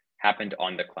alert happened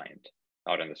on the client,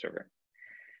 not on the server.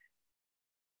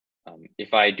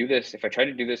 If I try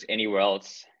to do this anywhere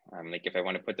else, like if I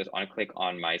want to put this on click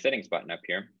on my settings button up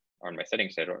here, or on my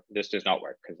settings header, this does not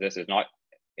work because this is not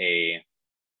a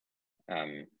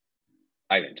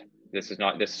island. This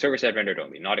server-side rendered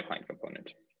only, not a client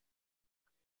component.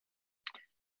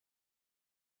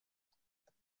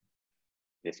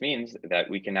 This means that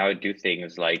we can now do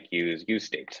things like use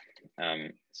state.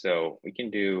 So we can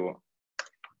do,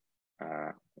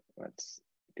 let's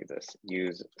do this,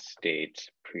 use state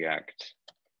Preact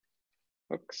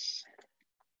hooks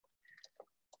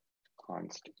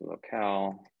const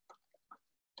locale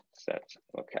set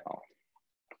locale,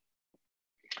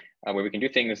 where we can do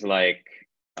things like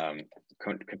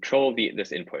control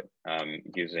this input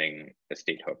using the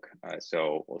state hook.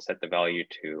 So we'll set the value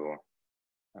to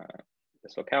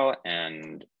this locale,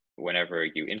 and whenever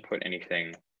you input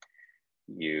anything,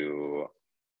 you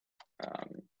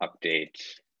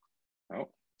update. Oh,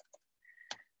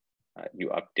 you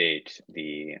update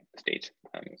the state.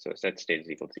 So set state is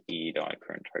equal to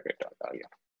e.currentTarget.value.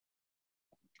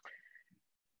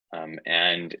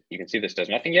 And you can see this does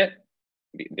nothing yet,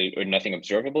 or nothing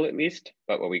observable at least.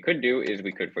 But what we could do is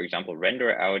we could, for example,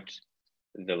 render out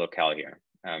the locale here.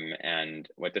 And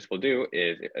what this will do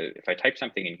is if I type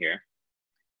something in here,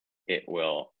 it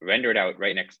will render it out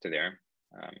right next to there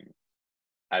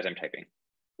as I'm typing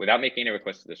without making a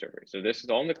request to the server. So this is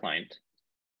all in the client,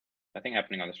 nothing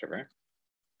happening on the server.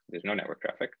 There's no network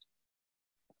traffic.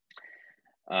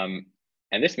 And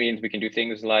this means we can do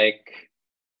things like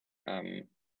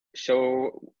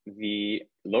show the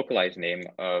localized name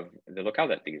of the locale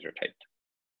that the user typed.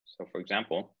 So for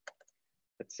example,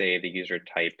 let's say the user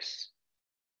types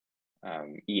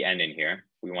EN in here.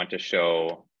 We want to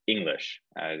show English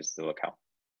as the locale.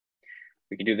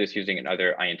 We can do this using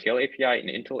another INTL API, an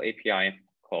Intel API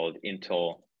called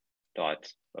intel.locale.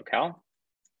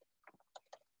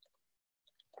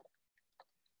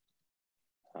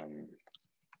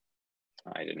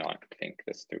 I did not think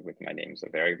this through with my names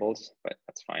of variables, but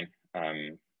that's fine.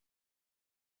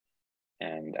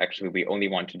 And actually, we only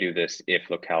want to do this if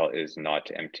locale is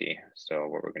not empty. So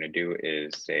what we're going to do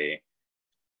is say,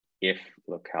 if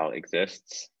locale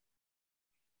exists,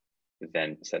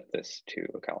 then set this to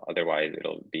locale. Otherwise,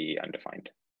 it'll be undefined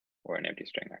or an empty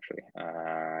string, actually.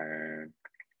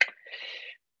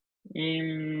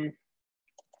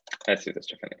 Let's do this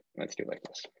differently. Let's do it like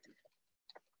this.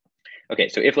 Okay,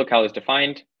 so if locale is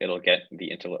defined, it'll get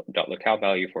the intel.locale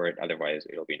value for it. Otherwise,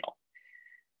 it'll be null.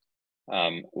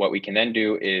 What we can then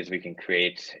do is we can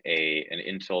create an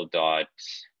intel dot,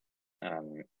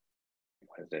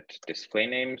 display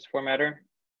names formatter,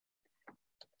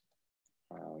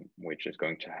 which is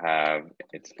going to have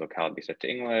its locale be set to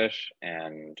English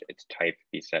and its type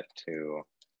be set to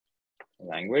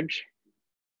language.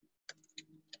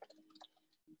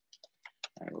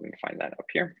 And we're going to find that up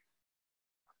here.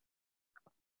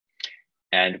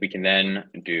 And we can then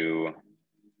do,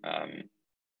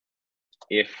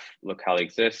 if locale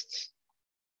exists,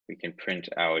 we can print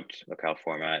out locale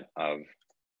format of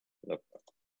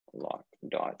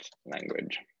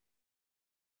loc.language.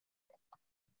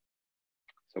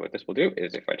 So what this will do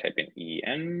is if I type in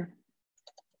EN,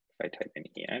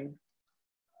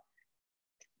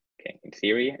 okay, in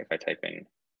theory, if I type in,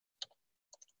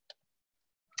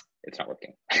 it's not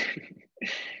working.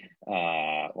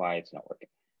 Why it's not working?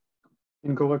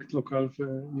 Incorrect locale for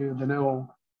the error.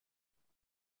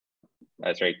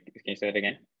 Sorry, can you say that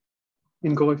again?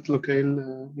 Incorrect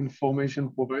locale information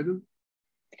provided.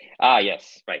 Ah,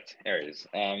 yes, right, errors.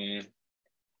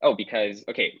 Oh, because,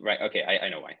 okay, right, okay, I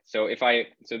know why. So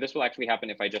so this will actually happen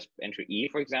if I just enter E,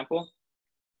 for example.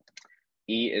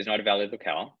 E is not a valid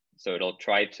locale, so it'll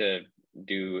try to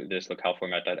do this locale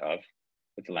format.of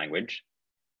with the language,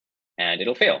 and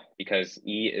it'll fail because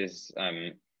E is,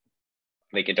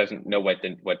 like it doesn't know what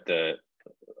the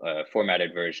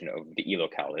formatted version of the E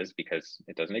locale is because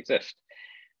it doesn't exist.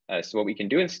 So what we can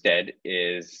do instead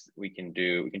is we can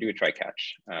do a try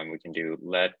catch. We can do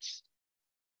let's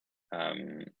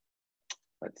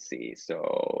see.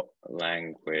 So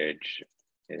language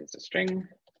is a string,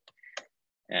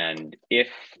 and if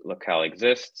locale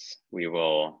exists, we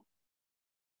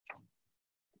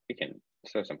can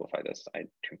so simplify this. I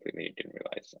completely didn't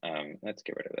realize. Let's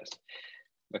get rid of this.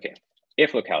 Okay,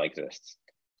 if locale exists,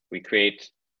 we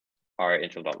create our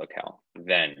intel.locale.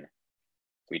 Then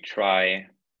we try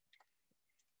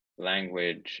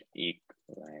language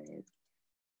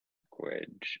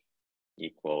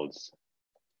equals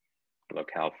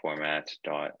locale format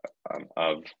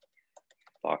of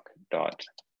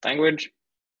loc.language.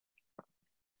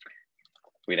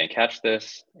 We then catch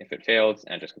this if it fails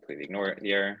and just completely ignore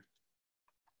the error.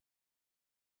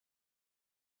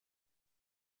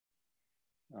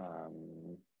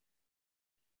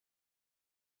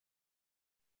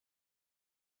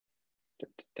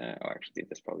 Oh, actually,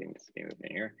 this probably needs to be moved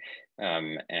in here.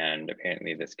 And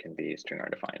apparently this can be string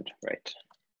undefined, right?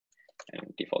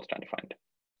 And defaults to undefined.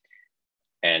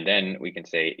 And then we can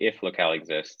say if locale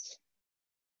exists,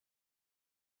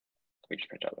 we just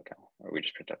print out locale, or we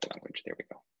just print out the language. There we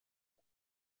go.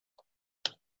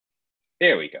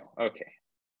 There we go. Okay,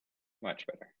 much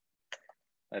better.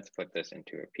 Let's put this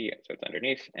into a P so it's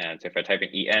underneath. And so if I type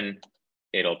in EN,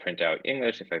 it'll print out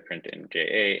English. If I print in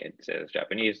JA, it says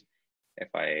Japanese. If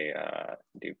I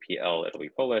do PL, it'll be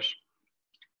Polish,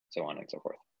 so on and so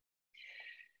forth.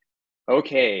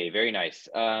 Okay, very nice.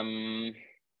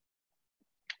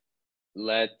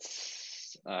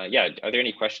 Let's, yeah, are there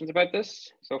any questions about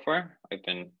this so far? I've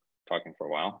been talking for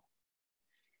a while.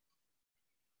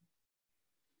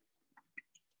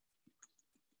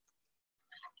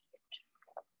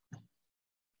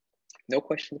 No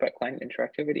questions about client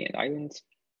interactivity and islands?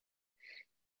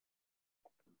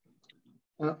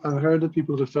 I've heard that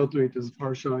people refer to it as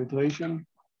partial iteration.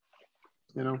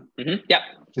 You know, yeah,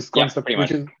 this concept, pretty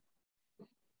which much. is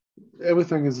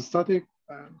everything is static,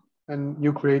 and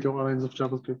you create your lines of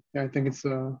JavaScript. Yeah, I think it's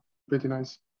pretty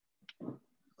nice.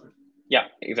 Yeah,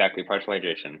 exactly. Partial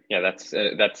iteration. Yeah, that's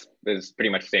pretty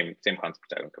much same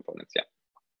concept of island components. Yeah,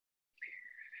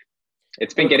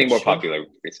 it's been getting more popular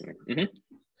recently.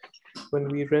 When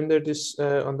we render this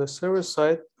on the server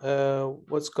side,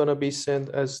 what's gonna be sent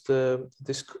as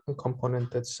this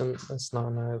component that's now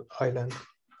an island?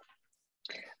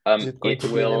 Is it going to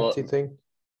be an empty thing?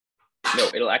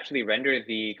 No, it'll actually render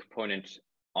the component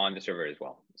on the server as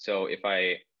well. So if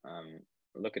I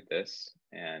look at this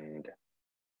and,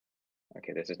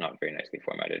 okay, this is not very nicely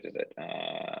formatted, is it?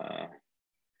 How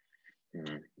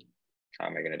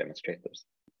am I going to demonstrate this?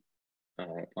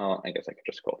 Well, I guess I could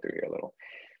just scroll through here a little.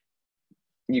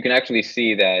 You can actually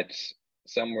see that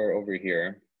somewhere over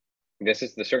here, this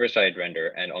is the server-side render,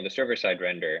 and on the server-side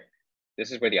render,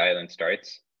 this is where the island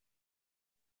starts.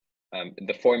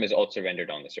 The form is also rendered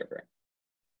on the server.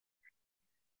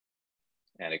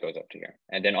 And it goes up to here.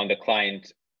 And then on the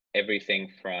client, everything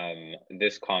from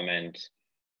this comment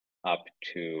up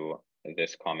to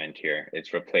this comment here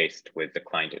is replaced with the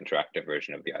client interactive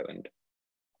version of the island.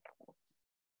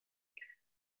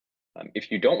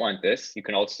 If you don't want this, you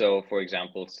can also, for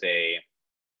example, say,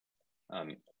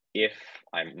 if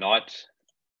I'm not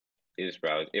is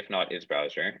browser, if not is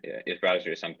browser. Is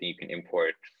browser is something you can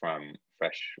import from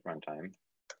fresh runtime.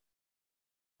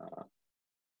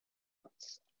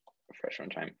 Fresh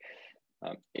runtime.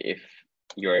 If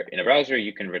you're in a browser,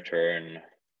 you can return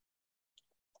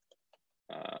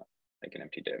like an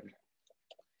empty div.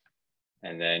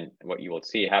 And then what you will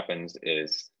see happens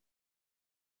is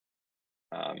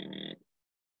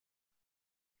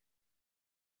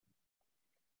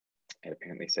it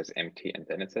apparently says empty and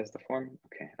then it says the form.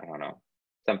 Okay, I don't know.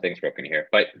 Something's broken here,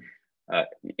 but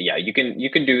yeah, you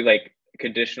can do like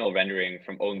conditional rendering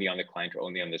from only on the client or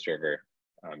only on the server,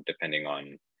 depending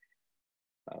on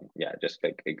yeah, just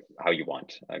like how you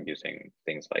want, using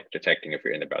things like detecting if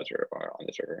you're in the browser or on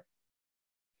the server.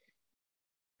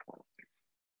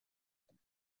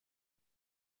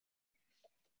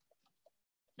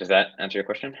 Does that answer your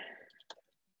question?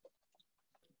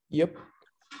 Yep.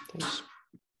 Thanks.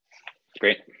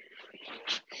 Great.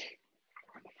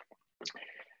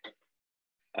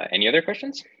 Any other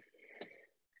questions?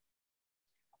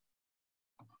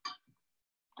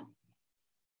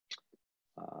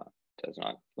 Does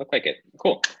not look like it.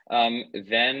 Cool.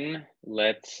 Then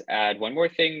let's add one more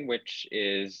thing, which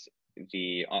is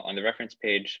on the reference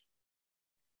page.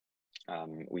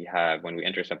 We have, when we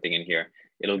enter something in here,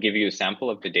 it'll give you a sample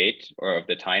of the date or of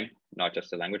the time, not just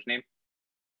the language name.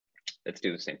 Let's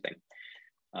do the same thing.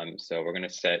 So we're going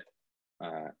to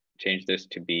change this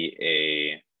to be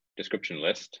a description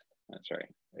list. Sorry,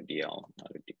 a DL,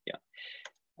 not a D, yeah.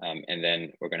 And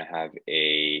then we're going to have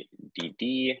a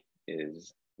DD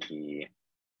is the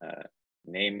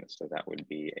name, so that would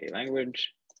be a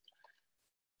language,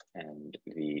 and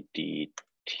the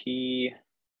DT,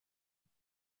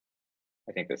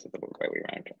 I think this is the right way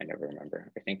around. I never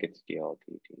remember. I think it's DL,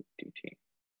 DT,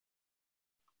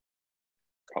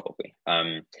 probably.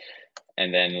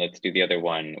 And then let's do the other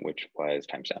one, which was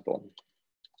time sample.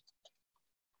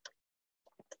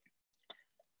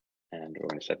 And we're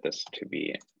going to set this to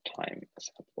be time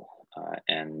sample.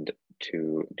 And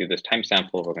to do this time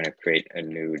sample, we're going to create a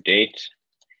new date,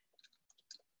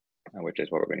 which is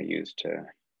what we're going to use to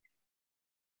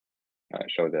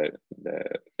show the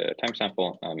time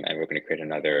sample. And we're going to create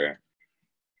another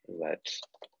let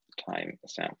time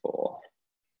sample.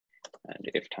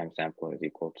 And if time sample is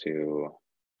equal to,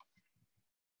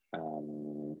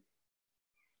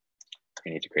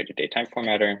 we need to create a datetime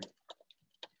formatter.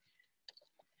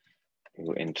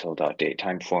 Do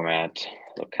until.datetime format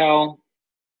locale,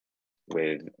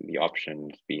 with the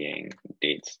options being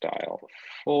date style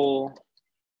full.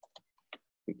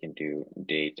 We can do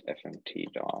date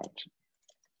fmt dot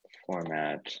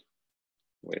format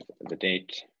with the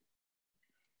date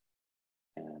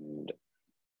and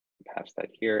pass that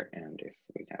here. And if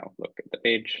we now look at the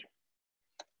page,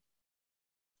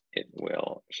 it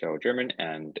will show German,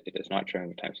 and it is not showing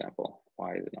the time sample.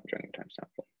 Why is it not showing the time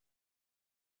sample?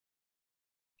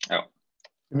 Oh.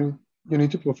 You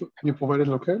need to you provided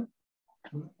locale?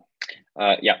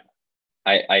 Yeah,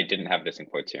 I didn't have this in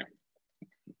quotes here.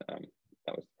 That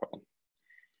was the problem.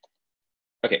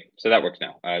 Okay, so that works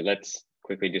now. Let's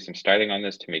quickly do some styling on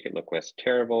this to make it look less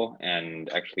terrible and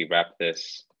actually wrap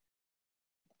this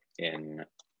in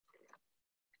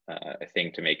a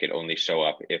thing to make it only show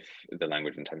up if the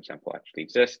language and timestamp actually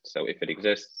exists. So if it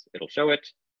exists, it'll show it.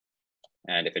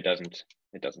 And if it doesn't,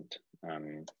 it doesn't.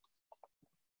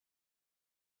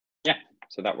 Yeah,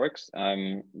 so that works.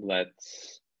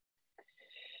 Let's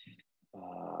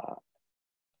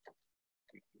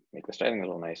make the styling a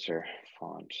little nicer.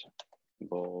 Font,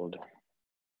 bold.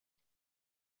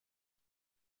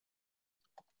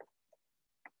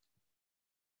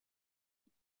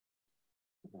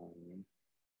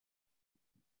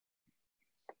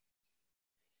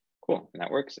 Cool, and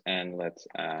that works. And let's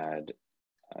add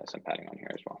some padding on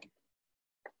here as well.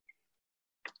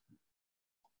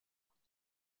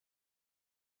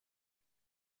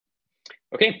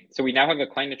 Okay, so we now have a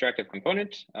client interactive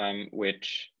component,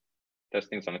 which does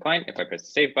things on the client. If I press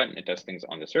the save button, it does things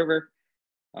on the server.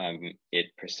 It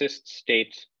persists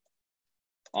state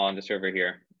on the server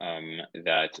here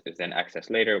that is then accessed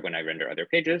later when I render other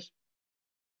pages.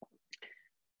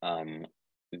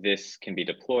 This can be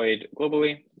deployed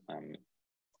globally.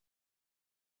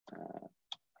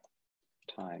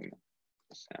 Time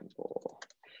sample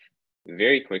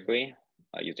very quickly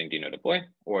using Deno deploy,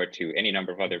 or to any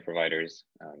number of other providers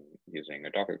using a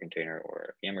Docker container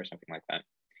or a VM or something like that.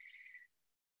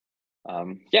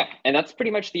 Yeah, and that's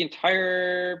pretty much the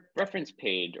entire reference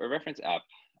page or reference app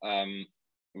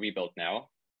rebuilt now,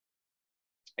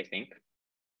 I think.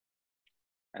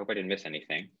 I hope I didn't miss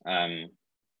anything,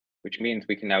 which means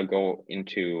we can now go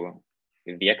into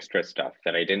the extra stuff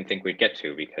that I didn't think we'd get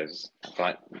to because I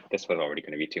thought this was already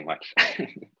going to be too much.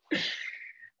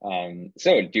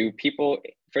 So do people,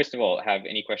 first of all, have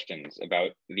any questions about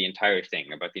the entire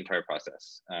thing, about the entire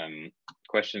process?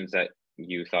 Questions that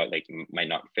you thought like might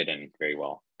not fit in very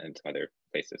well in some other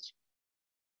places?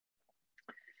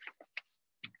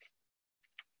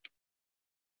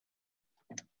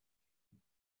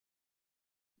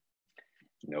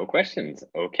 No questions.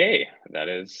 Okay, that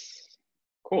is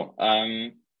cool.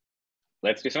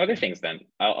 Let's do some other things then.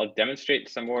 I'll demonstrate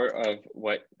some more of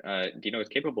what Deno is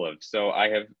capable of. So I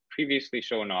have previously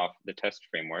shown off the test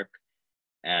framework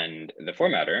and the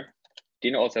formatter.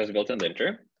 Deno also has a built-in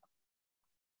linter.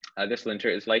 This linter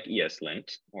is like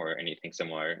ESLint or anything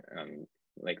similar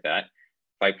like that.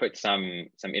 If I put some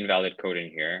invalid code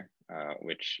in here,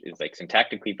 which is like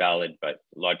syntactically valid, but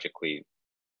logically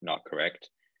not correct.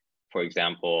 For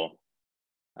example,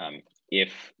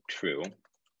 if true,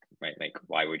 right? Like,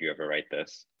 why would you ever write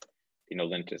this? Deno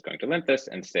lint is going to lint this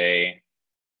and say,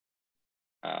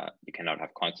 you cannot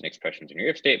have constant expressions in your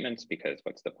if statements because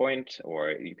what's the point?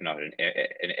 Or you cannot have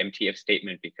an empty if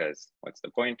statement because what's the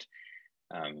point?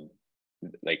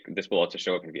 Like this will also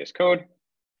show up in VS Code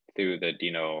through the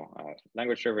Deno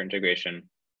language server integration.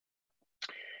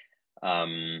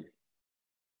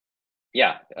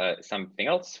 Yeah, something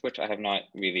else which I have not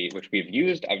really, which we've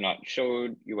used, I've not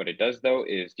showed you what it does though,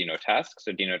 is Deno task.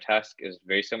 So Deno task is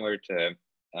very similar to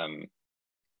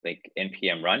like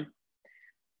npm run.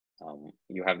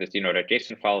 You have this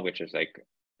Deno.json file, which is like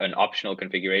an optional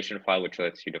configuration file, which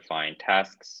lets you define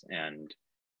tasks and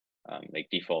like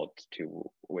default to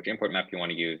which import map you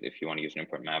want to use if you want to use an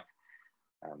import map.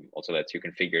 Also lets you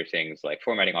configure things like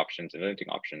formatting options and linting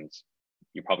options.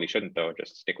 You probably shouldn't though,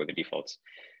 just stick with the defaults.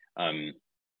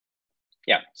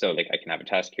 Yeah, so like I can have a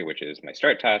task here, which is my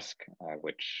start task,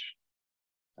 which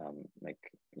like,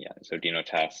 yeah, so Deno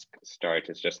task start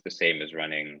is just the same as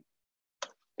running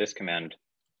this command.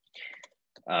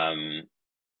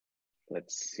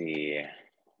 Let's see,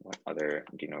 what other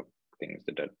Deno things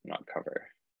did it not cover?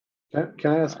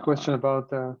 Can I ask a question about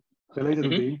related to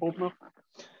the import map?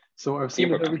 So I've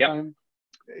seen that every time,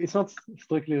 it's not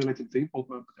strictly related to the import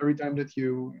map, but every time that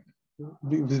you,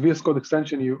 this VS Code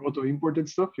extension, you auto-imported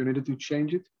stuff, you needed to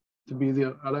change it to be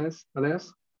the alias.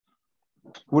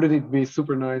 Wouldn't it be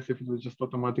super nice if it was just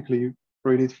automatically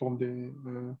read it from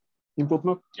the import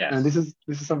map? Yes. And this is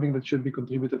something that should be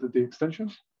contributed to the extension?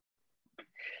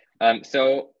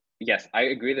 So yes, I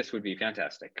agree this would be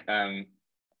fantastic.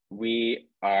 We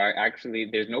are actually,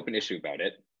 there's an open issue about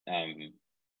it.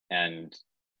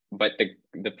 But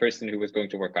the person who was going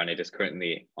to work on it is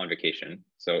currently on vacation.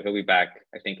 So he'll be back,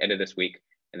 I think, end of this week.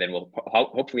 And then we'll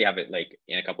hopefully have it like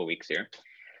in a couple of weeks here.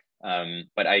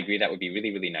 But I agree that would be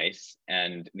really, really nice.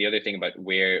 And the other thing about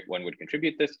where one would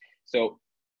contribute this. So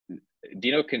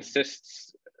Deno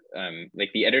consists,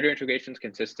 like the editor integrations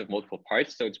consist of multiple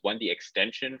parts. So it's one, the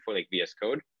extension for like VS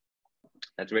Code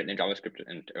that's written in JavaScript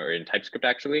or in TypeScript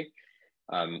actually.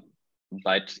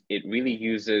 But it really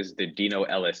uses the Deno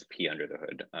LSP under the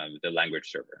hood, the language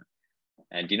server.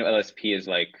 And Deno LSP is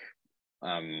like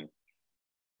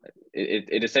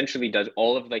it essentially does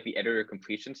all of like the editor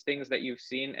completions things that you've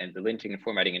seen, and the linting and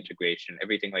formatting integration,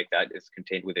 everything like that is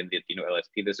contained within the Deno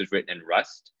LSP. This is written in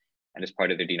Rust and is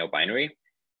part of the Deno binary.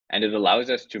 And it allows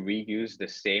us to reuse the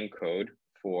same code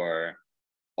for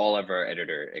all of our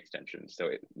editor extensions.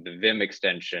 So the Vim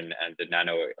extension and the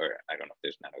Nano, or I don't know if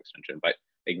there's Nano extension, but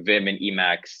like Vim and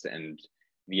Emacs and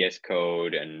VS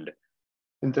Code and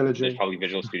IntelliJ. There's probably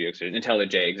Visual Studio extension,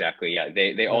 IntelliJ, exactly. Yeah,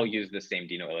 they all use the same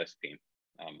Deno LSP.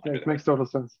 Yeah, it makes total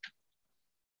sense.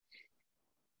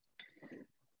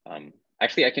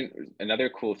 Actually, another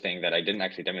cool thing that I didn't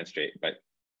actually demonstrate, but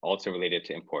also related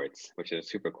to imports, which is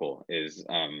super cool, is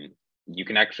you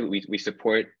can actually, we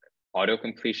support auto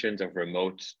completions of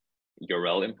remote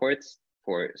URL imports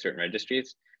for certain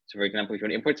registries. So for example, if you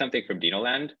want to import something from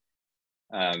Denoland,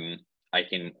 I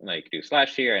can like do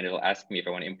 / here and it'll ask me if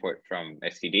I want to import from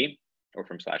std or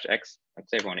from /x. Let's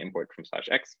say if I want to import from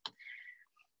 /x.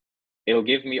 It'll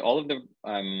give me all of the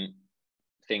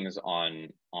things on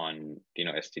Deno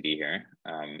std here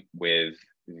with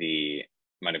the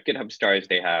amount of GitHub stars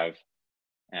they have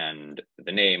and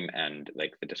the name and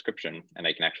like the description. And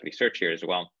I can actually search here as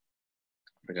well.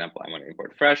 For example, I want to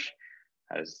import fresh,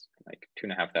 has like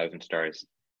 2,500 stars.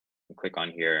 I'll click on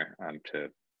here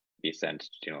to be sent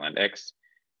to Denoland X.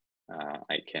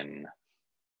 I can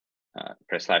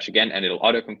press / again, and it'll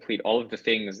autocomplete all of the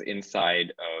things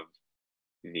inside of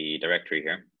the directory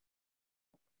here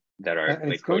that are and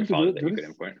like code files that you could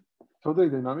import. Totally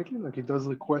dynamically, like it does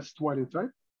request while you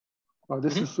type. Oh,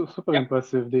 this is super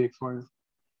impressive, the X-Wise.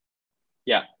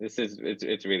 Yeah, it's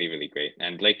really, really great.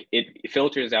 And like it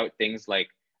filters out things like,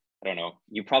 I don't know,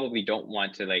 you probably don't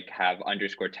want to like have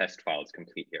 _test files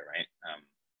complete here, right?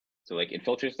 So like it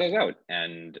filters those out,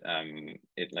 and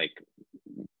it like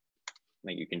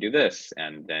you can do this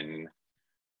and then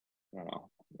I don't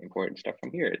know, import stuff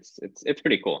from here. It's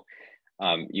pretty cool.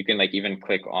 You can like even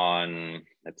click on,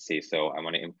 let's see, so I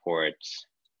want to import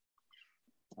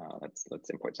let's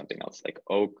import something else, like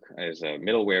Oak is a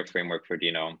middleware framework for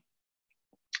Deno.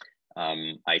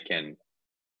 I can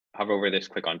hover over this,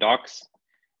 click on docs,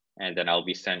 and then I'll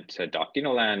be sent to Doc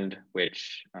Denoland,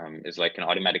 which is like an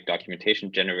automatic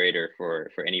documentation generator for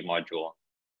any module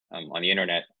on the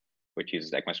internet, which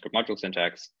uses ECMAScript module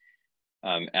syntax.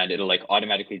 And it'll like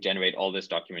automatically generate all this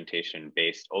documentation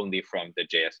based only from the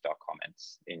JS.doc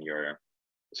comments in your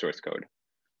source code.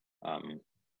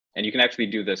 And you can actually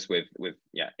do this with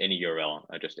any URL.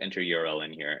 Just enter URL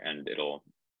in here and it'll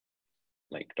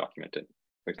like document it.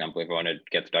 For example, if I want to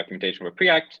get the documentation for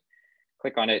Preact,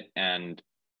 click on it, and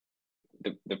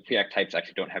the Preact types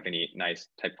actually don't have any nice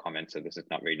type comments, so this is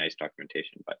not very nice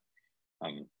documentation, but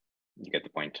you get the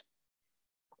point.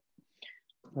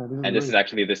 And this is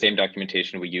actually the same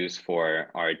documentation we use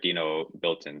for our Deno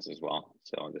built-ins as well.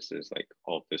 So this is like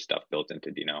all this stuff built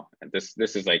into Deno, and this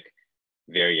is like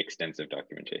very extensive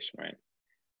documentation, right?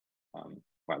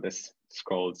 Wow, this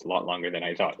scrolls a lot longer than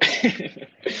I thought.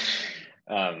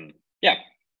 Yeah.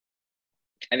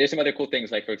 And there's some other cool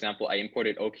things, like for example, I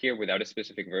imported Oak here without a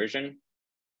specific version.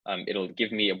 It'll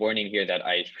give me a warning here that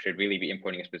I should really be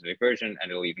importing a specific version, and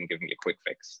it'll even give me a quick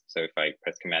fix. So if I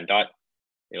press Command dot,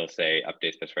 it'll say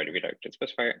update specifier to redirected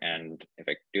specifier, and if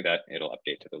I do that, it'll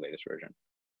update to the latest version.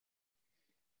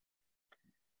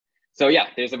 So yeah,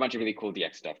 there's a bunch of really cool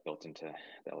DX stuff built into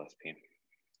the LSP.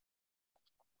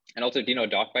 And also Deno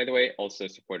doc, by the way, also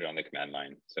supported on the command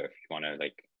line. So if you want to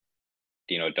like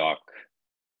Deno doc,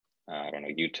 I don't know,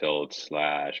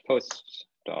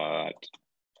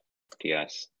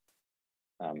 util/posts.ts,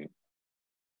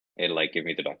 it'll like give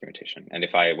me the documentation. And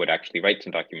if I would actually write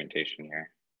some documentation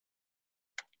here,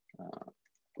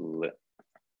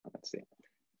 let's see,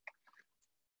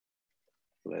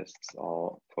 lists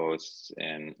all posts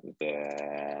in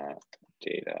the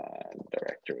data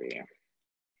directory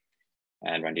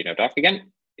and run Deno doc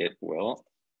again, it will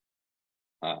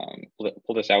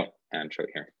pull this out and show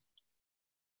it here.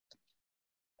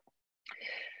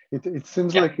 It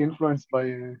seems like influenced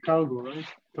by Cargo, right?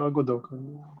 Cargo Docker,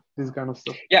 this kind of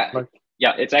stuff. Yeah, like,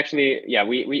 yeah, it's actually, yeah,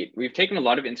 we've taken a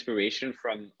lot of inspiration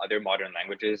from other modern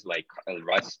languages like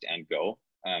Rust and Go.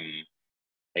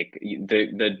 Like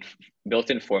the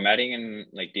built-in formatting in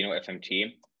like Deno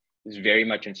FMT is very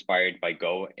much inspired by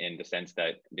Go, in the sense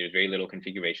that there's very little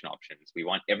configuration options. We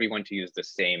want everyone to use the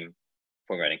same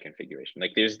formatting configuration.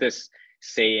 Like there's this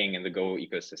saying in the Go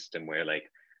ecosystem where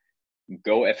like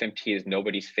Go FMT is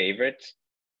nobody's favorite,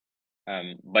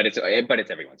 but it's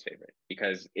everyone's favorite,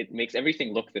 because it makes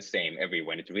everything look the same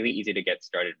everywhere. It's really easy to get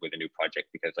started with a new project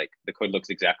because like the code looks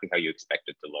exactly how you expect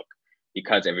it to look,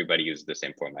 because everybody uses the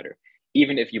same formatter.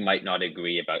 Even if you might not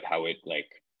agree about how it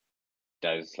like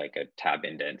does like a tab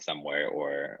indent somewhere,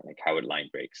 or like how it line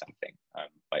breaks something.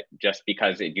 But just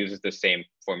because it uses the same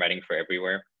formatting for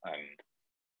everywhere,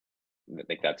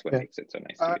 like that's what makes it so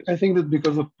nice to use. I think that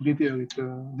because of Prettier,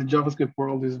 the JavaScript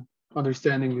world is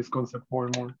understanding this concept more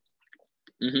and more.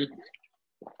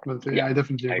 But yeah, I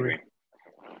definitely agree.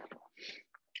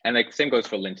 And like same goes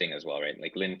for linting as well, right?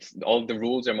 Like lint, all the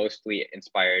rules are mostly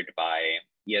inspired by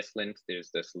ESLint. There's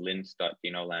this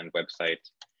lint.denoland website,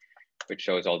 which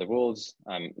shows all the rules.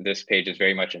 This page is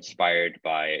very much inspired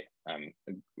by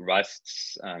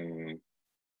Rust's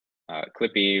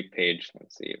Clippy page.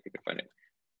 Let's see if we can find it.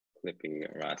 Clippy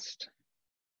Rust.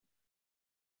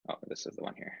 Oh, this is the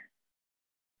one here.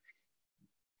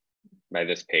 By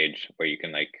this page where you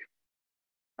can like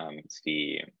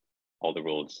see all the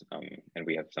rules, and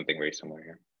we have something very similar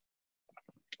here.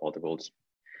 All the rules.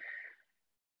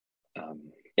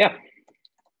 Yeah.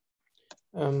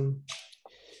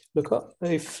 Luca,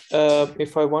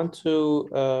 if I want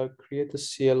to create a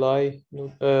CLI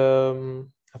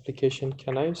application,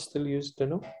 can I still use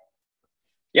Deno?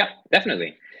 Yeah,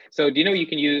 definitely. So Deno you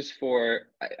can use for,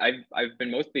 I've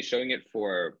been mostly showing it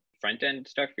for front end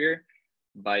stuff here,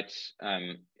 but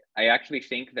I actually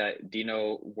think that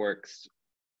Deno works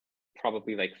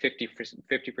probably like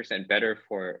 50% better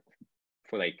for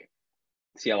like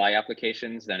CLI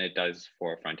applications than it does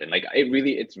for front end. Like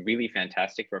it's really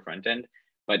fantastic for front end,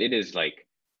 but it is like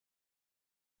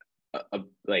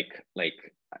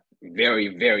very,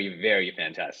 very, very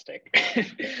fantastic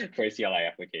for CLI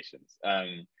applications.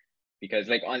 Because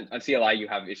like on CLI, you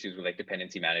have issues with like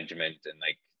dependency management and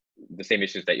like the same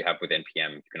issues that you have with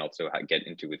NPM, you can also get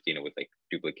into with Deno with like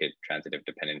duplicate transitive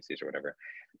dependencies or whatever.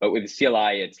 But with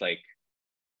CLI, it's like,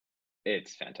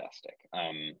 it's fantastic.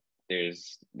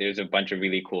 There's a bunch of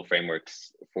really cool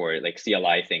frameworks for like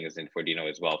CLI things and for Deno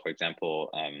as well. For example,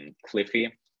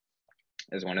 Cliffy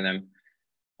is one of them.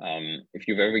 If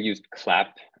you've ever used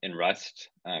Clap in Rust,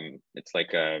 it's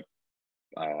like a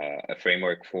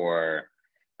framework for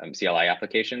CLI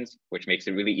applications, which makes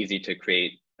it really easy to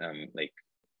create like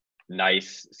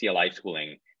nice CLI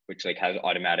tooling, which like has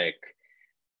automatic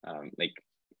like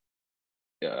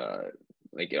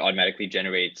it automatically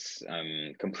generates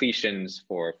completions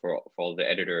for all the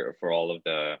editor, for all of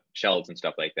the shells and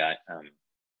stuff like that.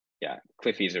 Yeah,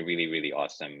 Cliffy is a really, really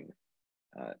awesome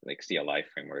like CLI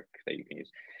framework that you can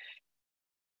use.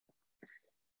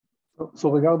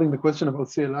 So regarding the question about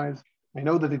CLIs, I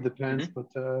know that it depends,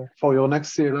 but for your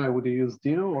next CLI, would you use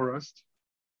Deno or Rust?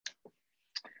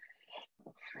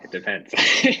 It depends.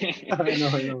 I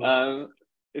know.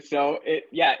 So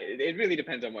it really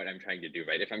depends on what I'm trying to do,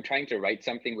 right? If I'm trying to write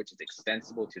something which is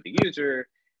extensible to the user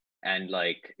and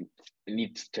like I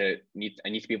need to be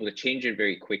able to change it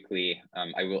very quickly,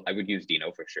 I would use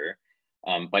Deno for sure.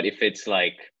 But if it's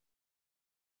like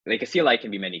a CLI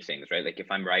can be many things, right? Like if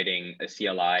I'm writing a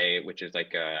CLI, which is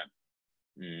like a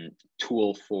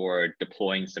tool for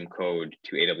deploying some code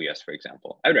to AWS, for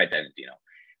example, I would write that in Deno.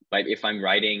 But if I'm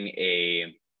writing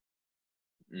a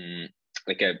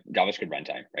like a JavaScript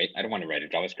runtime, right? I don't want to write a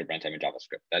JavaScript runtime in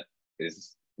JavaScript. That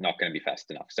is not going to be fast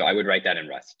enough. So I would write that in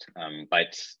Rust.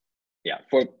 But yeah,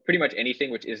 for pretty much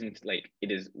anything which isn't like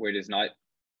it is not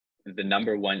the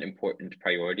 #1 important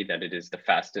priority, that it is the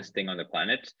fastest thing on the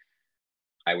planet,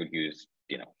 I would use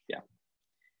Deno. Yeah.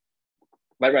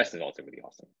 But Rust is also really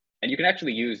awesome. And you can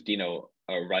actually use Deno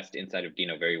or Rust inside of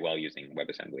Deno very well using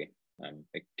WebAssembly.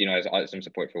 Like Deno has awesome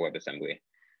support for WebAssembly,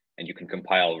 and you can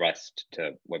compile Rust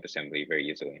to WebAssembly very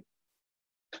easily.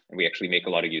 And we actually make a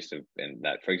lot of use of in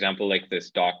that. For example, like this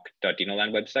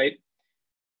doc.denoland website,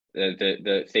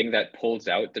 the thing that pulls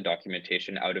out the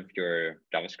documentation out of your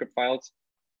JavaScript files,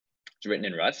 it's written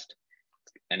in Rust,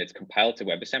 and it's compiled to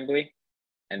WebAssembly,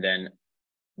 and then,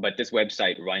 but this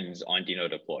website runs on Deno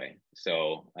deploy.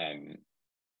 So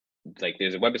like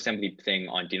there's a WebAssembly thing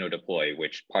on Deno deploy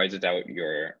which parses out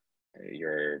your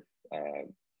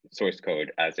source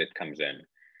code as it comes in,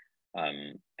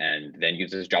 and then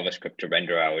uses JavaScript to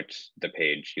render out the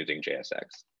page using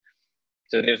JSX.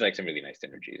 So there's like some really nice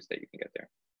synergies that you can get there.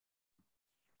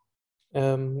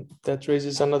 That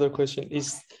raises another question.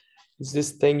 Is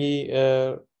this thingy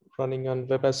running on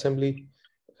WebAssembly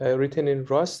written in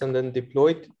Rust and then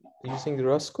deployed using the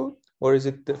Rust code? Or is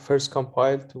it the first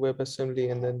compiled to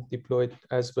WebAssembly and then deployed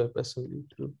as WebAssembly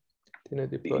to Deno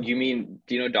deploy? You mean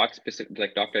Deno doc specific,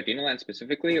 like doc.denoland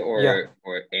specifically, or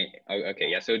okay,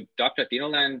 yeah. So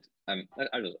doc.denoland,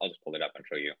 I'll just pull it up and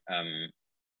show you.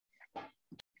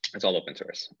 It's all open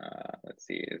source. Let's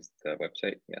see, is the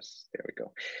website? Yes, there we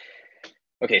go.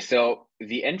 Okay, so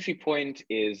the entry point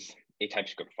is a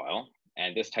TypeScript file,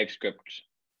 and this TypeScript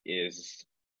is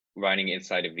running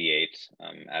inside of V8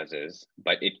 as is,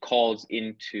 but it calls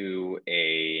into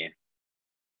a,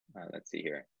 let's see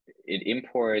here, it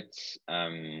imports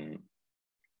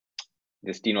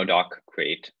this Deno doc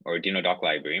crate or Deno doc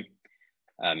library,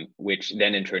 which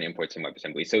then in turn imports some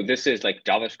WebAssembly. So this is like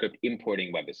JavaScript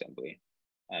importing WebAssembly.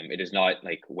 It is not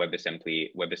like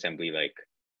WebAssembly like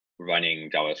running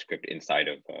JavaScript inside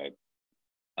of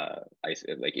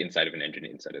like inside of an engine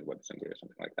inside of WebAssembly or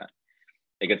something like that.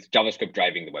 Like it's JavaScript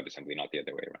driving the WebAssembly, not the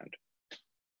other way around.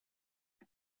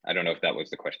 I don't know if that was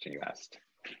the question you asked.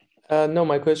 No,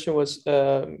 my question was,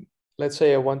 let's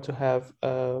say I want to have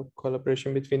a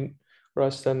collaboration between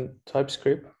Rust and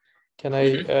TypeScript. Can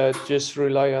I just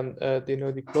rely on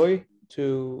Deno deploy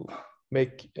to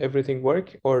make everything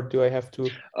work, or do I have to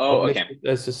publish it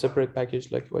as a separate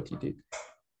package like what you did?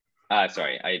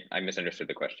 Sorry, I misunderstood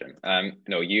the question.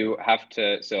 No, you have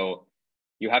to, so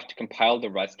you have to compile the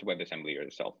Rust WebAssembly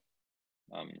yourself.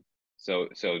 So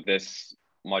this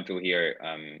module here,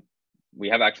 we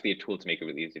have actually a tool to make it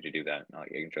really easy to do that. I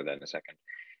can show that in a second.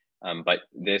 But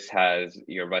this has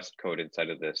your Rust code inside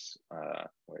of this,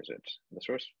 where is it? The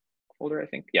source folder, I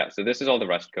think. Yeah, so this is all the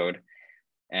Rust code.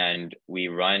 And we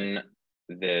run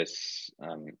this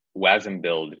WASM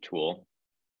build tool,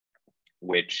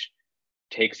 which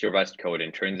takes your Rust code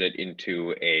and turns it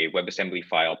into a WebAssembly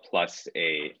file plus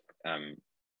a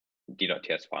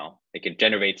d.ts file. Like it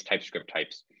generates TypeScript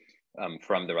types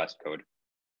from the Rust code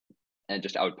and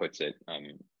just outputs it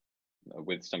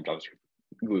with some JavaScript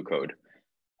glue code.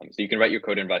 So you can write your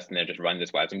code in Rust and then just run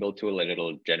this WASM build tool and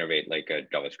it'll generate like a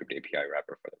JavaScript API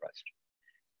wrapper for the Rust.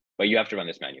 But you have to run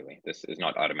this manually. This is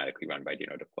not automatically run by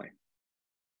Deno deploy.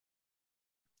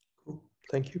 Cool.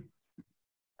 Thank you.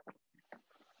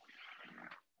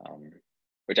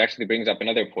 Which actually brings up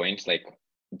another point, like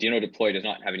Deno deploy does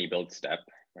not have any build step,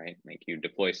 right? Like you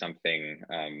deploy something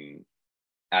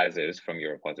as is from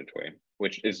your repository,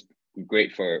 which is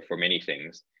great for many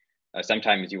things.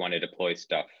 Sometimes you want to deploy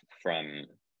stuff from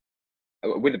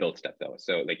with a build step though.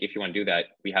 So like if you want to do that,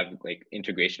 we have like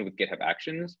integration with GitHub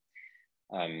Actions.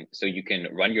 So you can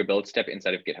run your build step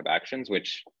inside of GitHub Actions,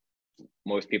 which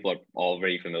most people are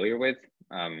already familiar with.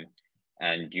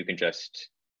 And you can just,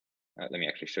 let me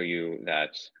actually show you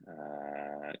that.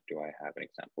 Do I have an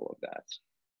example of that?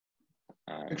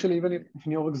 Actually, even if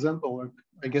in your example, like,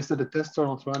 I guess that the tests are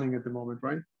not running at the moment,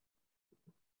 right?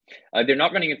 They're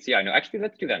not running in CI. No, actually,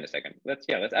 let's do that in a second. Let's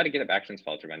add a GitHub Actions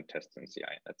file to run tests in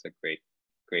CI. That's a great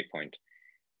point.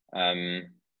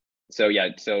 So yeah,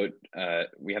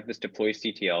 we have this deploy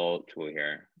CTL tool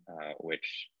here,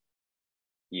 which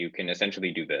you can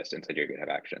essentially do this inside your GitHub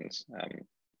Actions,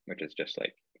 which is just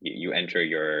like you enter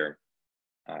your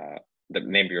the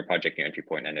name of your project, your entry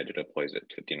point, and it deploys it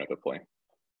to Deno deploy.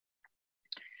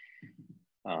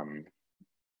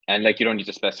 And like you don't need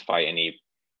to specify any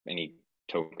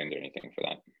tokens or anything for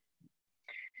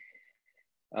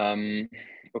that.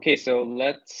 Okay, so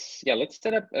let's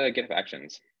set up GitHub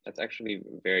Actions. That's actually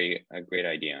a great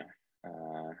idea.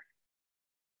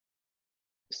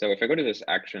 So if I go to this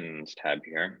Actions tab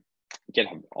here,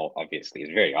 GitHub obviously is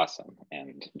very awesome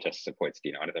and just supports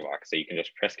Deno out of the box. So you can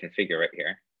just press configure right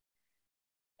here.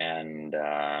 And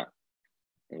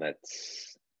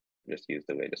let's just use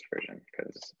the latest version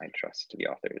because I trust the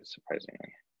authors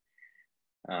surprisingly.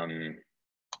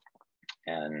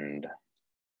 And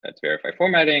let's verify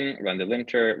formatting, run the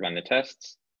linter, run the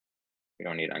tests. We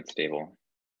don't need unstable.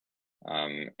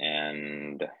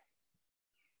 And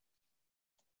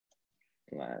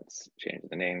let's change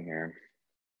the name here.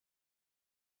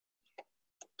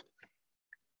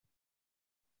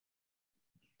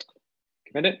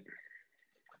 Commit it.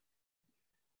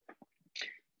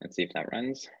 Let's see if that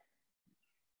runs.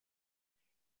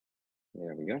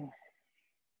 There we go.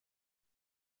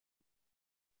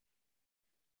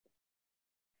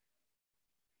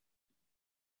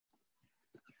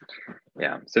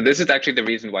 Yeah, so this is actually the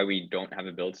reason why we don't have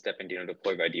a build step in Deno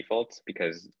deploy by default,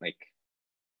 because like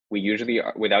we usually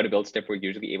are, without a build step, we're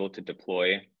usually able to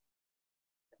deploy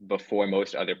before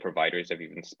most other providers have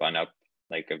even spun up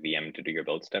like a VM to do your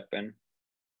build step in.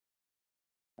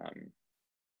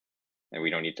 And we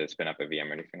don't need to spin up a VM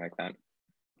or anything like that.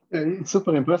 It's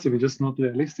super impressive. It's just not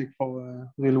realistic for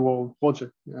a real world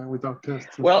project without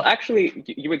tests. Well, actually,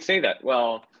 you would say that.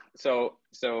 Well, so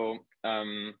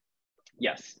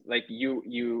yes, like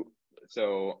you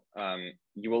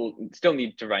will still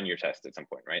need to run your test at some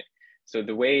point, right? So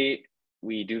the way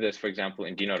we do this, for example,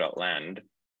 in deno.land,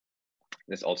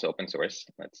 this is also open source.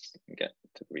 Let's get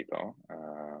to the repo.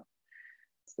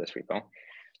 It's this repo.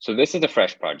 So this is a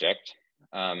fresh project,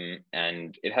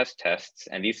 and it has tests,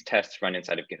 and these tests run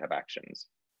inside of GitHub Actions.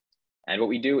 And what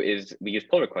we do is we use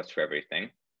pull requests for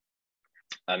everything.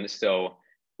 So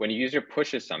when a user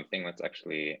pushes something, let's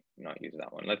actually not use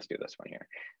that one. Let's do this one here.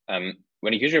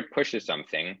 When a user pushes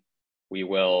something, we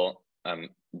will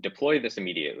deploy this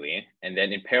immediately, and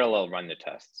then in parallel run the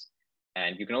tests.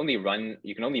 And you can only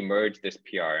merge this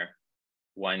PR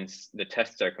once the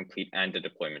tests are complete and the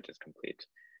deployment is complete.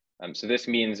 So this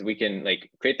means we can like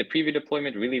create the preview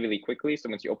deployment really, really quickly. So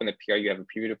once you open the PR, you have a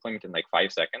preview deployment in like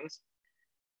 5 seconds.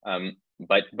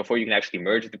 But before you can actually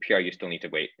merge the PR, you still need to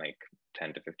wait like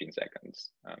 10 to 15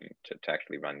 seconds to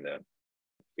actually run the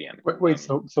VM. Wait,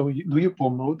 so do you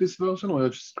promote this version, or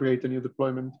just create a new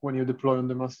deployment when you deploy on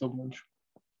the master branch?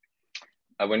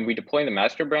 When we deploy in the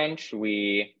master branch,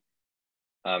 we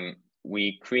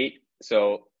create,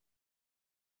 so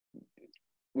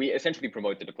we essentially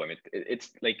promote the deployment. It's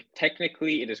like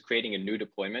technically it is creating a new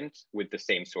deployment with the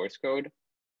same source code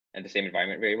and the same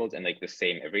environment variables and like the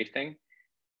same everything.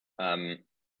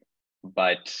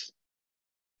 But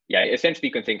yeah, essentially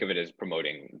you can think of it as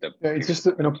promoting the. Yeah, it's just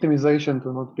an optimization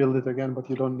to not build it again, but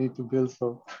you don't need to build,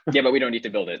 so. Yeah, but we don't need to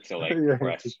build it, so like yeah, for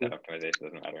us, that optimization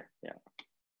doesn't matter. Yeah.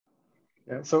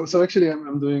 Yeah. So actually,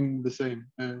 I'm doing the same,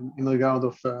 and in regard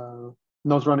of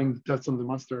not running the tests on the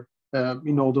master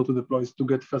in order to deploy, to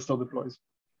get faster deploys.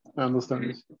 I understand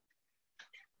this.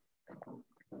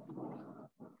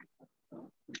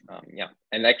 Yeah,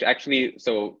 and actually,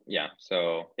 so yeah,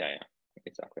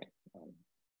 exactly.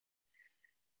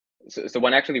 So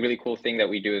one actually really cool thing that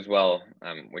we do as well,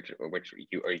 which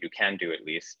you can do at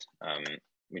least,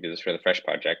 we do this for the Fresh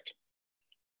project,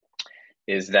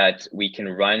 is that we can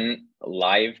run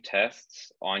live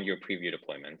tests on your preview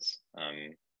deployments.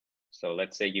 So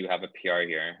let's say you have a PR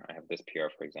here. I have this PR,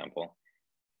 for example,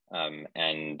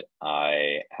 and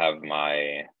I have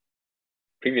my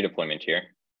preview deployment here.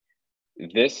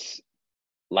 This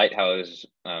Lighthouse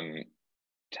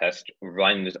test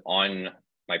runs on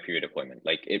my preview deployment.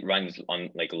 Like it runs on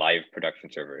like live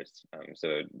production servers.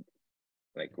 So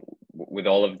like with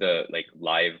all of the like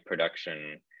live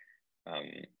production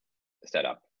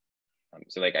setup.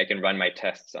 So like I can run my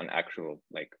tests on actual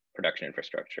like production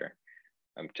infrastructure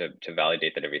to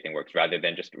validate that everything works, rather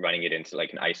than just running it into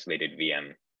like an isolated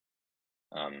VM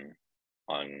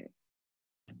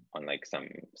on like some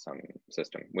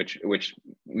system, which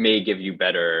may give you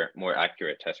better, more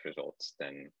accurate test results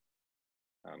than.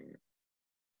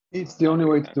 It's the only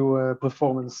way to do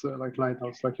performance like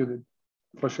Lighthouse, like you did,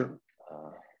 for sure.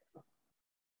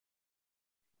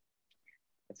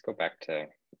 Let's go back to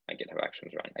my GitHub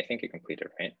Actions run. I think it completed,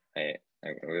 right? I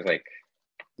was like,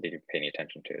 didn't pay any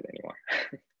attention to it anymore.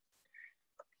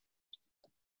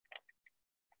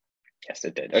 Yes,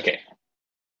 it did. Okay.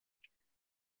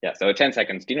 Yeah, so 10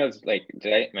 seconds. Deno's like,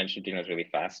 did I mention Deno's really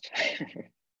fast?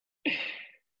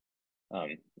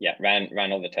 Yeah,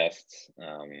 ran all the tests,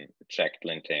 checked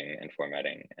linting and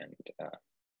formatting, and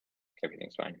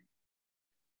everything's fine.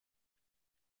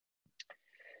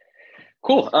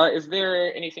 Cool. Is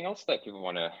there anything else that people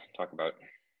want to talk about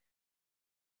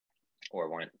or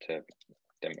want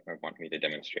me to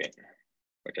demonstrate,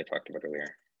 which I talked about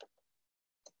earlier?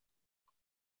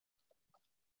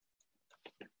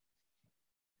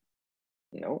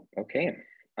 No. Okay.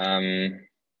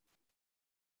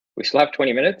 We still have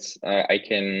 20 minutes. I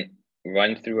can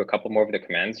run through a couple more of the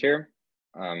commands here,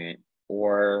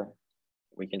 or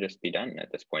we can just be done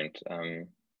at this point.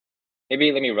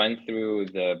 Maybe let me run through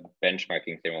the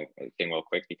benchmarking thing real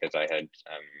quick, because I had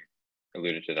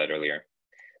alluded to that earlier.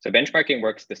 So benchmarking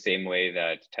works the same way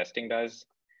that testing does,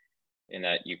 in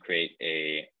that you create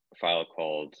a file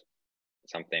called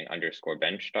something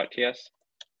 _bench.ts.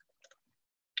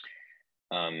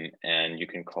 And you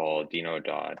can call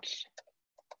deno.bench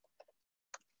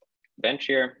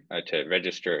here to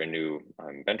register a new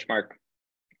benchmark.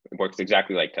 It works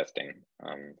exactly like testing,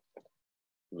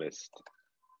 list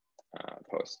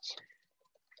posts.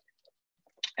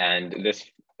 And this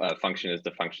function is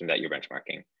the function that you're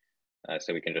benchmarking.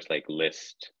 So we can just like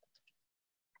list,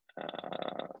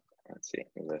 let's see,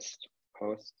 list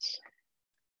posts.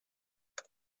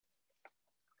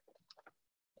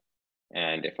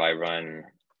 And if I run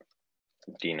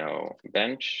Deno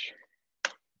bench,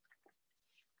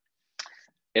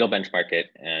 it'll benchmark it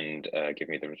and give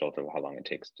me the result of how long it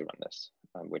takes to run this,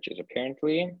 which is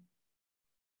apparently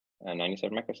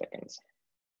 97 microseconds.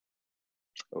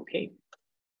 Okay.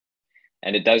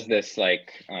 And it does this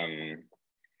like,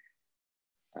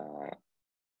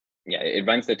 yeah, it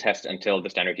runs the test until the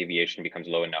standard deviation becomes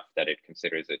low enough that it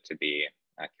considers it to be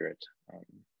accurate.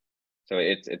 So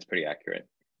it's pretty accurate.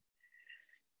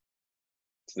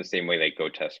 It's the same way like Go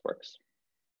test works.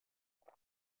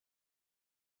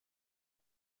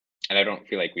 I don't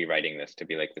feel like rewriting this to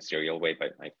be like the serial way,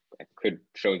 but I could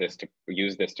show this to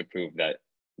use this to prove that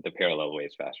the parallel way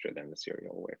is faster than the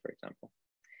serial way, for example.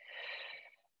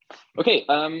 Okay,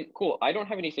 cool. I don't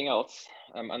have anything else,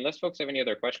 unless folks have any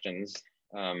other questions.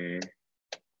 Yeah,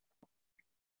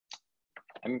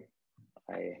 I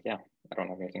don't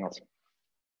have anything else.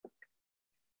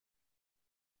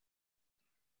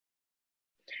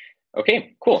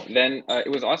 Okay, cool. Then it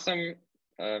was awesome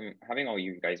having all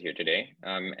you guys here today.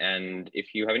 And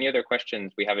if you have any other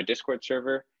questions, we have a Discord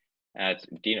server at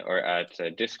Deno, or at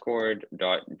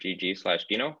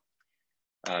discord.gg/Deno.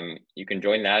 You can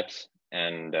join that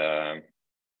and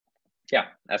yeah,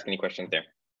 ask any questions there.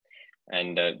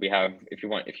 And we have, if you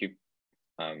want to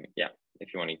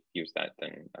use that,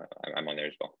 then I'm on there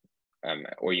as well.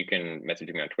 Or you can message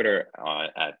me on Twitter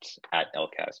at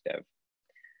LCASDev.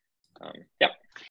 Yeah.